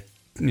smell you.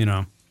 You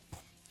know,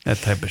 that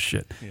type of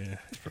shit. Yeah.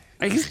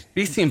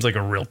 He seems like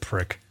a real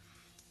prick.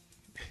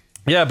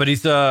 Yeah, but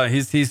he's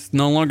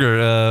no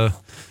longer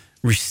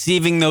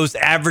receiving those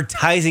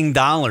advertising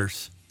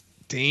dollars.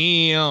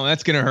 Damn,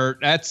 that's gonna hurt.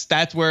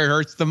 That's where it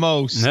hurts the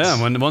most. Yeah,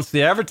 once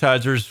the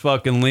advertisers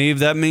fucking leave,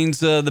 that means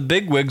the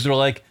big wigs are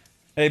like,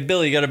 "Hey,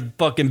 Bill, you gotta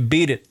fucking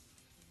beat it."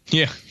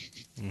 Yeah,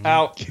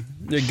 out.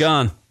 You're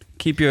gone.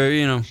 Keep your,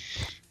 you know,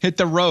 hit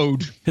the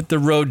road. Hit the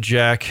road,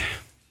 Jack.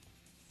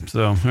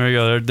 So there you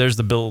go. There's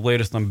the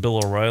latest on Bill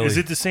O'Reilly. Is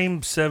it the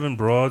same 7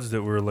 broads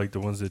that were like the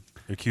ones that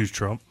accused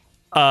Trump?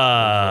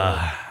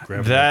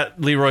 That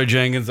Leroy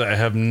Jenkins, I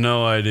have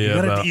no idea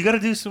about. You got to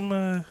do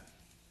some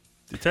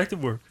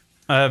detective work.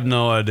 I have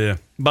no idea.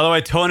 By the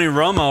way, Tony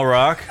Romo,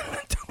 Rock.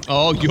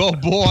 Oh, your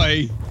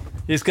boy.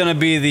 He's going to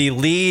be the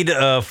lead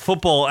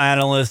football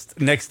analyst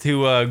next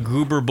to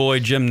Goober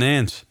boy Jim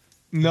Nantz.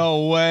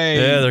 No way.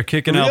 Yeah, they're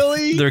kicking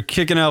really? out. They're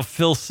kicking out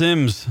Phil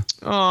Simms.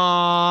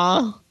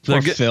 Aww,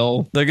 poor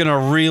Phil. They're going to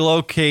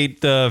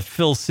relocate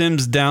Phil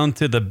Simms down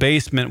to the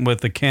basement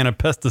with a can of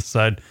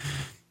pesticide.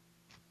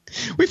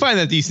 We find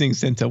that these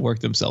things tend to work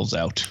themselves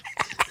out.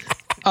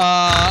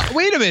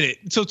 Wait a minute.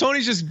 So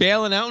Tony's just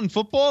bailing out in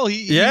football?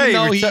 He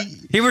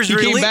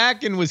came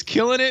back and was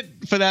killing it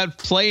for that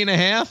play and a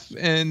half,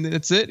 and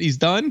that's it. He's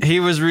done. He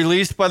was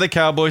released by the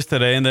Cowboys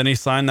today, and then he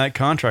signed that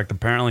contract,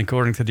 apparently,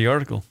 according to the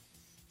article.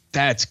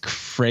 That's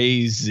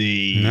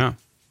crazy. Yeah.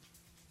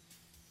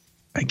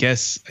 I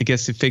guess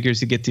it figures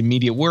to get the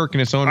immediate work,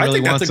 and if someone really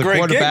wants a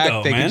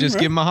quarterback, they can just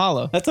give him a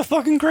holla. That's a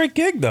fucking great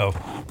gig, though.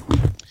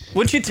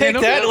 Wouldn't you take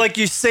that? Like,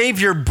 you save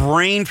your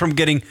brain from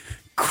getting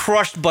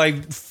crushed by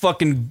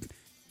fucking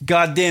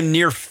goddamn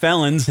near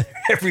felons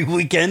every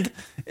weekend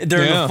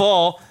during the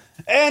fall.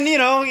 And, you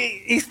know,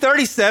 he's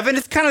 37.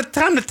 It's kind of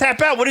time to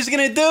tap out. What is he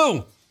going to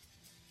do?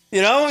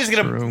 You know, he's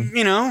going to,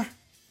 you know.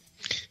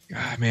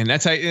 God, man,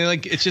 that's how,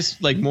 like, it's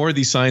just like more of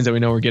these signs that we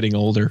know we're getting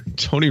older.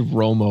 Tony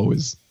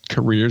Romo's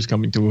career's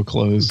coming to a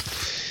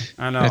close.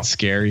 I know. That's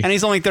scary. And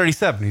he's only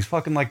 37. He's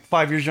fucking like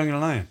 5 years younger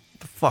than I am. What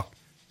the fuck?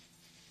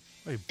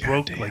 He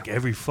broke like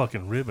every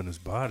fucking rib in his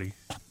body.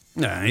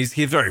 Yeah, he's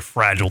very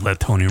fragile, that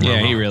Tony Romo.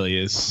 Yeah, he really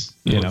is.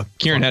 You know,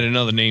 Kieran had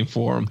another name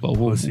for him, but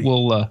we'll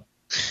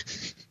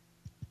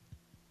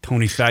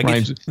Tony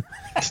Faggot.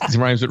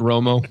 Rhymes with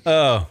Romo.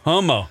 Oh,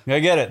 Homo. I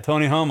get it.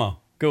 Tony Homo.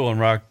 Good one,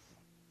 Rock.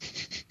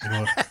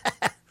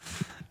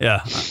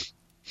 Yeah.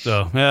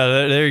 So,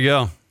 yeah, there you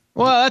go.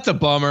 Well, that's a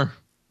bummer.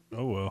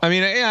 Oh, well. I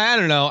mean, I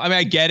don't know. I mean,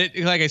 I get it.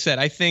 Like I said,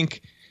 I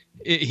think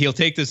he'll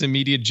take this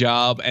immediate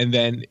job, and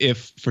then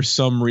if for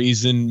some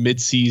reason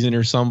mid-season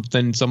or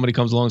something somebody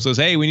comes along and says,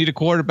 "Hey, we need a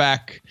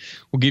quarterback.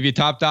 We'll give you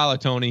top dollar,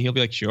 Tony." He'll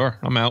be like, "Sure,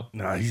 I'm out."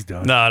 Nah, he's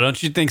done. No,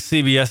 don't you think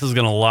CBS is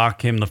going to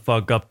lock him the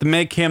fuck up to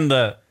make him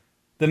the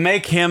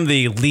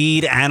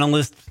lead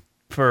analyst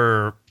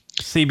for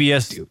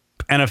CBS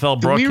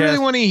NFL broadcast? Do we really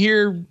want to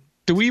hear?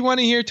 Do we want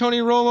to hear Tony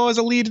Romo as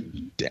a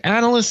lead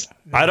analyst?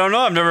 I don't know.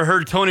 I've never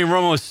heard Tony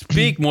Romo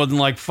speak more than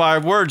like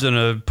 5 words in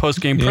a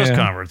post-game press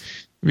conference.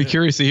 I'd be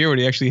curious to hear what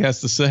he actually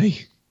has to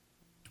say.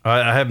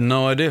 I have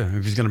no idea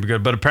if he's going to be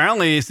good. But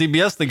apparently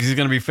CBS thinks he's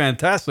going to be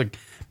fantastic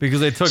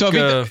because they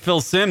took Phil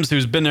Simms,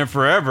 who's been there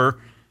forever,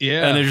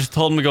 and they just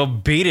told him to go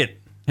beat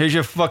it. Here's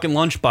your fucking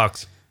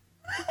lunchbox.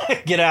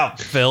 Get out,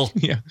 Phil.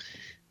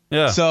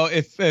 Yeah. So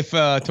if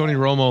Tony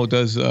Romo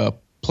does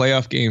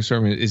playoff games for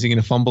him, is he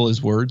going to fumble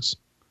his words?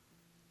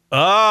 Oh,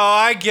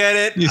 I get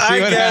it. You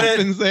see what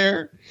happens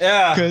there?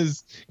 Yeah.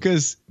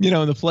 Because in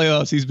the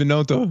playoffs, he's been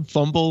known to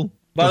fumble.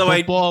 By the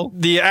way,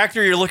 the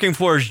actor you're looking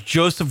for is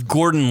Joseph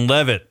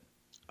Gordon-Levitt.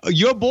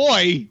 Your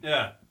boy.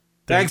 Yeah.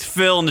 Thanks,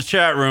 Phil, in the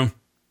chat room.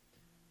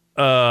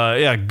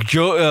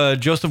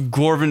 Joseph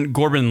Gordon,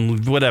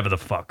 whatever the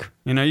fuck.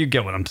 You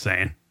get what I'm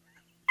saying.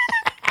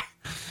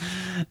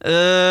 Phil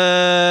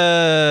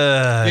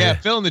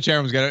in the chat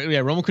room's got it. Yeah,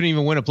 Romo couldn't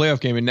even win a playoff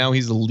game, and now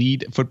he's the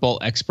lead football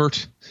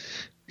expert.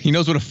 He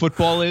knows what a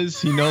football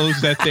is. He knows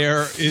that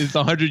there is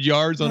 100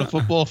 yards on a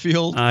football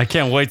field. I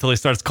can't wait till he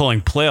starts calling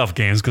playoff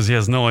games because he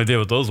has no idea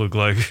what those look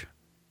like.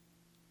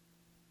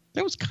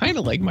 That was kind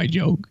of like my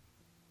joke.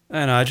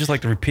 And I just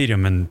like to repeat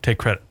them and take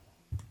credit.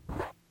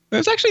 It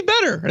was actually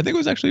better. I think it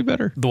was actually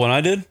better. The one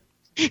I did?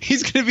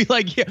 He's going to be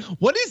like, yeah,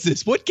 what is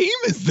this? What game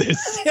is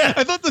this? Yeah.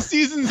 I thought the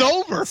season's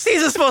over.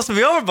 Season's supposed to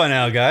be over by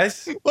now,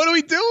 guys. What are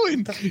we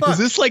doing? Is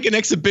this like an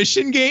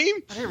exhibition game?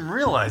 I didn't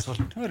realize. What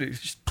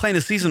just playing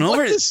the season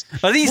over?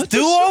 Are these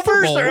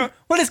do-overs?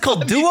 What is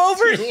called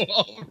do-overs?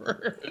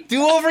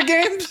 Do-over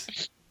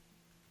games?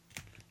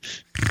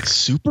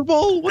 Super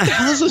Bowl? What the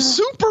hell is a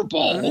Super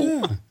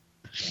Bowl?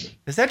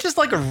 Is that just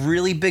like a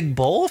really big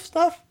bowl of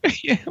stuff?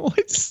 Yeah.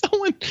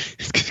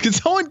 Can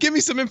someone give me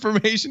some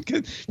information?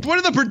 Can one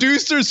of the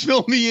producers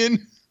fill me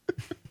in?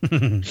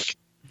 That'd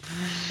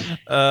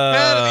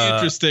be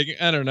interesting.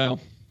 I don't know.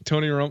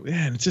 Tony Romo.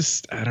 Yeah, it's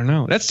just, I don't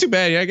know. That's too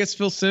bad. Yeah, I guess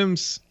Phil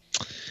Simms.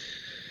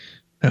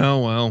 Oh,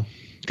 well.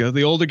 Because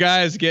the older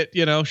guys get,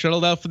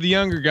 shuttled out for the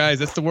younger guys.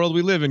 That's the world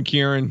we live in,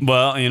 Kieran.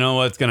 Well, you know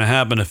what's going to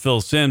happen to Phil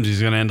Simms?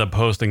 He's going to end up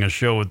hosting a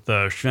show with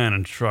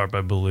Shannon Sharp,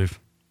 I believe.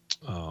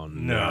 Oh,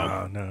 no.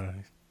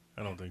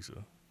 I don't think so.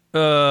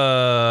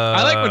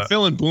 I like when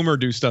Phil and Boomer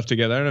do stuff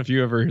together. I don't know if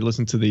you ever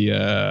listen to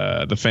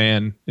the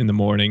Fan in the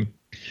morning,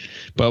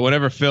 but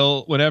whenever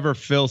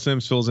Phil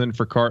Simms fills in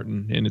for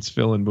Carton and it's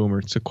Phil and Boomer,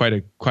 it's quite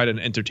an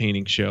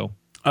entertaining show.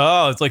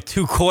 Oh, it's like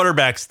two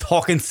quarterbacks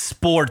talking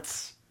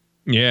sports.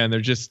 Yeah, and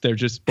they're just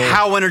both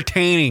how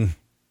entertaining,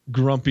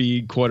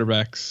 grumpy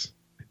quarterbacks.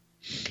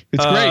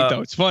 It's great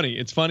though. It's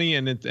funny,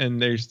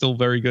 and they're still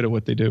very good at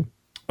what they do.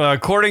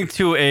 According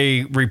to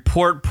a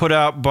report put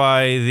out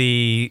by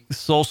the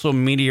social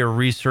media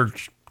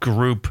research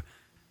group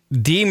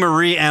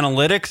DeMarie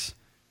Analytics.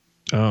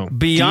 Oh,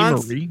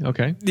 DeMarie.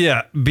 Okay.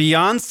 Yeah.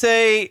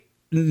 Beyonce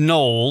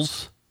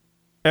Knowles,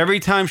 every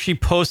time she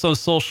posts on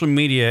social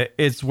media,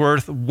 it's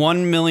worth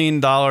 $1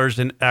 million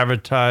in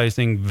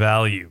advertising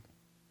value.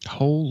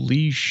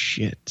 Holy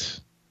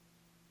shit.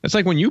 That's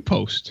like when you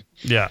post.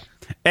 Yeah.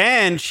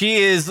 And she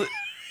is...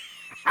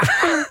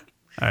 All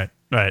right.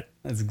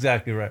 That's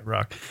exactly right,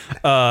 Rock.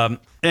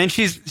 And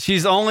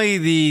she's only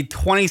the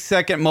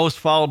 22nd most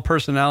followed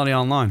personality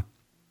online.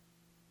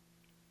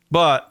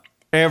 But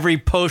every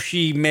post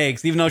she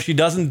makes, even though she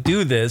doesn't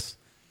do this,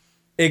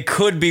 it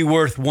could be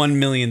worth $1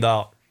 million.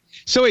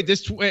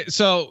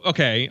 So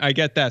okay, I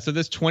get that. So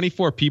there's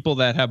 24 people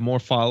that have more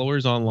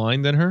followers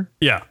online than her?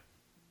 Yeah.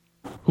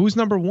 Who's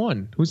number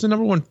one? Who's the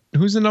number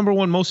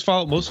one most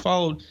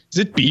followed? Is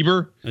it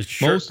Bieber?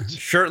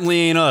 Certainly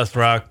ain't us,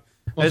 Rock.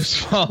 Most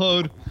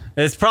followed.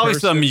 It's probably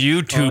some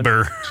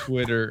YouTuber.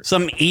 Twitter.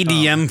 Some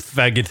EDM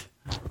faggot.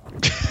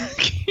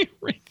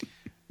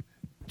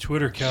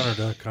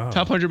 Twittercounter.com.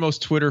 Top 100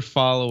 most Twitter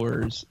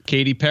followers.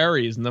 Katy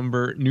Perry is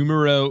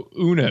numero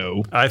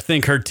uno. I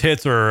think her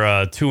tits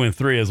are 2 and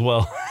 3 as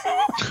well.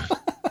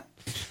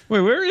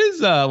 Wait, where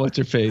is what's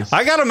her face?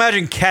 I gotta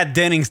imagine Kat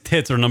Dennings'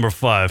 tits are number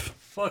 5.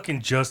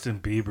 Fucking Justin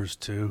Bieber's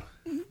 2.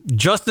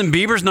 Justin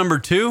Bieber's number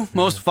 2?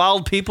 Most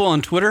followed people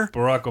on Twitter?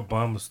 Barack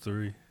Obama's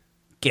 3.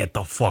 Get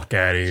the fuck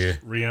out of here.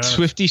 Rihanna.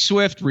 Swifty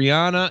Swift,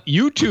 Rihanna.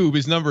 YouTube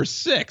is number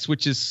 6,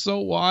 which is so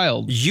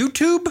wild.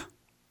 YouTube?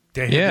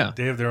 They have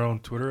their own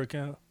Twitter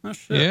account? Oh,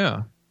 shit.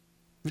 Yeah.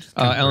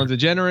 Ellen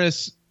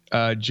DeGeneres,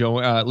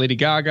 Lady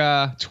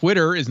Gaga.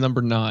 Twitter is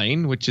number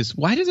 9, which is,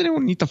 why does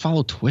anyone need to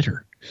follow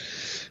Twitter?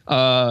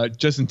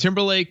 Justin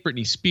Timberlake,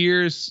 Britney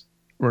Spears,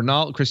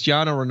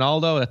 Cristiano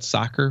Ronaldo, that's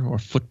soccer or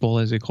football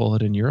as they call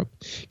it in Europe.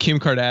 Kim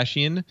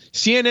Kardashian.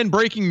 CNN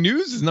Breaking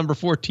News is number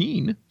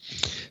 14.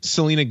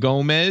 Selena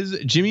Gomez,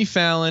 Jimmy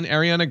Fallon,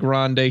 Ariana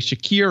Grande,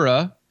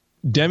 Shakira,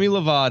 Demi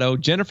Lovato,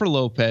 Jennifer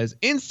Lopez,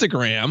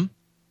 Instagram,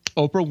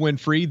 Oprah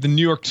Winfrey, the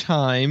New York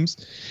Times,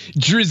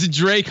 Drizzy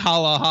Drake,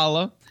 Holla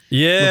Holla.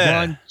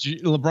 Yeah.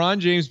 LeBron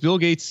James, Bill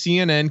Gates,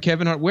 CNN,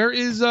 Kevin Hart. Where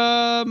is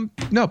no,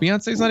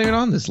 Beyonce's not even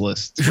on this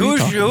list.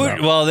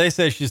 Well, they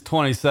say she's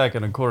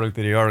 22nd according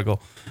to the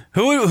article.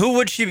 Who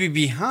would she be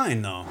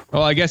behind though?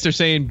 Oh, I guess they're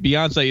saying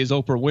Beyonce is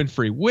Oprah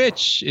Winfrey,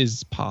 which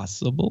is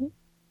possible.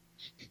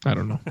 I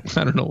don't know.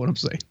 I don't know what I'm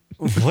saying.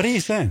 What are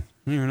you saying?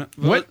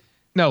 What?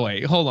 No,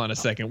 wait. Hold on a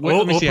second.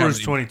 Let me see how Oprah's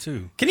many-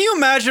 22. Can you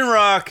imagine,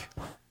 Rock,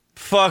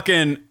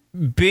 fucking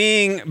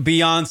being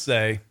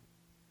Beyonce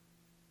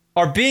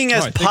or being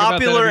as Right, think about that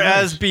popular every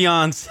night. as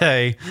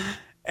Beyonce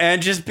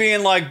and just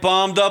being like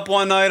bombed up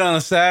one night on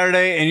a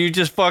Saturday and you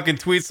just fucking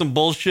tweet some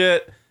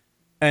bullshit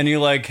and you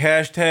like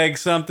hashtag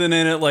something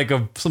in it like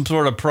some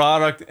sort of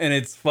product and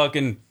it's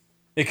fucking,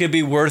 it could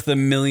be worth $1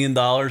 million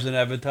in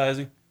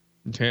advertising?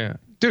 Yeah.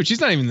 Dude,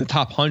 she's not even in the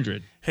top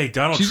 100. Hey,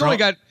 Donald She's Trump. only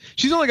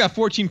got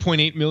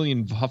 14.8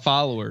 million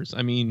followers.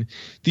 I mean,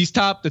 the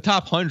top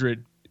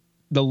 100,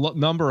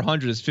 number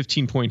 100 is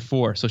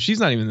 15.4. So she's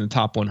not even in the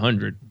top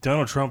 100.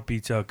 Donald Trump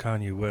beats out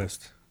Kanye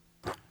West.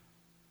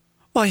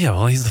 Well, yeah,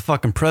 well, he's the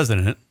fucking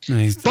president.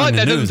 And he's But in the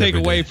that doesn't news take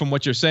every away day. from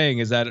what you're saying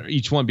is that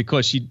each one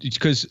because she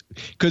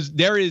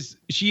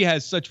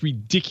has such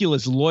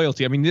ridiculous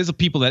loyalty. I mean, there's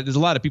a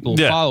lot of people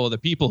who follow other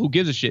people who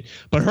gives a shit,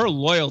 but her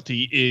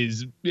loyalty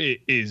is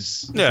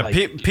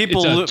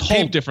people it's a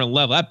whole different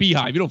level. That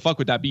Beehive, you don't fuck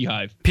with that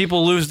Beehive.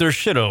 People lose their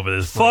shit over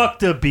this. Fuck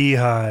the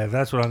Beehive.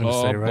 That's what I'm going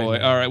to say right boy.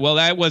 now. All right. Well,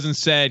 that wasn't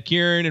said.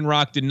 Kieran and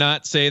Rock did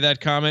not say that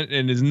comment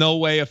and is no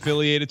way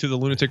affiliated to the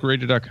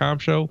lunaticradio.com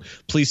show.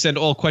 Please send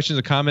all questions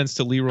and comments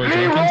to Leroy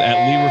Jenkins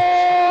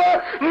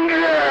at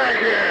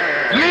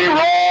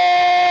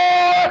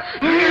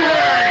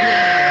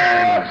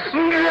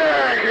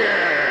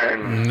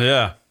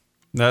Yeah,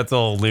 that's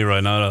all Leroy,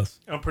 not us.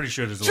 I'm pretty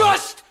sure there's a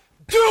Just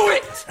do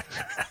it!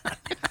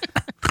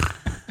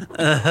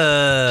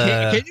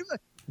 Can you,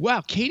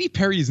 wow, Katy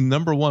Perry is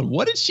number one.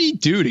 What did she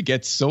do to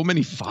get so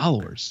many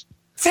followers?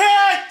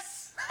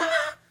 Tits!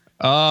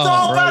 Oh, It's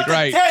all about the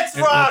right. tits,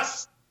 And Rock!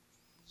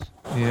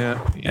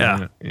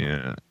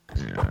 Yeah.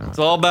 It's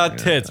all about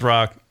tits,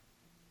 Rock.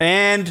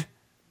 And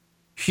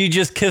she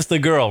just kissed a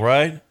girl,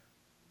 right?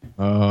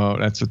 Oh,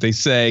 that's what they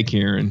say,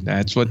 Kieran.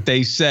 That's what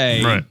they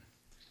say. Right.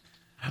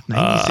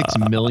 96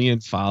 million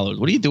followers.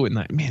 What do you do at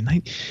night? Man,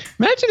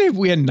 imagine if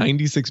we had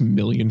 96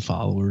 million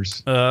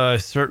followers. I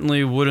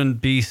certainly wouldn't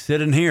be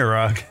sitting here,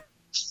 Rock.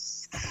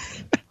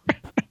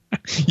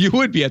 You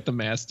would be at the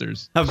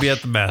Masters. I'd be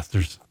at the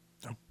Masters.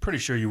 I'm pretty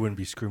sure you wouldn't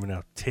be screaming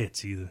out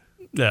tits either.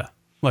 Yeah.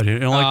 What, you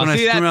don't like when I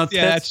scream out tits?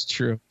 Yeah, that's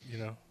true. You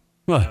know?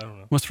 What? I don't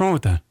know. What's wrong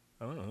with that?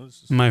 I don't know.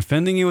 Am I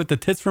offending you with the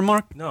tits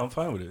remark? No, I'm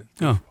fine with it.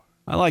 Oh,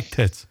 I like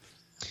tits.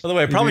 By the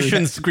way, I probably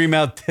shouldn't scream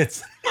out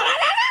tits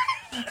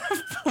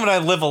when I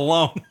live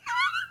alone.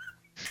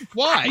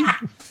 Why?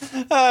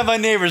 My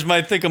neighbors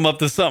might think I'm up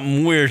to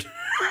something weird.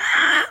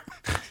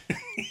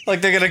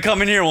 Like they're going to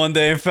come in here one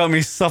day and find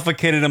me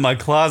suffocated in my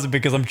closet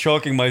because I'm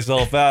choking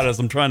myself out as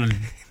I'm trying to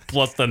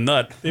bust a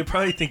nut. They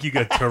probably think you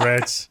got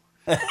Tourette's.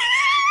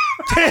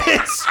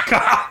 Tits!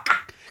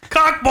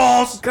 Cock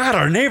balls! God,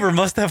 our neighbor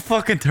must have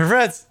fucking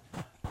Tourette's.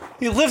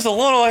 He lives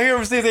alone. All I hear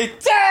him say, "They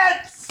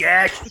tits!"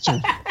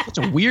 Such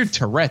a weird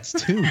Tourette's,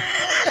 too.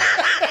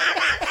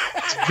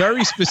 It's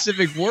very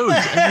specific words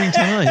every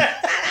time.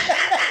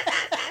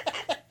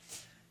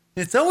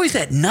 It's always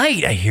at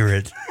night I hear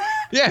it.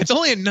 Yeah, it's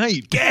only at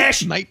night.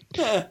 Gash!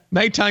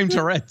 Nighttime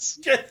Tourette's.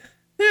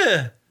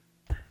 Yeah.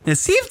 It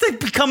seems to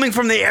be coming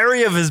from the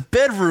area of his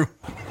bedroom.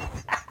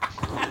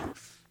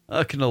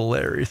 Fucking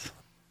hilarious.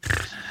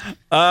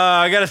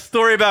 I got a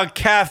story about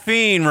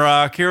caffeine,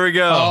 Rock. Here we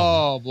go.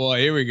 Oh, boy.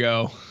 Here we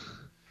go.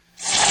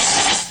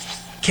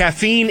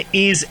 Caffeine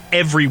is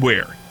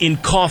everywhere. In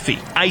coffee,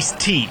 iced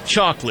tea,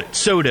 chocolate,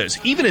 sodas,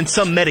 even in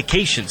some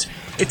medications.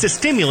 It's a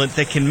stimulant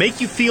that can make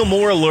you feel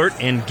more alert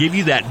and give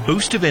you that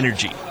boost of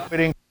energy.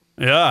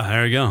 Yeah,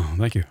 there you go.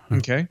 Thank you.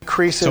 Okay.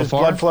 Increases So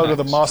far? blood flow to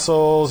the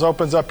muscles,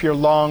 opens up your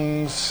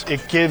lungs.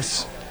 It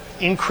gives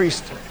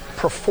increased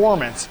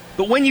performance.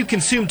 But when you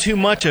consume too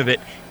much of it,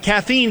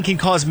 caffeine can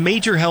cause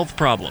major health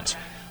problems.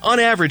 On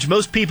average,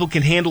 most people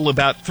can handle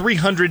about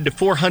 300 to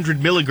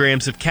 400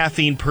 milligrams of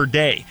caffeine per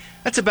day.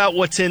 That's about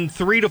what's in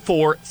 3 to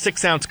 4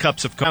 6-ounce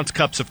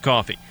cups of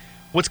coffee.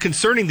 What's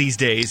concerning these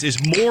days is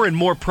more and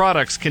more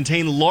products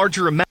contain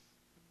larger amounts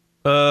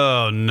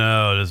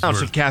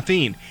of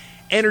caffeine.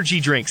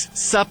 Energy drinks,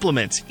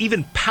 supplements,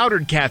 even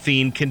powdered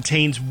caffeine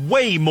contains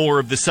way more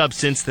of the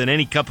substance than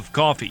any cup of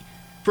coffee.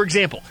 For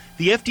example,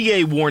 the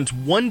FDA warns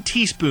 1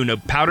 teaspoon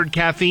of powdered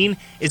caffeine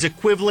is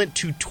equivalent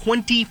to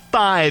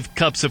 25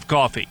 cups of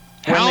coffee.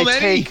 How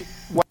many?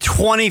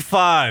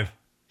 25.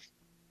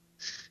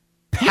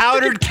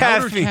 Powdered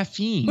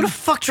caffeine. Who the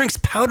fuck drinks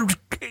powdered?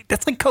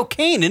 That's like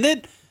cocaine, isn't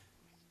it?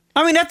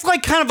 I mean, that's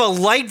like kind of a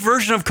light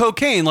version of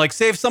cocaine. Like,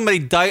 say if somebody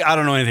died. I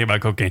don't know anything about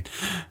cocaine.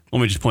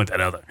 Let me just point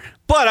that out there.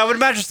 But I would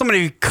imagine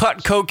somebody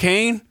cut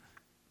cocaine,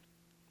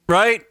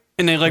 right?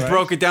 And they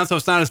broke it down so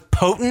it's not as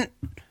potent.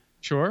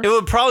 Sure. It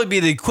would probably be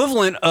the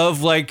equivalent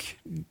of like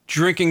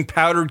drinking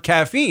powdered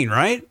caffeine,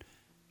 right?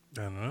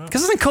 I don't know.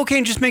 Because doesn't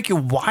cocaine just make you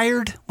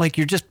wired? Like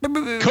you're just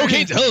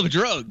Cocaine's a hell of a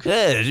drug.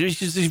 Yeah, you're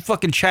just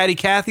fucking chatty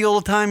Cathy all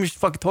the time. You're just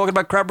fucking talking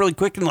about crap really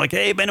quick and like,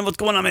 hey man, what's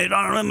going on, man?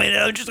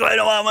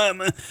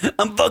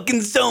 I'm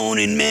fucking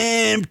zoning,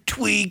 man. I'm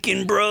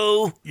tweaking,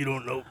 bro. You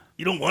don't know.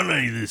 You don't want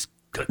any of this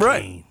cocaine.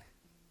 Right.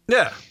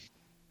 Yeah.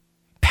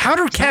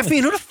 Powdered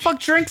caffeine. Who the fuck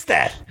drinks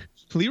that?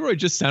 Leroy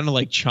just sounded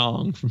like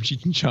Chong from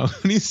Cheech and Chong.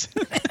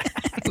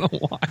 I don't know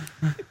why.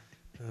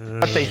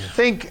 What they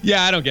think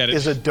I don't get it.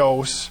 is a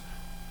dose.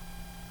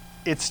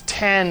 It's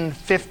 10,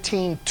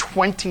 15,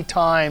 20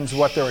 times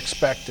what they're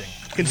expecting.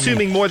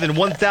 Consuming more than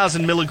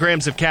 1,000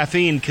 milligrams of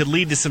caffeine could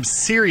lead to some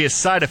serious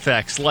side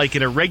effects like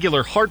an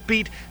irregular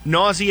heartbeat,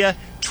 nausea,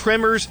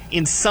 tremors,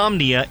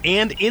 insomnia,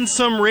 and in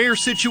some rare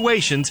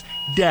situations,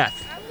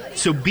 death.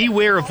 So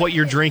beware of what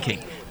you're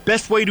drinking.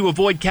 Best way to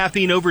avoid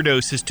caffeine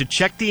overdose is to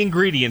check the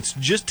ingredients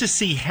just to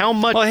see how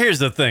much. Well, here's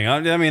the thing.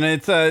 I mean,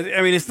 it's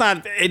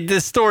not.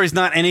 This story's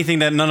not anything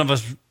that none of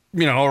us,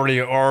 already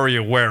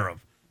aware of.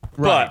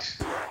 Right.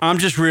 But I'm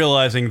just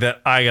realizing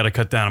that I got to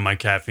cut down on my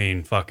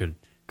caffeine,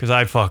 because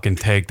I fucking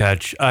take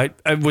that.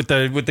 With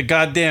the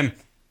goddamn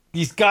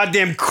these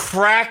goddamn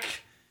crack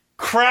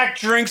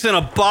drinks in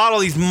a bottle.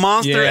 These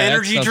Monster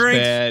Energy drinks.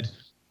 Bad.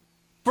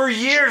 For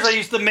years, I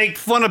used to make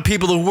fun of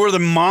people who wore the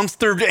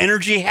Monster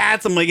Energy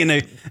hats. I'm like, and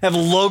they have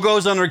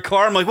logos on their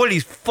car. I'm like, what are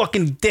these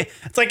fucking?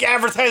 It's like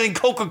advertising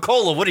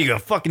Coca-Cola. What are you, a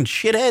fucking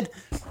shithead?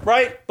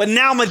 Right? But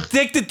now I'm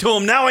addicted to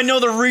them. Now I know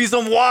the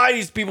reason why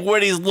these people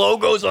wear these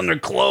logos on their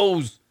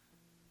clothes.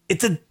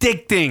 It's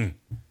addicting.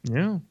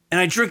 Yeah. And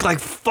I drink like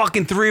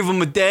fucking 3 of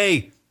them a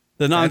day.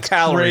 The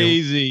non-calorie.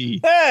 That's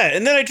crazy. Yeah,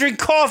 and then I drink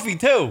coffee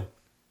too.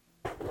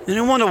 And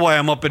I wonder why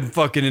I'm up in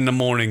the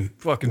morning.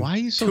 Fucking why are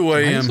you so, 2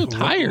 a.m. so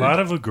tired? A lot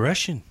of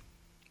aggression.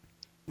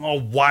 I'm all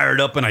wired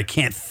up and I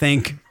can't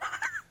think.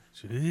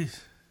 Jeez.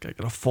 I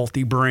got a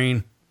faulty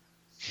brain.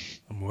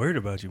 I'm worried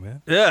about you,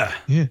 man. Yeah.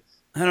 I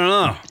don't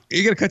know.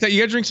 You gotta cut that.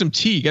 You gotta drink some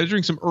tea. You gotta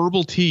drink some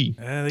herbal tea.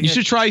 You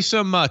should try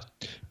some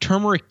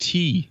turmeric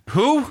tea.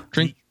 Who?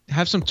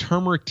 Have some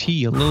turmeric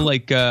tea. A little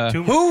like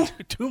who?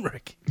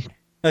 Turmeric.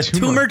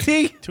 Turmeric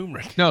tea?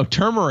 Turmeric. No,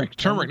 turmeric,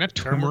 not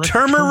turmeric.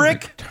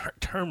 Turmeric.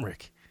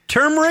 Turmeric.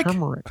 Turmeric.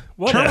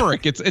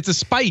 Turmeric. It's a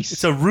spice.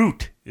 It's a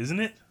root, isn't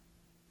it?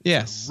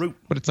 Yes. Root.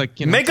 But it's like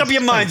make up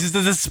your minds. Is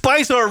it a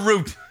spice or a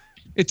root?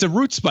 It's a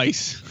root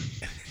spice.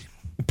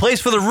 Place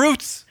for the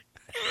roots.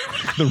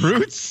 The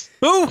Roots?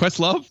 Who?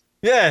 Questlove?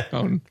 Yeah.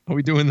 Oh, are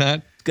we doing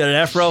that? Got an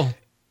afro.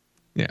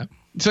 Yeah.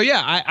 So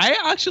yeah, I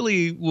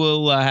actually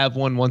will have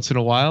one once in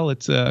a while.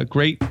 It's a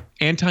great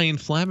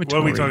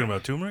anti-inflammatory. What are we talking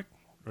about? Turmeric?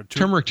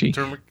 Turmeric tea.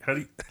 Turmeric. How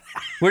do you?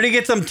 Where do you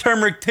get some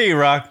turmeric tea,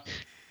 Rock?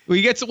 Well,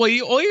 all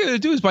you gotta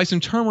do is buy some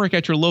turmeric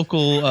at your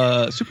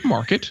local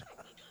supermarket.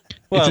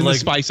 It's in the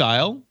spice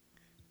aisle.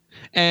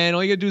 And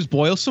all you gotta do is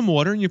boil some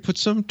water and you put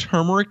some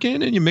turmeric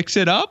in and you mix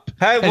it up.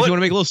 Hey, and if you want to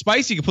make it a little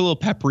spicy, you can put a little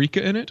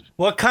paprika in it.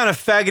 What kind of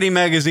faggoty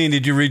magazine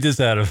did you read this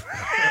out of?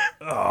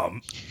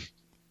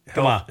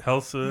 Come on.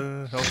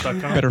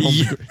 Health.com.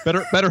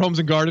 Better Homes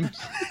and Gardens.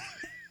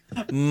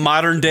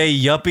 Modern day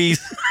yuppies.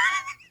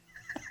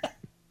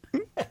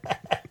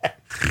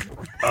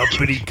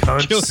 Uppity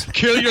cunts.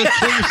 Kill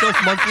yourself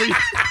monthly.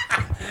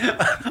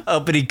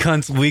 Uppity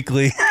cunts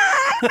weekly.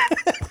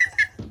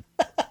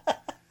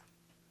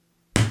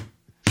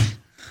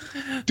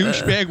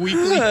 Douchebag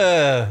weekly.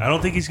 I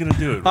don't think he's gonna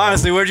do it.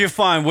 Honestly, where'd you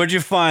find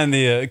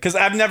the? Because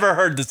I've never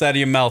heard this out of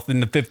your mouth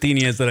in the 15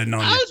 years that I've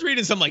known you. I was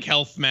reading some like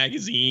health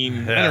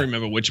magazine. I don't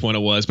remember which one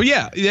it was, but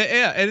yeah,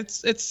 and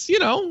it's it's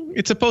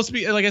supposed to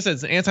be, like I said,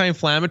 it's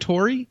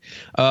anti-inflammatory.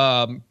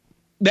 I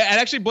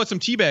actually bought some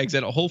tea bags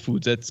at Whole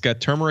Foods that's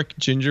got turmeric,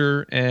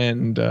 ginger,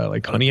 and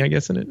like honey, I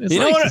guess, in it. It's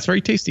nice. It's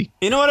very tasty.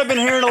 You know what I've been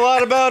hearing a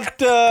lot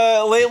about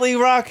lately,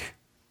 Rock?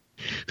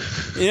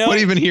 What have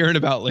you been hearing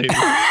about lately?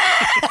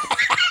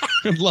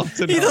 I'd love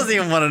to know. He doesn't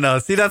even want to know.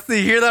 See,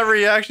 you hear that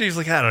reaction? He's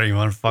like, I don't even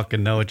want to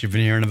fucking know what you've been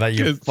hearing about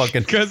you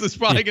fucking. Because it's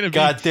probably going to be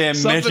goddamn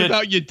something midget.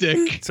 about your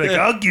dick. It's like,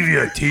 I'll give you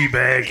a tea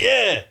bag.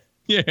 Yeah.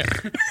 Yeah.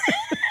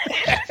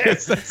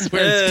 That's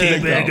where it's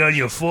tea bag on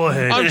your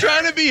forehead. I'm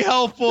trying to be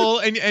helpful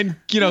and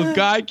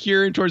guide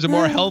Kieran towards a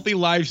more healthy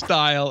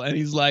lifestyle, and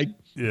he's like,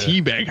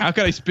 teabag. How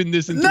can I spin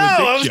this into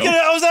a dick joke?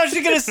 I was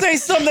actually gonna say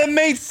something that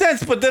made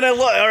sense, but then all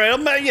right,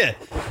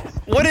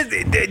 what is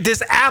it?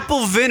 This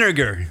apple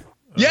vinegar?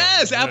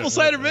 Yes, apple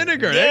cider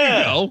vinegar. There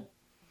you go.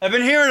 I've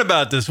been hearing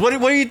about this. What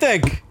do you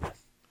think?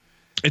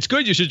 It's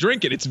good. You should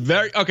drink it. It's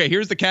very okay.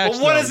 Here's the catch.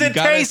 Well, what does it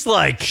taste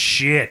like?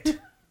 Shit.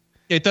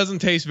 It doesn't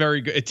taste very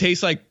good. It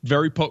tastes like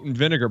very potent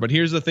vinegar. But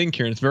here's the thing,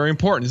 Kieran. It's very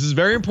important. This is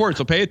very important.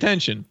 So pay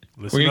attention.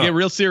 We're gonna get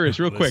real serious,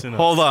 real quick.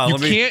 Hold on.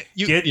 Get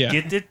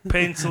the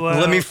pencil out.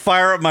 Let me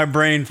fire up my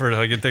brain for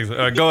like things.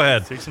 Go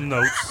ahead. Take some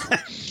notes.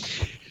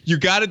 You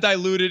got to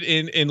dilute it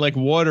in like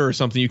water or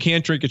something. You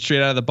can't drink it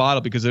straight out of the bottle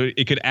because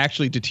it could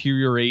actually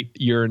deteriorate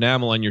your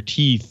enamel on your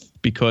teeth.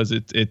 because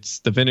it's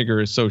the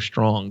vinegar is so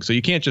strong. So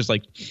you can't just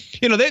like,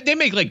 they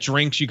make like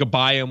drinks. You could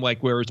buy them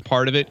like where it's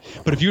part of it.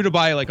 But if you were to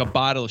buy like a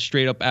bottle of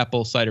straight up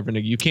apple cider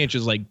vinegar, you can't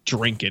just like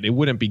drink it. It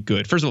wouldn't be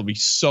good. First of all, it'd be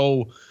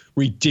so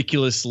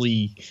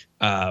ridiculously,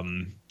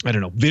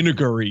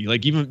 vinegary.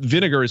 Like even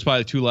vinegar is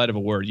probably too light of a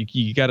word.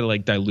 You got to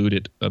like dilute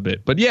it a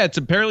bit. But yeah, it's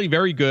apparently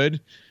very good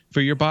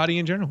for your body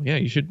in general. Yeah,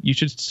 you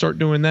should start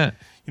doing that.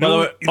 By the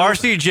way,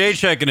 RCJ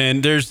checking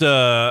in.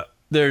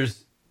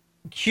 There's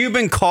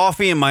Cuban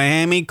coffee in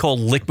Miami called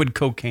liquid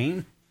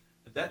cocaine.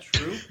 Is that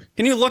true?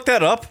 Can you look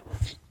that up?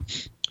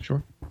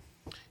 Sure.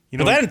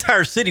 That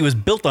entire city was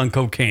built on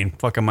cocaine.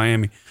 Fucking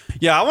Miami.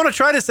 Yeah, I want to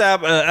try this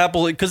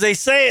apple because they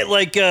say it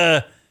like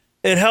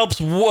it helps.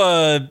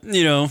 What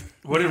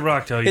did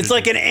Rock tell you? It's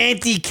like an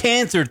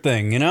anti-cancer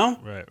thing,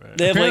 Right.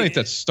 Apparently, it's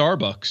at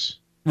Starbucks.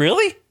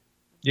 Really?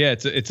 Yeah,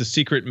 it's a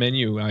secret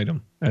menu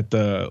item at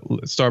the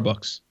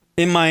Starbucks.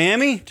 In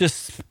Miami?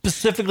 Just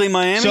specifically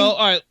Miami? So,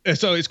 all right.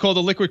 So it's called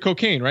the liquid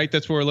cocaine, right?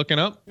 That's what we're looking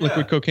up? Yeah.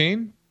 Liquid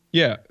cocaine?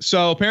 Yeah.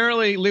 So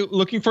apparently,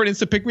 looking for an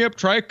instant pick-me-up,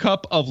 try a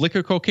cup of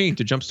liquid cocaine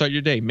to jumpstart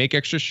your day. Make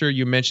extra sure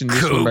you mention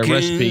this one by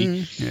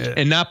recipe. Yeah.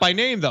 And not by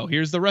name, though.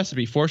 Here's the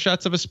recipe. 4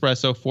 shots of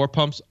espresso, 4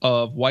 pumps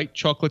of white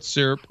chocolate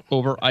syrup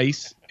over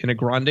ice in a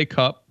grande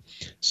cup.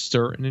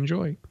 Stir and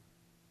enjoy.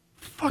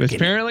 It's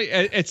apparently,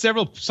 at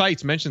several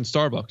sites mentioned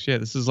Starbucks. Yeah,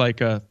 this is like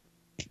a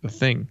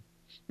thing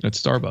at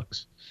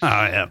Starbucks. Oh,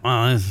 yeah.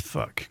 Well, this is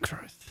fucking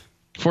Christ.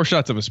 4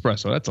 shots of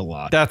espresso. That's a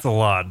lot. That's a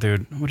lot,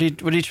 dude. What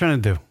are you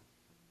trying to do?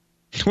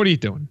 What are you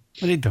doing?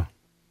 What are you doing?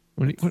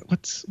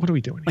 What are we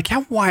doing? Like,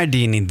 how wired do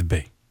you need to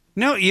be?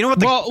 No, you know what?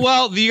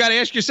 Well, you got to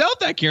ask yourself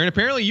that, Kieran.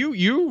 Apparently,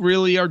 you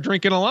really are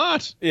drinking a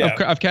lot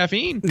of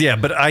caffeine. Yeah,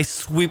 but I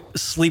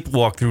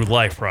sleepwalk through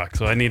life, Rock,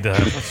 so I need to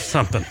have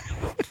something.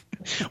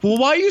 Well,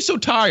 why are you so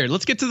tired?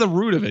 Let's get to the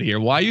root of it here.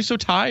 Why are you so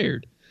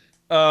tired?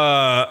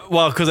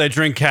 Well, because I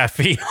drink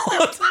caffeine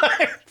all the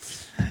time.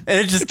 And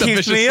it just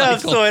keeps me up,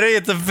 so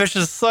it's a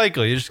vicious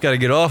cycle. You just got to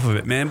get off of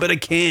it, man. But I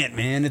can't,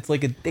 man. It's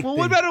like addicting. Well,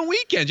 what about on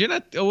weekends? You're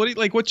not.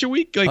 What's your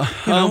week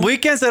like? On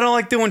weekends, I don't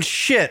like doing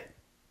shit.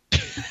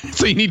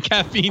 So you need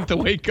caffeine to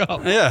wake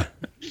up. Yeah,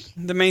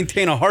 to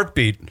maintain a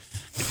heartbeat.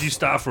 If you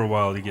stop for a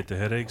while, do you get the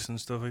headaches and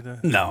stuff like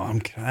that? No,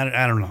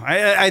 I don't know.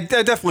 I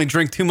definitely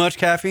drink too much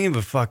caffeine,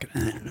 but fuck it.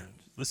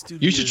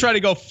 You should try to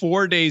go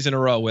 4 days in a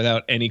row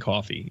without any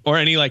coffee or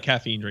any like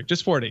caffeine drink.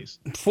 Just 4 days.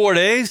 4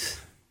 days?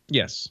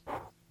 Yes.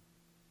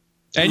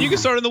 And you can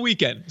start on the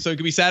weekend. So it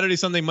could be Saturday,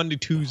 Sunday, Monday,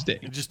 Tuesday.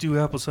 You just do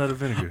apple cider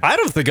vinegar. I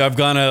don't think I've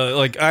gone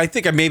I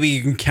think maybe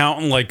you can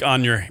count like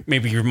on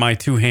my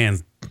 2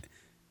 hands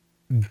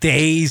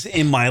days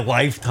in my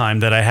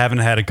lifetime that I haven't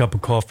had a cup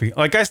of coffee.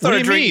 Like I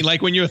started drinking. What do you mean?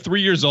 Like when you were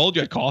 3 years old,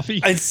 you had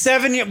coffee? At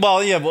 7 years.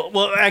 Well, yeah.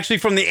 Well, actually,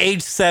 from the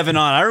age 7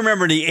 on, I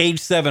remember the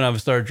age 7 I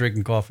started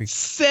drinking coffee.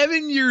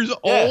 7 years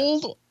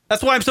old?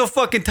 That's why I'm so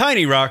fucking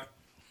tiny, Rock.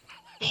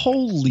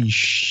 Holy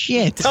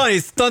shit! I'm telling you,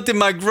 it's stunted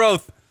my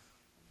growth.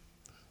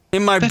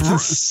 That's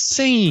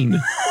insane.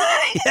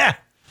 Yeah.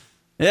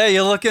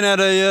 You're looking at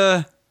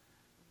a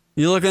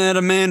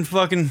man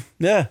fucking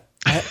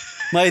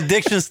My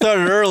addiction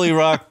started early,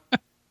 Rock.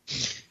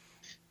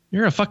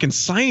 You're a fucking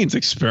science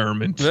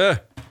experiment. Yeah.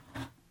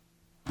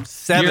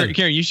 7.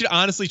 Karen, you should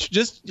honestly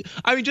just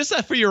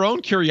that for your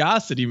own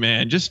curiosity,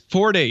 man. Just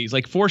 4 days,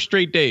 like 4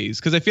 straight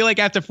days. Because I feel like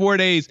after 4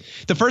 days,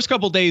 the first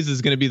couple days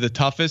is going to be the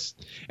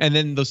toughest. And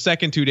then the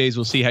second 2 days,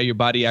 we'll see how your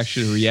body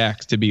actually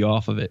reacts to be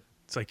off of it.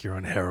 It's like you're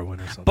on heroin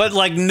or something. But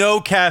like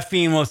no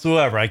caffeine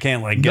whatsoever. I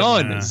can't like get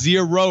none.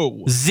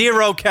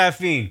 Zero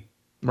caffeine.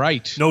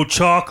 Right. No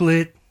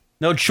chocolate.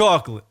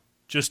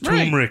 Just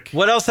turmeric.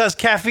 What else has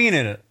caffeine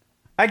in it?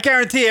 I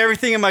guarantee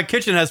everything in my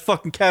kitchen has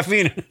fucking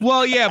caffeine in it.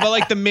 Well, yeah, but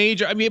like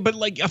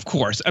of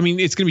course. I mean,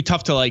 it's going to be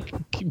tough to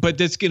but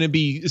that's going to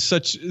be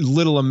such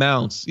little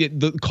amounts.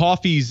 The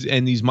coffees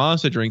and these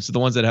monster drinks are the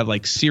ones that have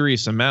like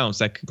serious amounts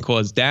that could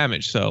cause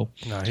damage. So.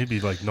 Nah, he'd be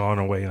like gnawing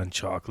away on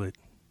chocolate.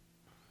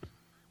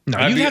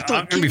 No, you have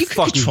to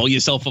control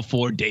yourself for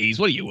 4 days.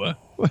 What are you?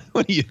 What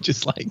are you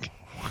just like?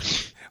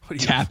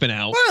 Tapping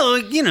out? Well,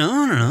 I don't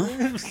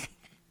know.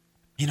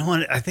 You know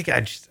what? I think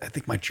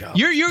my job.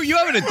 You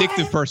have an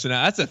addictive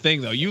personality. That's the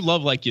thing, though. You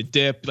love like your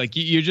dip. Like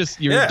you're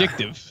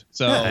addictive.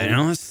 So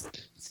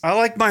I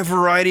like my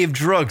variety of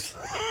drugs.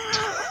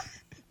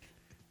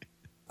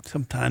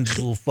 Sometimes a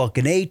little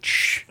fucking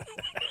H,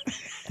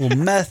 a little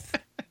meth,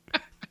 a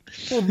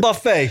little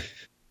buffet.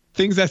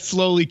 Things that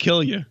slowly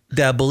kill you.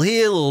 Dabble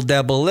here, little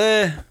dabble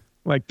there.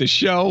 Like the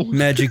show.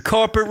 Magic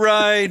carpet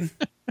ride.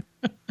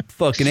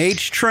 Fucking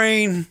H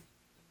train.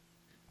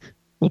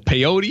 Little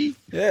peyote.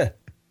 Yeah.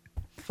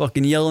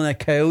 Fucking yelling at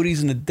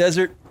coyotes in the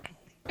desert.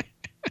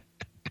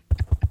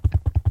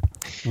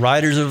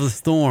 Riders of the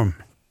Storm.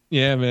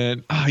 Yeah,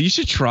 man. Oh, you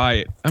should try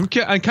it. I'm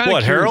kind of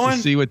curious heroin?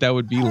 to see what that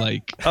would be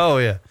like. Oh,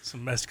 yeah.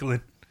 Some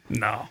mescaline.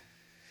 No.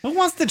 Who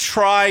wants to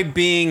try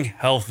being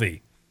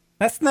healthy?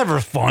 That's never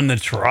fun to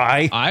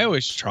try. I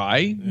always try.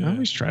 Yeah. I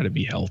always try to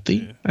be healthy.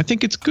 Yeah. I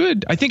think it's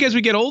good. I think as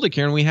we get older,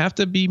 Karen, we have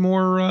to be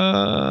more,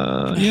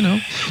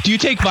 Do you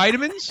take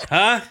vitamins?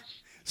 Huh?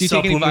 Do you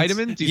take any Supplements?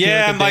 vitamins? Do you take,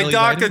 Yeah, like, a my daily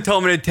doctor vitamin?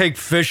 told me to take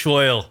fish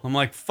oil. I'm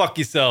like, fuck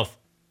yourself.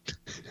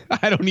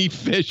 I don't eat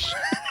fish.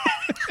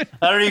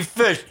 I don't eat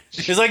fish.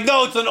 He's like,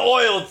 no, it's an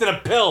oil. It's in a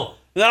pill.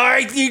 I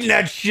ain't eating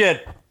that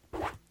shit.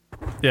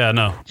 Yeah,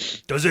 no.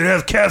 Does it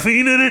have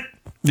caffeine in it?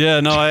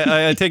 Yeah, no,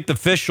 I take the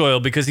fish oil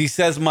because he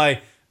says my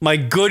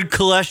good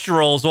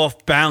cholesterol is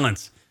off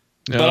balance.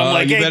 But I'm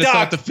like, you hey, better doc,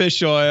 stop the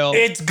fish oil.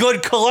 it's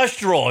good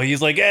cholesterol.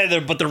 He's like,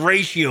 but the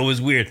ratio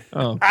is weird.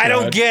 Oh, I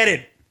don't God. get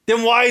it.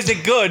 Then why is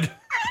it good?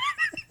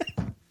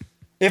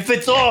 If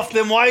it's off,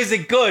 then why is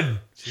it good?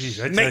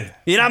 Jeez, I tell you.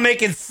 You're not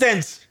making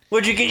sense.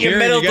 Where'd you get your Kieran,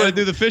 medical? you gotta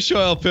do the fish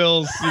oil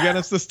pills. You got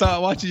us to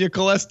start watching your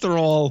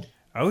cholesterol.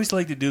 I always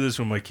like to do this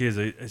with my kids.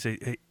 I say,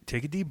 hey,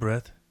 take a deep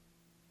breath.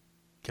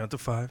 Count to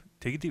 5.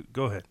 Take a deep.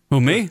 Go ahead.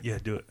 Who, me? Yeah,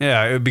 do it.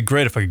 Yeah, it would be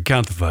great if I could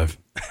count to 5.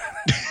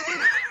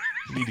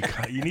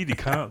 You need to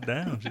calm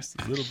down just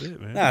a little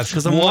bit, man. Yeah, it's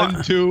because I'm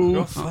 1, 2.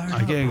 Go fire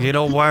I up. get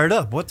all wired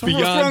up. What's wrong?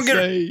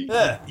 Beyonce.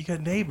 Yeah. You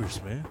got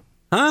neighbors, man.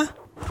 Huh?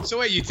 So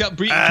wait, you tell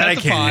Bree I count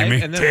to can't 5, hear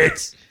me. and then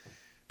Tits.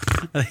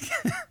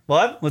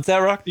 What? What's that,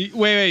 Rock?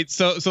 wait.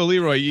 So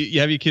Leroy, you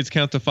have your kids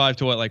count to 5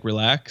 to what? Like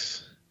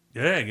relax.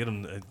 Yeah, I get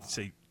them to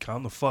say,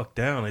 calm the fuck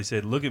down. I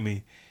said, look at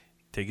me.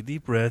 Take a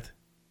deep breath.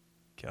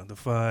 Count to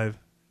 5.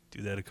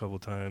 Do that a couple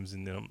times,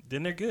 and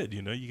then they're good.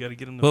 You know, you got to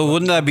get them to Well,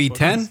 wouldn't that be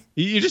 10?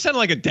 You just sounded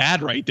like a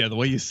dad right there. The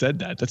way you said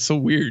that. That's so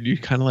weird. You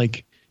kind of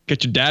like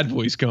get your dad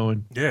voice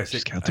going. Yeah,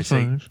 Just count I to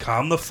say, 5.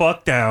 calm the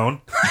fuck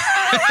down.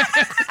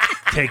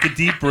 Take a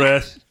deep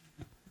breath.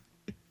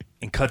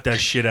 And cut that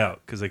shit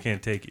out, because I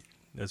can't take it.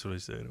 That's what I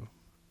say to him.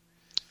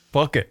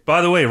 Fuck it.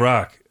 By the way,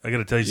 Rock, I got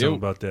to tell you something Yo.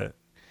 about that.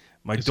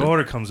 My Yes, sir.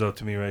 daughter comes up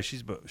to me, right?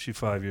 She's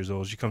 5 years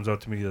old. She comes up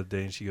to me the other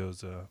day and she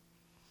goes,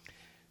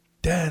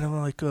 Dad, I'm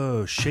like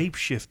a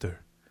shapeshifter.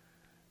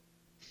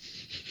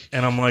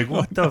 And I'm like,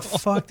 what the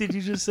fuck did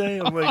you just say?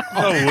 I'm like,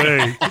 no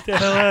way. Get the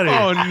hell out of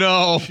here. Oh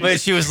no!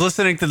 Wait, she was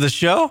listening to the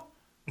show?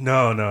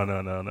 No.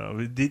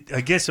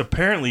 I guess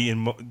apparently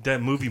in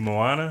that movie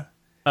Moana,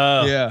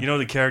 Yeah. you know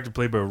the character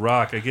played by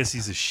Rock, I guess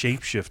he's a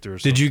shapeshifter or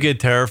something. Did you get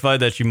terrified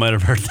that she might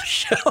have heard the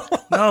show?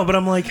 No, but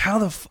I'm like, how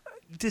the fuck?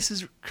 This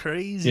is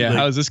crazy. Yeah. Like,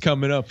 How's this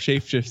coming up?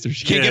 Shapeshifters.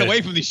 You can't Yeah. get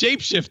away from these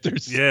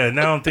shapeshifters. yeah,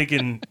 now I'm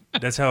thinking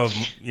that's how,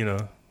 you know.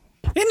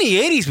 In the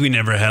 80s, we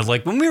never had,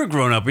 like, when we were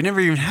growing up, we never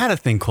even had a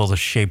thing called a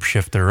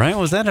shapeshifter, right?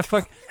 Was that a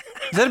fuck?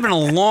 Has that been a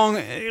long,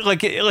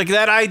 like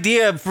that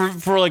idea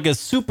for like a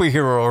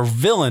superhero or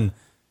villain?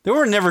 There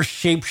were never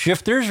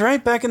shapeshifters,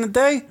 right? Back in the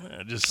day?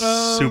 Just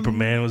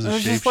Superman was a It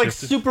was shapeshifter. just like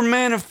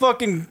Superman and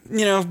fucking,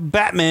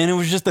 Batman. It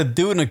was just a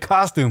dude in a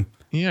costume.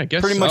 Yeah, I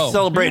guess Pretty much so.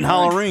 celebrating You're right.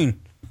 Halloween.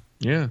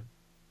 Yeah.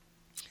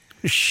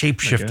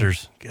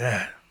 Shapeshifters.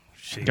 God.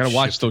 Gotta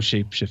watch those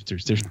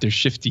shapeshifters. They're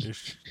shifty.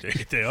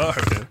 They are,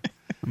 man.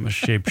 I'm a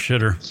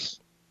shapeshitter.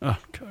 Oh,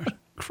 God.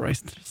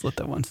 Christ. Just let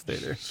that one stay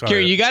there.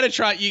 Kieran, you gotta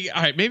try.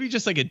 All right, maybe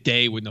just like a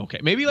day with no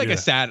caffeine. Maybe like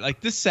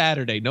like this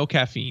Saturday, no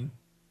caffeine.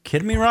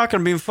 Kidding me, Rock?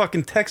 I'm being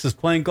fucking Texas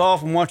playing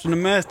golf and watching the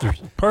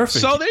Masters.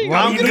 Perfect. So there you go.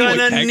 I'm You can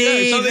gonna avoid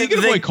need. So you can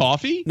avoid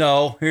coffee.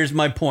 No, here's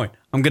my point.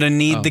 I'm gonna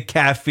need the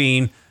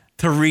caffeine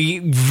to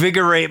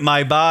revigorate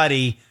my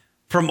body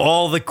from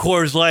all the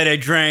Coors Light I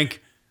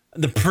drank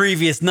the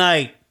previous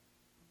night.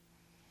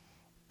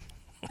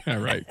 All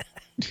right.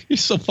 You're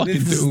so fucking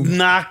This is doomed.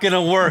 not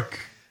gonna work.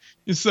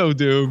 You're so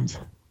doomed.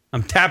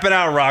 I'm tapping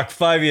out, Rock.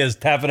 5 years,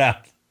 tap it out.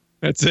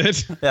 That's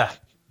it. Yeah.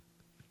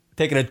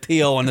 Taking a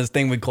TO on this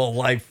thing we call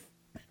life.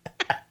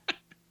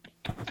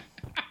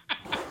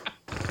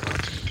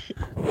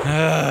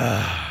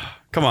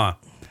 Come on.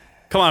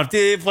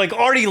 If like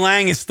Artie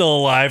Lang is still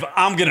alive,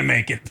 I'm gonna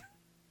make it.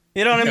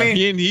 You know what I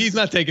mean? He's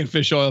not taking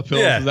fish oil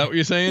pills. Yeah. Is that what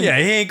you're saying? Yeah,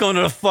 he ain't going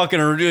to the fucking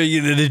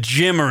the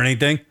gym or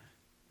anything.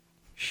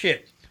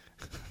 Shit.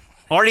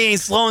 Artie ain't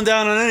slowing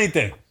down on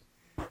anything.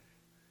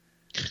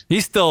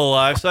 He's still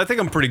alive, so I think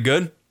I'm pretty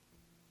good.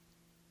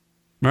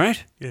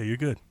 Right? Yeah, you're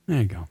good. There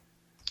you go.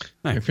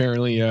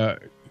 Apparently,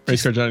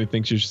 Race Car Johnny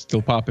thinks you're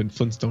still popping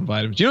Flintstone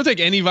vitamins. You don't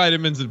take any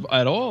vitamins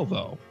at all,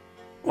 though.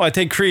 Well, I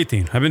take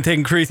creatine. I've been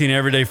taking creatine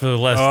every day for the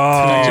last 2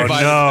 Oh, years.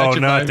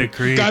 no, not the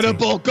creatine. Gotta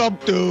bulk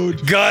up,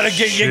 dude. Gotta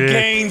get your Shit.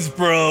 gains,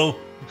 bro.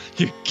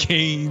 Your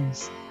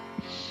gains.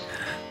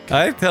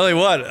 I tell you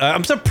what,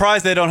 I'm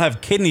surprised they don't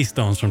have kidney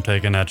stones from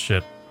taking that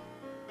shit.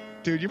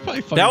 Dude, you're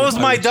probably fucking. That was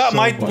my so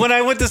much. when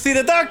I went to see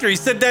the doctor. He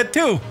said that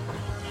too.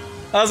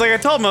 I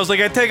told him,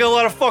 I take a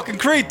lot of fucking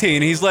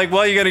creatine. He's like,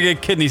 well, you gotta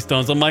get kidney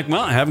stones. I'm like,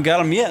 well, I haven't got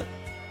them yet.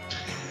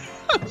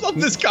 I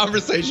love this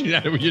conversation you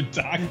had with your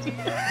doctor.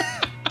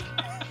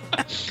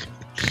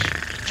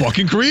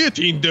 Fucking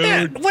creatine, dude.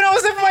 Yeah, when I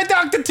was at my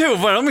doctor too.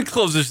 But let me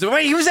close this.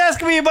 Wait, he was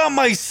asking me about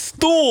my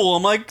stool.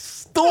 I'm like,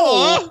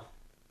 stool?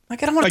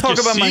 Like, I don't want to Like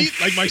talk your about my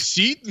seat? Like my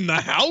seat in the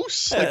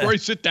house? Like where I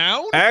sit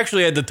down? I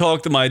actually had to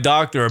talk to my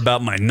doctor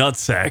about my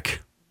nutsack.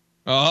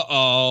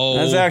 Uh-oh.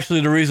 That's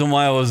actually the reason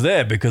why I was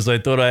there, because I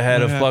thought I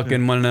had What a happened?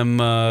 fucking one of them,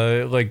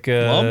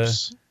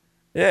 lumps?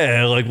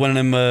 Yeah, like one of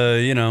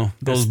them,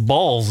 those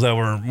balls that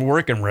weren't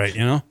working right,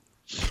 you know?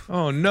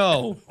 Oh,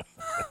 no.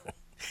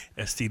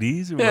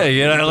 STDs? Or Yeah, what?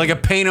 you know, like a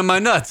pain in my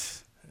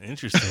nuts.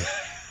 Interesting.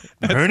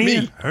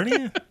 hernia? me.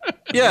 Hernia?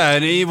 Yeah,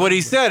 and what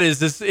he said is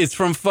this: it's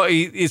from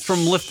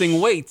lifting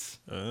weights.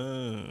 Oh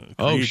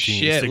Creatine,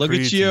 shit! it's Look at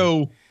creatine.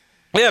 you.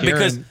 Yeah,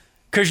 Karen.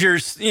 because you're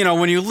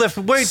when you lift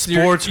weights,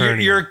 Sports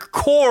hernia. your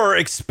core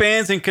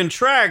expands and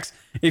contracts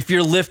if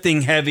you're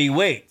lifting heavy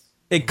weights.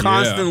 It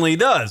constantly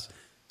does.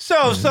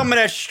 So some of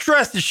that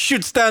stress that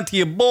shoots down to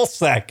your ball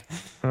sack.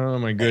 Oh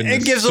my goodness!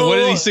 It gives so a what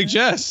did little- he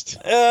suggest?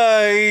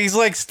 He's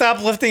like,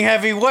 stop lifting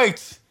heavy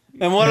weights.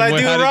 And what And I what-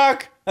 do, how did-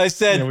 Rock? I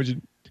said, Yeah, what'd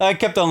you- I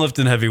kept on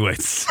lifting heavy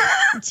weights.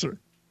 That's right.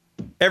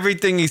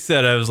 Everything he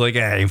said, I was like,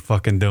 I ain't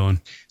fucking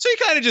doing. So he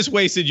kind of just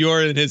wasted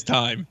your and his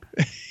time.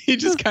 He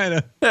just kind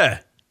of. Yeah.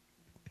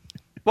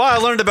 Well, I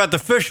learned about the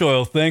fish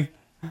oil thing.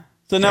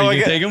 So now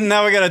you gonna take 'em?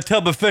 I got a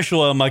tub of fish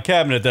oil in my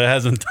cabinet that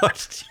hasn't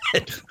touched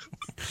yet.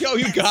 Yo,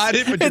 you got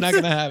it, but you're not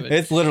gonna have it.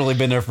 It's literally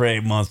been there for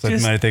 8 months. I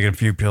Just might have taken a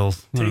few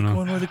pills. I Take don't know.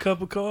 one with a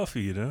cup of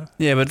coffee, you know?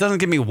 Yeah, but it doesn't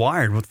get me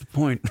wired. What's the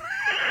point?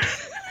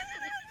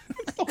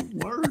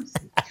 Worse.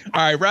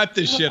 All right, wrap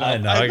this shit up. I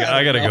know. I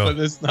gotta enough go. of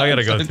this I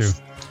gotta go too.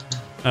 nonsense.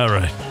 All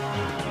right.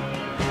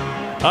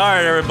 All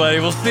right, everybody.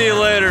 We'll see you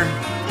later.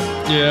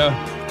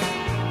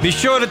 Yeah. Be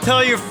sure to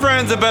tell your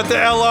friends about the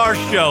LR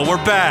show.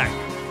 We're back.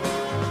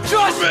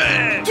 Just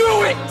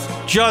do it!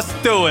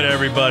 Just do it,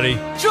 everybody.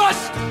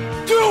 Just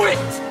do it!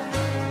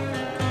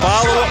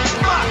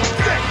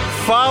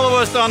 Follow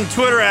us on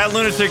Twitter at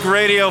Lunatic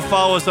Radio.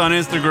 Follow us on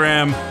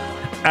Instagram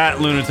at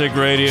Lunatic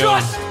Radio.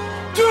 Just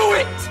do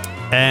it!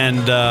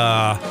 And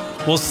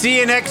we'll see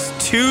you next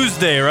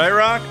Tuesday, right,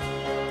 Rock?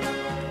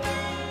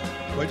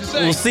 What'd you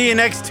say? We'll see you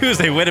next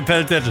Tuesday. Way to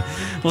pay attention.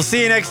 We'll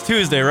see you next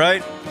Tuesday,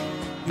 right?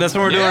 That's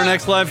when we're doing our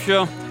next live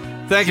show.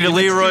 Thank you to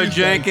See you next Leroy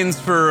Tuesday. Jenkins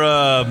for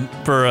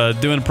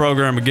doing the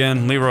program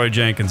again. Leroy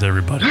Jenkins,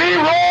 everybody.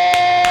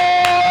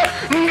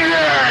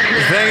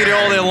 Thank you to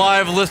all the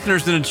live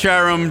listeners in the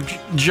chat room.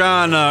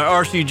 John,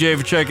 RCJ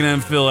for checking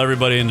in. Phil,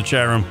 everybody in the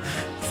chat room.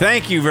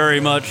 Thank you very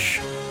much.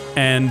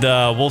 And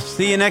we'll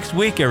see you next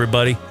week,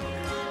 everybody.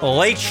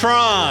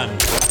 Latron.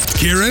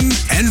 Kieran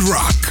and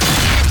Rock.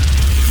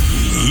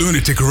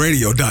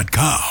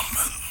 LunaticRadio.com.